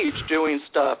stage doing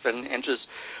stuff, and just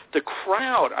the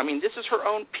crowd. I mean, this is her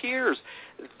own peers.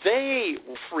 They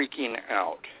were freaking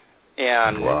out,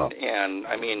 and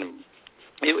I mean,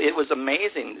 it was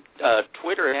amazing.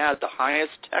 Twitter had the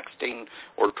highest texting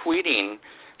or tweeting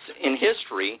in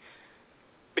history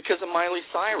because of Miley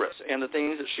Cyrus and the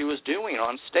things that she was doing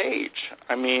on stage.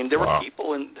 I mean, there were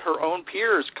people in her own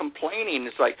peers complaining.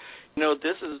 It's like,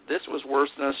 this was worse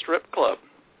than a strip club.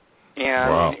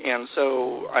 And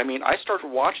so, I mean, I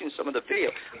started watching some of the video.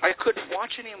 I couldn't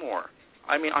watch anymore.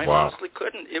 I mean, I honestly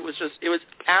couldn't. It was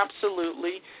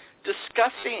absolutely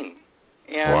disgusting.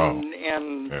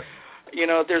 And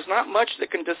there's not much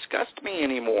that can disgust me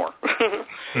anymore.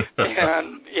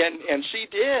 and she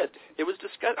did. It was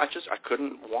disgusting. I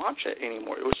couldn't watch it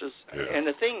anymore. It was just, and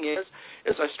the thing is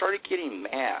I started getting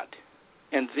mad.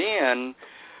 And then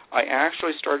I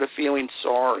actually started feeling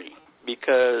sorry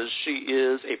because she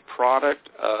is a product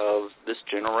of this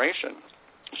generation.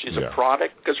 She's a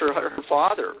product because her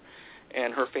father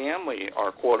and her family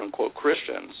are quote-unquote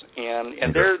Christians,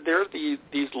 and they're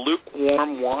these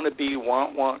lukewarm, wannabe,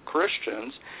 want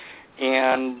Christians,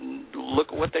 and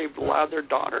look at what they've allowed their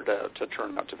daughter to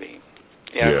turn out to be.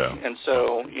 And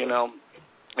so,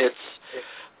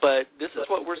 but this is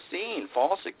what we're seeing: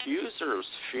 false accusers,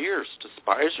 fierce,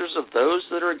 despisers of those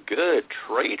that are good,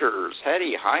 traitors,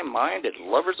 heady, high-minded,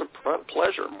 lovers of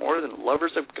pleasure more than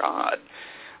lovers of God.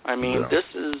 I mean, this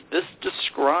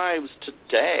describes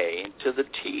today to the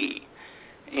T,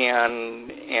 and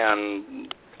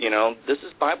this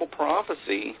is Bible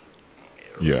prophecy,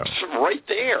 right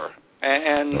there.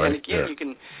 And again, you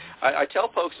can. I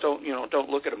tell folks don't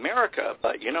look at America,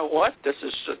 but you know what?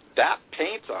 That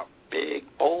paints a big,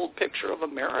 bold picture of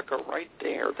America right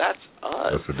there. That's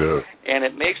us. Yes, it does. And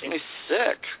it makes me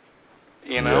sick.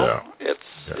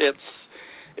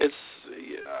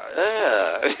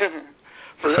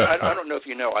 I don't know if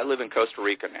you know, I live in Costa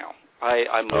Rica now.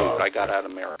 I moved. I got out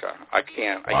of America. I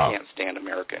can't stand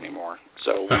America anymore.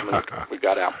 So we moved. We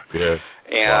got out.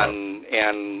 And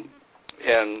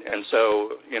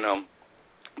so,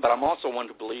 but I'm also one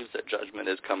who believes that judgment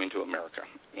is coming to America,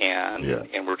 and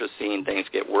we're just seeing things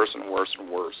get worse and worse and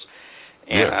worse.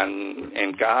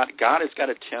 And God has got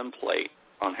a template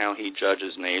on how he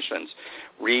judges nations.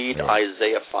 Read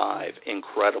Isaiah 5,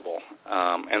 incredible.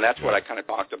 And that's what I kind of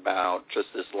talked about just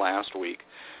this last week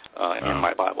in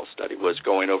my Bible study, was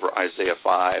going over Isaiah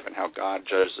 5 and how God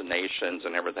judges the nations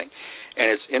and everything.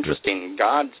 And it's interesting,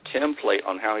 God's template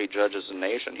on how he judges a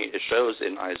nation, it shows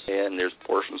in Isaiah, and there's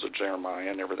portions of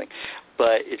Jeremiah and everything.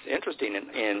 But it's interesting,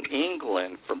 in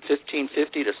England, from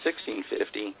 1550 to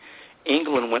 1650,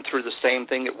 England went through the same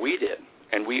thing that we did,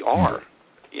 and we are.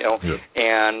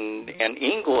 And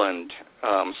England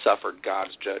suffered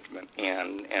God's judgment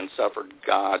and suffered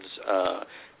God's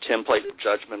template of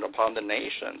judgment upon the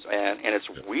nations, and it's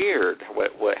weird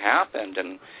what happened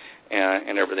and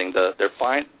everything.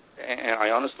 And I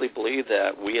honestly believe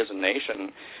that we as a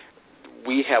nation,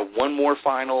 we have one more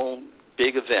final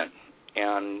big event,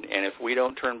 and if we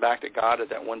don't turn back to God at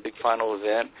that one big final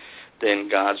event, then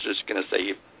God's just going to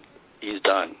say he's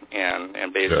done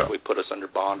and basically put us under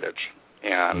bondage.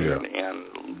 And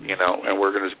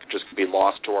we're going to just be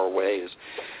lost to our ways.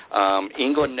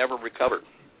 England never recovered.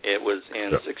 It was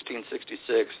in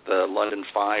 1666, the London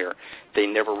Fire. They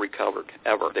never recovered,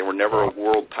 ever. They were never a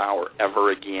world power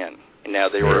ever again. Now,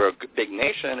 they were a big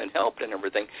nation and helped and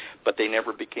everything, but they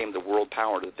never became the world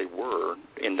power that they were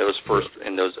in those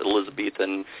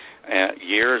Elizabethan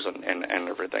years and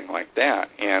everything like that.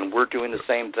 And we're doing the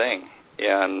same thing.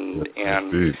 And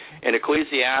in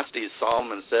Ecclesiastes,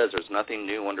 Solomon says there's nothing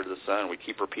new under the sun. We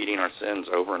keep repeating our sins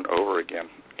over and over again,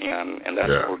 and that's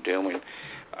what we're doing.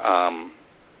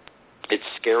 It's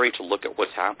scary to look at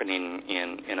what's happening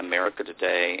in America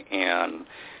today, and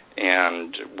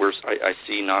I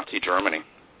see Nazi Germany,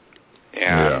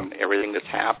 and everything that's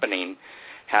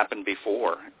happened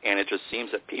before, and it just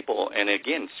seems that people, and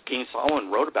again, King Solomon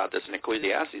wrote about this in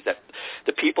Ecclesiastes, that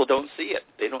the people don't see it.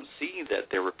 They don't see that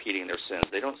they're repeating their sins.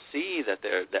 They don't see that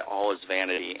all is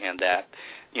vanity and that,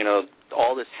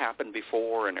 all this happened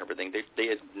before and everything. They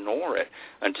ignore it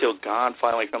until God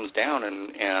finally comes down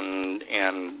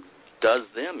and does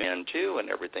them in too and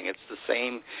everything. It's the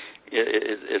same.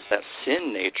 It's that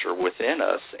sin nature within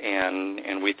us,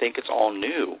 and we think it's all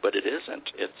new, but it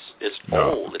isn't. It's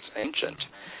old. It's ancient,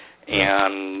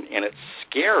 and it's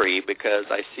scary because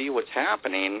I see what's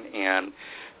happening. And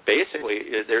basically,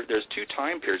 there's two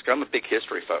time periods. I'm a big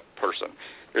history person.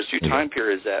 There's two time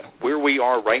periods that where we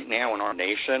are right now in our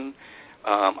nation.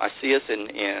 I see us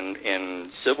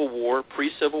in Civil War,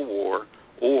 pre-Civil War,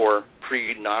 or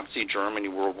pre-Nazi Germany,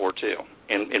 World War II.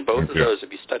 In both of those,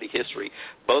 if you study history,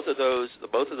 both of those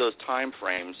time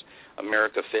frames,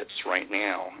 America fits right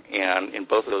now. And in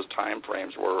both of those time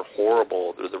frames were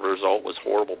horrible. The result was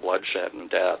horrible bloodshed and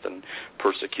death and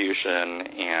persecution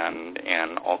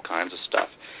and all kinds of stuff.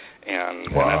 And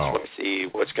that's what I see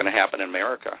what's going to happen in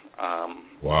America. I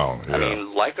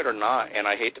mean, like it or not, and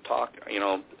I hate to talk,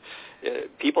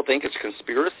 people think it's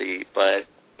conspiracy, but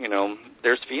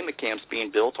there's FEMA camps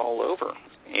being built all over,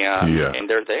 and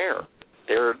they're there.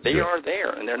 They are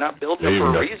there, and they're not building them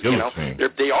for a reason.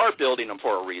 They are building them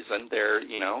for a reason.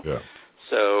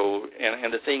 So,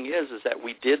 and the thing is that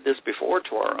we did this before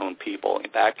to our own people.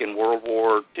 Back in World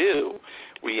War II,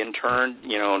 we interned,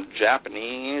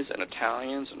 Japanese and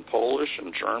Italians and Polish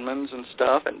and Germans and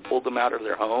stuff, and pulled them out of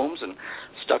their homes and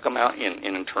stuck them out in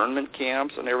internment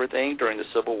camps and everything. During the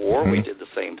Civil War, we did the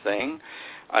same thing.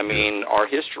 I mean, our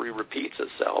history repeats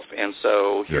itself, and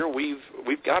so here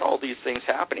we've got all these things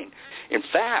happening. In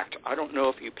fact, I don't know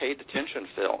if you paid attention,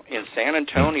 Phil. In San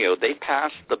Antonio, they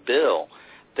passed the bill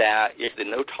that is the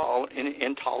no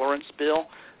intolerance bill.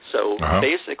 So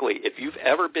basically, if you've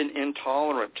ever been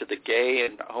intolerant to the gay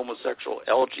and homosexual,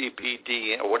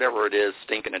 LGBT, or whatever it is,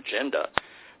 stinking agenda,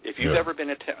 if you've ever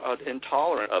been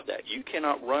intolerant of that, you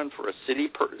cannot run for a city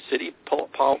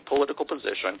political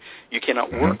position. You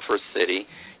cannot work for a city.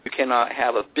 You cannot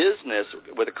have a business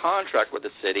with a contract with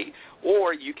the city,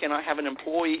 or you cannot have an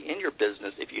employee in your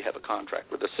business if you have a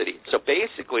contract with the city. So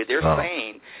basically, they're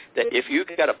saying that if you've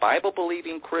got a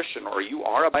Bible-believing Christian or you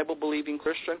are a Bible-believing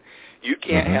Christian, you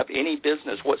can't have any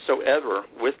business whatsoever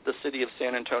with the city of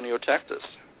San Antonio, Texas.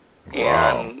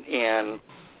 Wow. And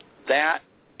that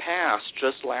passed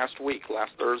just last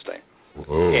Thursday.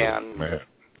 Whoa, and, man.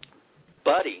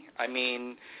 buddy, I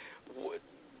mean,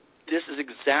 this is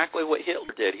exactly what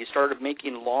Hitler did. He started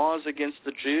making laws against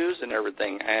the Jews and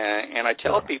everything. And I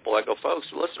tell people, I go, folks,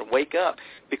 listen, wake up,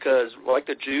 because like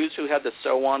the Jews who had to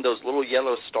sew on those little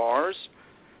yellow stars,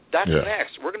 that's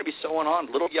next. We're going to be sewing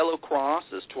on little yellow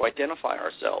crosses to identify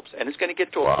ourselves. And it's going to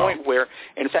get to a point where,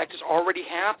 in fact, it's already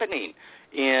happening.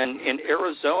 In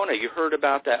Arizona, you heard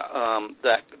about that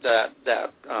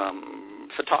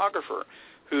photographer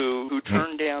who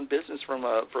turned down business from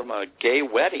a gay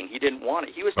wedding. He didn't want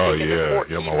it. He was taken to court.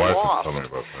 Yeah, my wife was telling me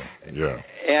about that. Yeah.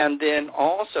 And then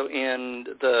also in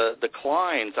the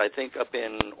Kleins, I think up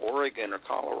in Oregon or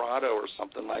Colorado or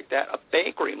something like that, a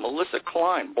bakery, Melissa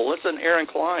and Aaron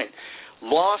Klein,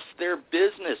 lost their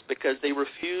business because they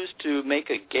refused to make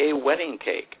a gay wedding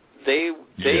cake. They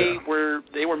were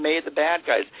made the bad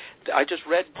guys. I just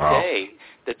read today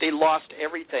that they lost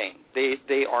everything.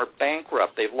 They are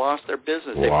bankrupt. They've lost their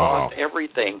business. They've lost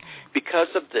everything because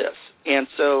of this. And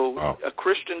so a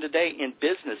Christian today in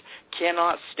business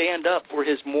cannot stand up for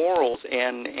his morals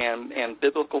and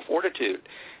biblical fortitude.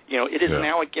 You know, it is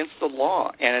now against the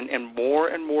law, and more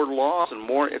laws, and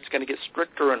more. It's going to get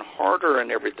stricter and harder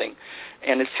and everything,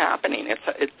 and it's happening.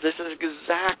 This is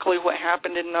exactly what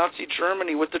happened in Nazi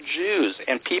Germany with the Jews,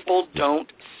 and people don't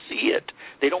see it.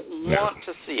 They don't want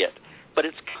to see it, but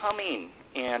it's coming,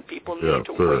 and people need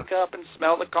to wake up and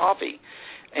smell the coffee,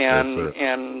 and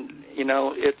you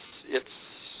know, it's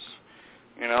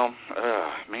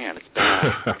man, it's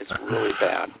bad. It's really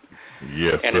bad.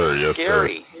 Yes, and sir. It's yes,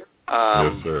 scary. Sir.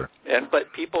 Yes, sir.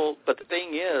 But the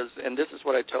thing is, and this is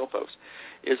what I tell folks,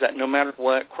 is that no matter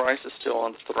what, Christ is still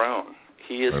on the throne.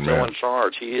 He is still in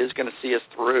charge. He is going to see us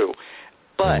through.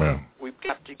 But we've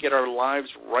got to get our lives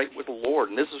right with the Lord,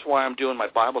 and this is why I'm doing my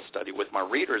Bible study with my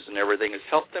readers and everything, is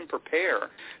help them prepare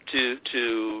to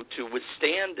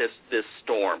withstand this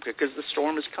storm, because the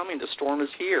storm is coming. The storm is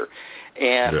here,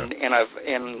 and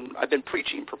I've been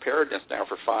preaching preparedness now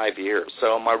for 5 years.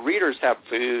 So my readers have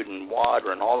food and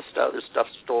water and all the other stuff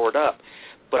stored up.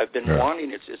 But I've been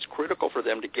wanting, it's critical for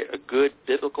them to get a good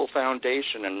biblical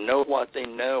foundation and know what they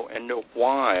know and know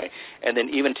why, and then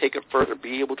even take it further,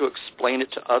 be able to explain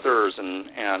it to others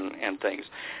and things.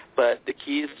 But the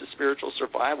key is to spiritual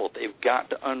survival. They've got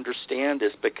to understand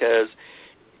this, because,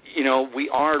 you know, we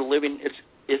are living,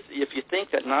 if you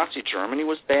think that Nazi Germany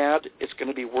was bad, it's going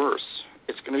to be worse.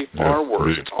 It's going to be far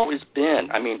worse. It's always been.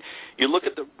 I mean, you look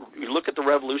at the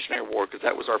Revolutionary War, because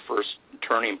that was our first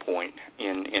turning point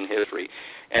in history,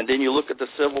 and then you look at the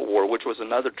Civil War, which was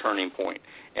another turning point,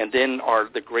 and then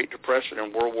the Great Depression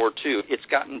and World War II. It's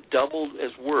gotten doubled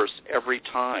as worse every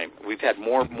time. We've had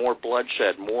more and more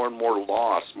bloodshed, more and more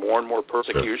loss, more and more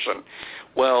persecution.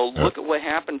 Well, look at what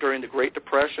happened during the Great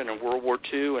Depression and World War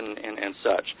II and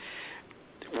such.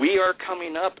 We are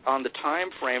coming up on the time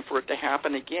frame for it to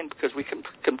happen again, because we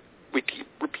keep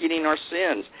repeating our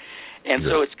sins. And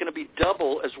so it's going to be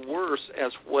double as worse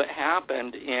as what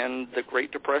happened in the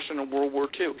Great Depression and World War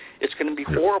II. It's going to be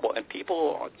horrible. And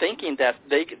people are thinking that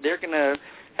they're going to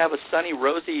have a sunny,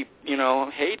 rosy,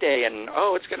 heyday, and,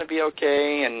 it's going to be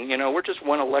okay, and, we're just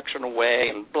one election away,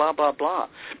 and blah, blah, blah.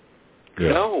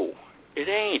 No, it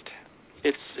ain't.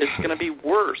 It's going to be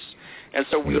worse. And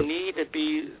so we need to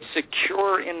be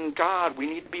secure in God. We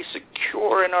need to be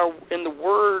secure in the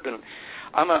Word. And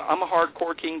I'm a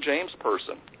hardcore King James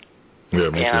person. Yeah,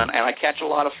 me too. And I catch a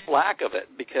lot of flack of it,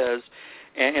 because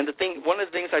and the thing, one of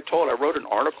the things I wrote an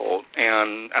article,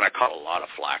 and I caught a lot of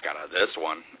flack out of this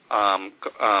one,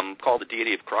 called The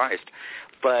Deity of Christ.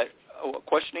 But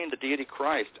questioning the deity of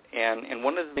Christ. And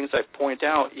one of the things I point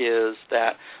out is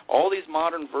that all these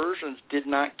modern versions did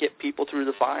not get people through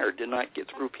the fire, did not get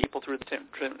through people through the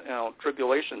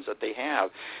tribulations that they have.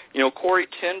 Corrie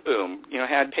ten Boom,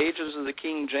 had pages of the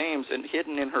King James and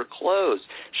hidden in her clothes.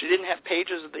 She didn't have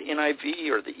pages of the NIV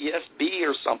or the ESV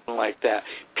or something like that.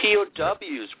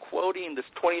 POWs quoting this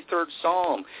 23rd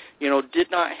Psalm,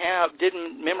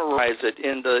 didn't memorize it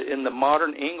in the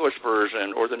modern English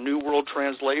version or the New World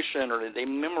Translation, or they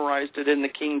memorized it in the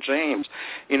King James.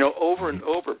 Over and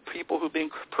over, people who've been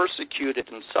persecuted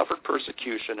and suffered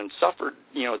persecution and suffered,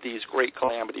 these great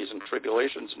calamities and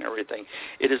tribulations and everything.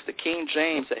 It is the King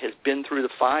James that has been through the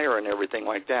fire and everything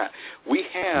like that. We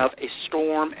have a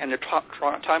storm and a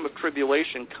time of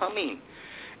tribulation coming,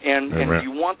 and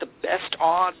you want the best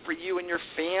odds for you and your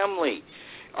family.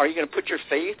 Are you going to put your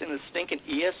faith in a stinking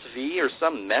ESV or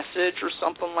some message or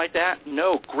something like that?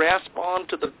 No. Grasp on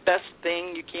to the best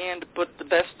thing you can to put the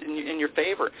best in your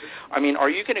favor. I mean, are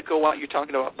you going to go out, you're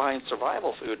talking about buying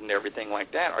survival food and everything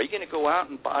like that. Are you going to go out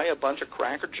and buy a bunch of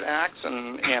Cracker Jacks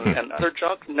and other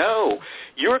junk? No.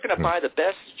 You're going to buy the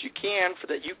best that you can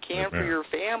for your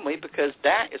family, because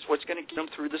that is what's going to get them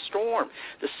through the storm.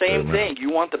 The same thing.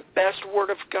 You want the best word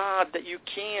of God that you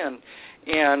can.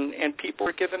 And people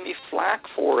are giving me flack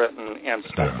for it and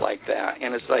stuff like that.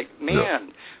 And it's like,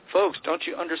 man, folks, don't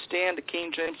you understand? The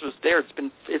King James was there.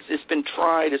 It's been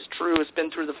tried. It's true. It's been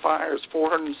through the fire. It's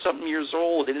 400-something years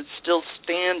old, and it's still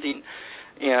standing.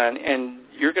 And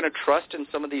you're going to trust in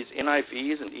some of these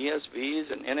NIVs and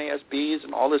ESVs and NASBs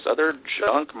and all this other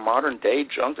junk, modern-day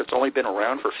junk that's only been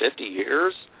around for 50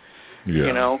 years?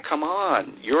 Yeah. Come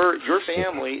on. Your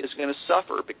family is going to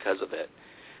suffer because of it.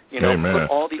 Put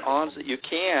all the odds that you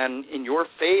can in your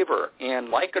favor, and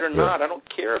like it or not, I don't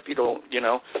care if you don't,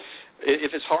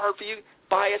 if it's hard for you,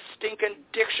 buy a stinking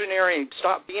dictionary and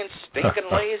stop being stinking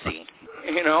lazy,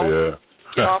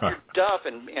 Get off your duff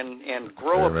and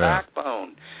grow a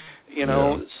backbone,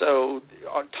 So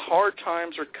hard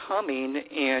times are coming,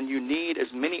 and you need as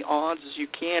many odds as you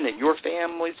can in your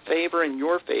family's favor and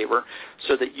your favor,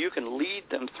 so that you can lead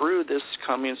them through this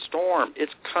coming storm.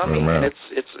 It's coming, and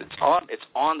it's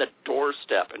on the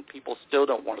doorstep, and people still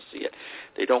don't want to see it.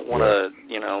 They don't want to,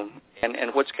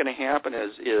 and what's going to happen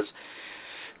is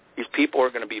these people are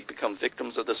going to become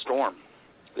victims of the storm.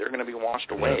 They're going to be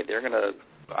washed away. They're going to,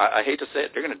 I hate to say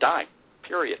it, they're going to die.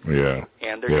 Period. Yeah.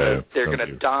 And they're going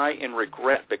to die in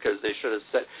regret, because they should have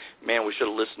said, "Man, we should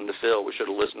have listened to Phil. We should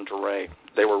have listened to Ray.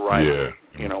 They were right.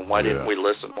 Yeah. Why didn't we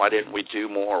listen? Why didn't we do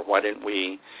more? Why didn't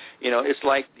we?" It's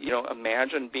like,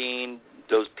 imagine being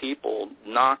those people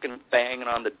knocking, banging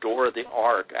on the door of the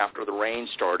ark after the rain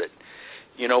started.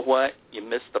 You know what? You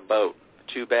missed the boat.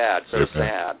 Too bad. So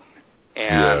sad.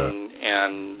 And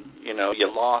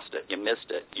you lost it. You missed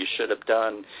it. You should have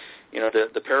done.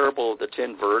 The parable of the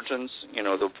 10 virgins,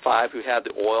 the 5 who had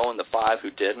the oil and the 5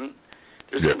 who didn't.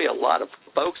 There's going to be a lot of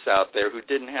folks out there who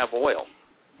didn't have oil,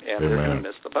 and they're going to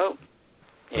miss the boat.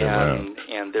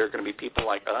 And there are going to be people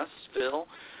like us, Phil,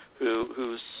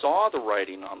 who saw the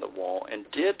writing on the wall and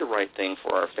did the right thing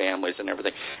for our families and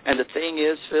everything. And the thing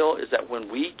is, Phil, is that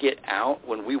when we get out,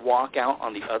 when we walk out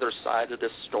on the other side of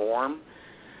this storm,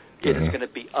 it is going to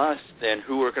be us then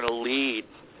who are going to lead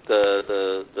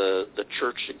the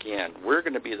church again. We're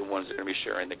going to be the ones that are going to be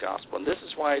sharing the gospel. And this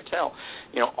is why I tell,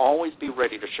 always be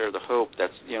ready to share the hope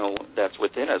that's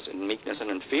within us in meekness and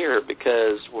in fear,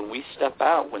 because when we step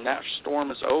out, when that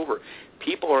storm is over,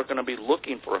 people are going to be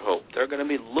looking for hope. They're going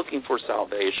to be looking for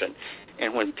salvation.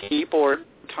 And when people are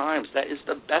times, that is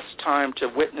the best time to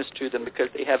witness to them, because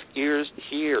they have ears to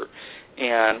hear.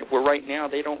 And where right now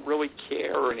they don't really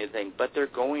care or anything, but they're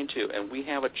going to, and we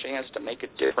have a chance to make a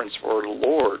difference for the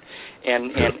Lord.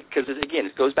 And because, again,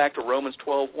 it goes back to Romans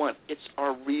 12:1. It's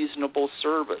our reasonable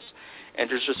service. And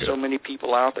there's just so many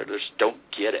people out there that just don't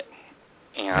get it.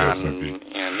 And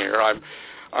here I'm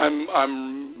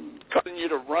causing you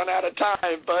to run out of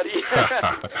time, buddy.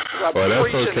 Well,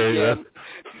 that's okay.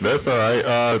 That's all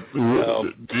right.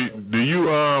 Do you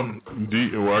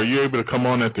are you able to come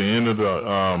on at the end of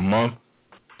the month?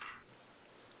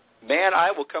 Man,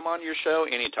 I will come on your show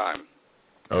anytime.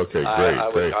 Okay, great.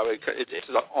 It's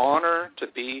an honor to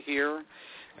be here,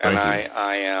 and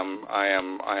I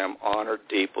am honored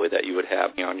deeply that you would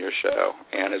have me on your show.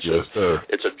 And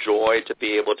it's a joy to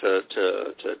be able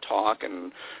to talk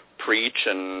and preach,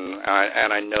 and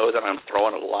I know that I'm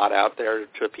throwing a lot out there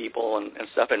to people and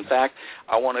stuff. In fact,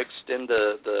 I want to extend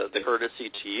the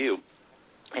courtesy to you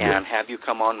and have you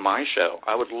come on my show.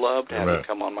 I would love to have you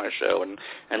come on my show and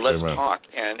let's talk.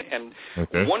 And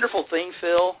wonderful thing,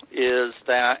 Phil, is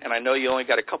that, and I know you only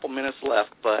got a couple minutes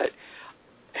left, but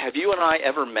Have you and I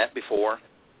ever met before?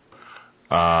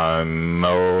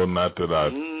 No, not that I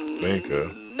think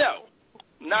of. No,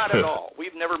 not at all.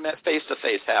 We've never met face to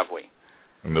face, have we?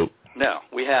 Nope. No,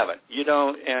 we haven't. You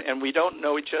don't, and we don't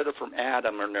know each other from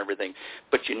Adam and everything.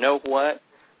 But you know what?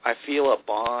 I feel a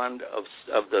bond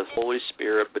of the Holy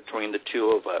Spirit between the two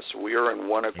of us. We are in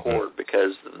one accord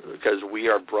because we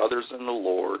are brothers in the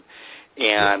Lord.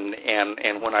 And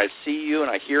when I see you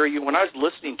and I hear you, when I was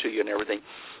listening to you and everything,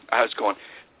 I was going,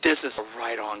 this is a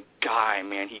right-on guy,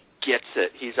 man. He gets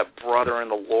it. He's a brother in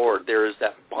the Lord. There is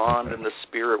that bond in the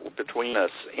Spirit between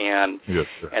us, and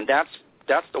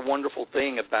that's the wonderful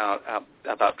thing about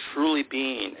truly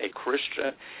being a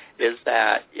Christian, is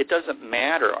that it doesn't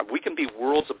matter. We can be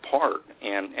worlds apart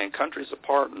and countries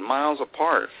apart and miles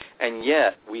apart, and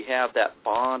yet we have that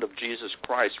bond of Jesus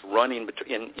Christ running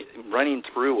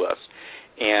through us,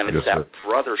 and it's that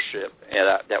brothership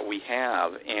that we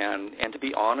have. And to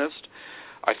be honest,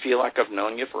 I feel like I've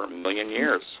known you for 1,000,000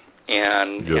 years.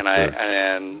 I've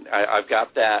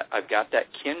got that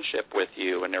kinship with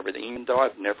you and everything. Even though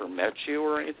I've never met you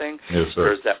or anything,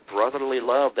 there's that brotherly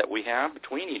love that we have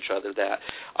between each other that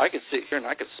I could sit here and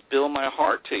I could spill my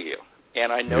heart to you,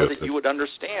 and I know that you would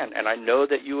understand, and I know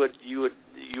that you would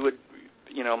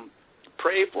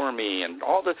pray for me, and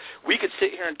we could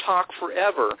sit here and talk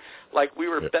forever like we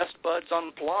were best buds on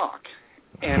the block.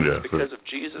 And it's because of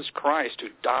Jesus Christ who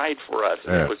died for us.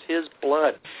 And it was his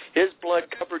blood. His blood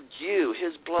covered you.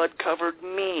 His blood covered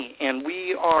me. And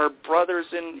we are brothers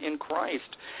in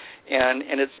Christ. And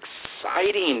it's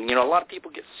exciting. You know, a lot of people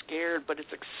get scared, but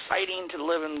it's exciting to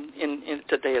live in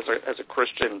today as a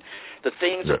Christian. The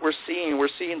things that we're seeing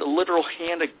the literal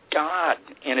hand of God.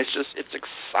 And it's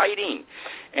exciting.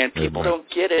 And people don't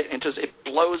get it. And it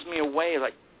blows me away.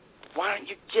 Like, why aren't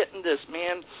you getting this,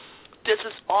 man? This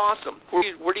is awesome.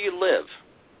 Where do you live?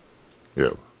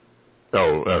 Yeah.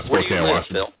 Oh, Spokane,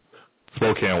 Washington. Bill?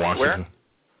 Spokane, Washington. Where?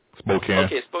 Spokane.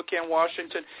 Okay, Spokane,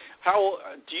 Washington. How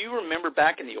do you remember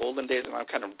back in the olden days? And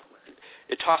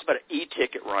it talks about an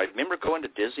e-ticket ride. Remember going to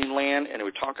Disneyland and we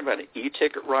were talking about an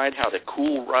e-ticket ride? How the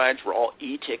cool rides were all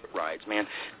e-ticket rides, man.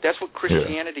 That's what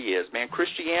Christianity is, man.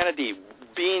 Christianity,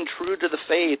 being true to the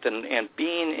faith and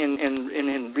being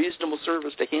in reasonable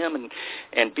service to him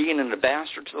and being an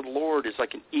ambassador to the Lord is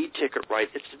like an e-ticket ride.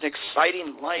 It's an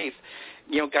exciting life.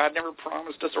 You know, God never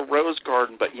promised us a rose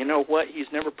garden, but you know what? He's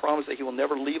never promised that he will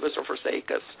never leave us or forsake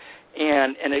us.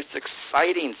 And it's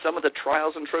exciting, some of the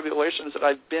trials and tribulations that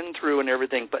I've been through and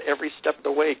everything, but every step of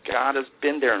the way, God has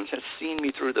been there and has seen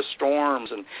me through the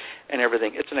storms and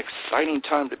everything. It's an exciting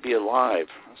time to be alive.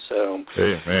 So,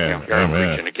 amen. I'm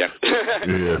preaching again.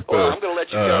 Well, I'm going to let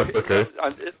you go. Okay.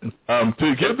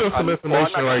 To give them some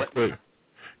information right quick.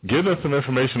 Give them some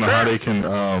information on how they can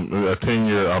attend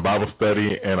your Bible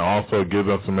study, and also give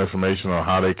them some information on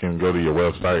how they can go to your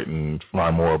website and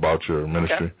find more about your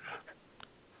ministry. Okay.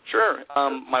 Sure.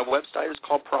 My website is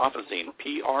called Prophezine,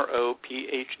 Prophezine,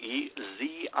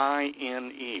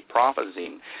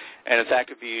 Prophezine. And, in fact,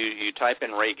 if you type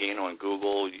in Ray Gano on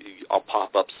Google, I'll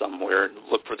pop up somewhere.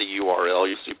 Look for the URL.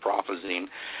 You'll see Prophezine.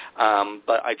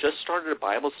 But I just started a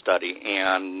Bible study,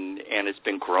 and it's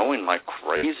been growing like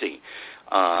crazy.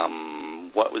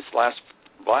 What was last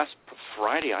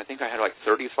Friday? I think I had like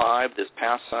 35. This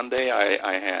past Sunday,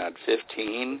 I had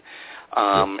 15.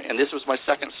 And this was my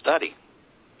second study.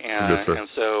 And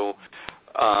so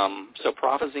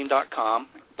Prophezine.com,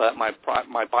 but my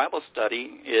Bible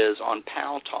study is on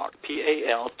Paltalk,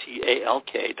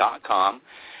 PALTALK.com,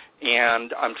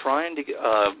 and I'm trying to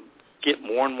get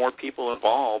more and more people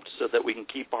involved so that we can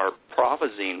keep our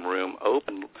Prophezine room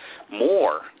open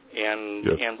more.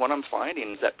 And what I'm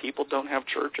finding is that people don't have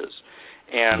churches,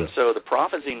 and so the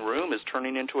Prophezine room is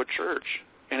turning into a church.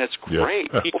 And it's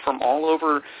great. People from all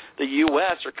over the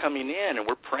U.S. are coming in, and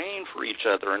we're praying for each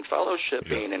other and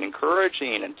fellowshipping and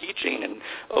encouraging and teaching and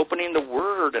opening the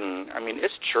Word. And, I mean,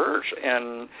 it's church.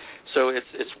 And so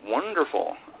it's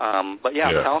wonderful.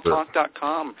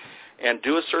 Paltalk.com, and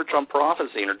do a search on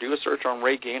Prophezine or do a search on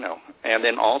Ray Gano. And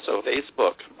then also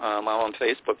Facebook. I'm on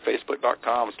Facebook,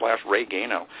 facebook.com/Ray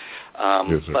Gano.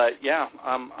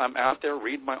 I'm out there,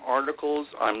 read my articles.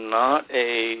 I'm not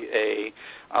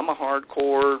I'm a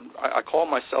hardcore, I call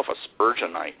myself a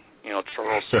Spurgeonite,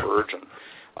 Charles Spurgeon.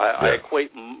 I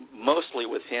equate mostly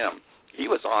with him. He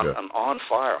was an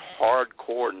on-fire,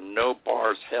 hardcore, no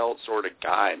bars held sort of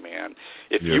guy, man.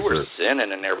 If you were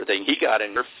sinning and everything, he got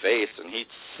in your face and he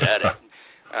said it.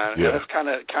 And that's kind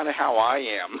of how I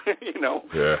am,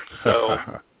 So,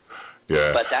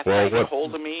 but that's how you get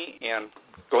hold of me. And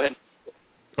go ahead.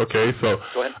 Okay, so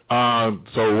go ahead.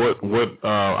 So what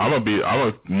I'm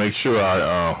gonna make sure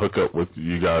I hook up with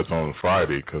you guys on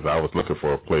Friday, because I was looking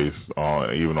for a place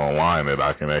even online that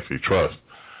I can actually trust,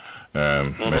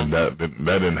 and that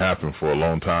didn't happen for a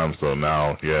long time. So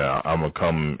now, yeah, I'm gonna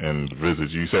come and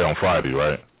visit you. Say on Friday,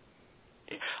 right?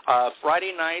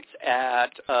 Friday nights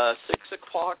at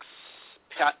 6:00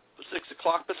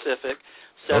 Pacific,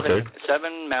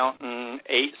 7 Mountain,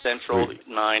 8 Central,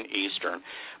 9 Eastern.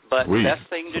 But the best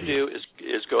thing to do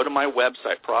is go to my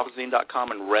website,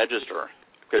 Prophezine.com, and register.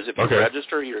 Because if you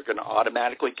register, you're going to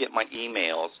automatically get my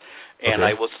emails. And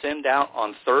I will send out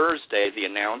on Thursday the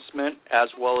announcement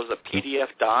as well as a PDF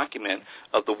document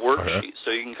of the worksheet,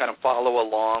 so you can kind of follow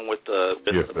along with the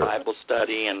Bible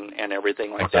study and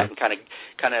everything like that, and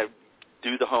kind of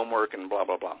do the homework and blah,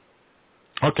 blah, blah.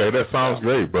 Okay, that sounds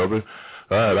great, brother.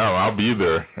 All right, I'll be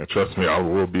there. And trust me, I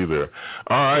will be there.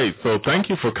 All right, so thank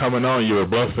you for coming on. You're a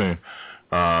blessing.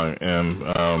 And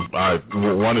I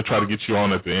want to try to get you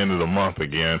on at the end of the month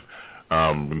again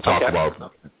and talk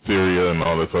about Syria and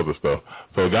all this other stuff.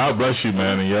 So God bless you,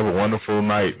 man, and you have a wonderful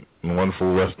night and a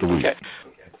wonderful rest of the week. Okay.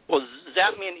 Well,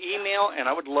 zap me an email, and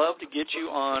I would love to get you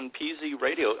on PZ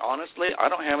Radio. Honestly, I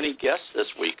don't have any guests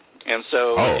this week. And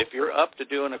so if you're up to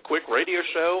doing a quick radio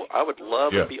show, I would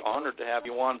love to be honored to have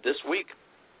you on this week.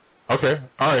 Okay.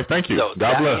 All right. Thank you. So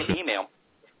God bless you. you. Email.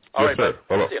 All right, sir.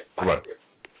 Bye. Bye.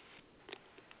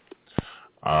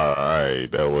 All right.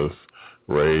 That was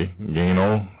Ray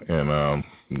Gano, and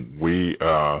we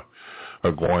are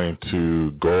going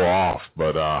to go off,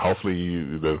 but hopefully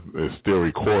it's still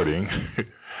recording.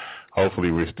 Hopefully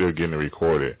we're still getting it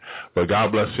recorded. But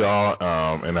God bless y'all,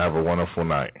 and have a wonderful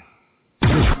night.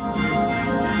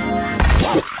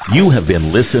 You have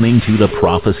been listening to The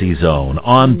Prophecy Zone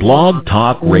on Blog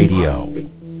Talk Radio.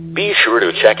 Be sure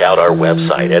to check out our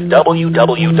website at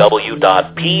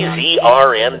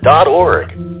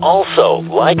www.pzrn.org. Also,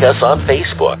 like us on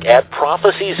Facebook at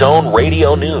Prophecy Zone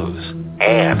Radio News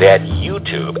and at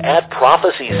YouTube at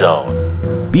Prophecy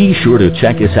Zone. Be sure to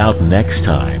check us out next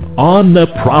time on The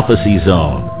Prophecy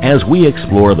Zone as we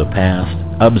explore the past,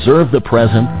 observe the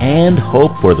present, and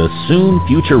hope for the soon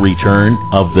future return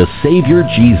of the Savior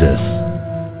Jesus.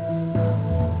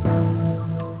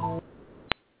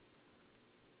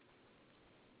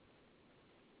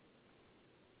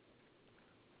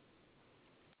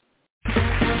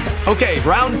 Okay,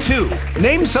 round 2.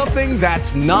 Name something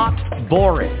that's not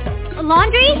boring. A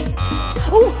laundry?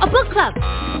 Ooh, a book club.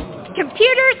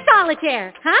 Computer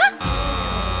solitaire, huh?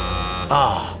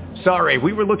 Ah, sorry,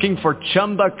 we were looking for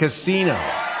Chumba Casino.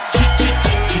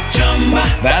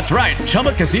 That's right,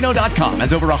 ChumbaCasino.com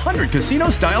has over 100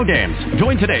 casino-style games.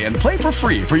 Join today and play for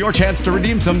free for your chance to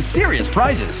redeem some serious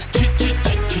prizes.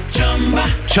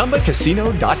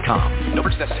 ChumbaCasino.com. No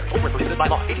purchase necessary. Void where prohibited by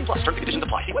law. 18 plus. Terms and conditions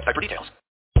apply. See website for details.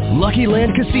 Lucky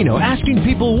Land Casino, asking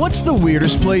people, what's the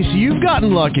weirdest place you've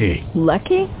gotten lucky?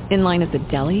 Lucky? In line at the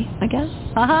deli, I guess?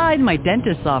 Aha, in my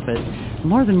dentist's office.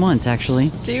 More than once,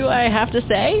 actually. Do I have to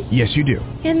say? Yes, you do.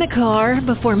 In the car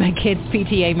before my kids'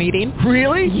 PTA meeting.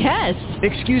 Really? Yes.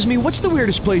 Excuse me, what's the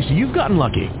weirdest place you've gotten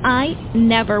lucky? I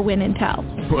never win and tell.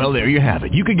 Well, there you have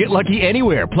it. You can get lucky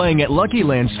anywhere, playing at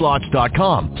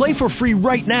LuckyLandSlots.com. Play for free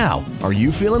right now. Are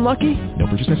you feeling lucky? No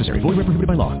purchase necessary. Void where prohibited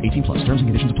by law. 18 plus. Terms and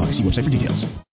conditions apply. See website for details.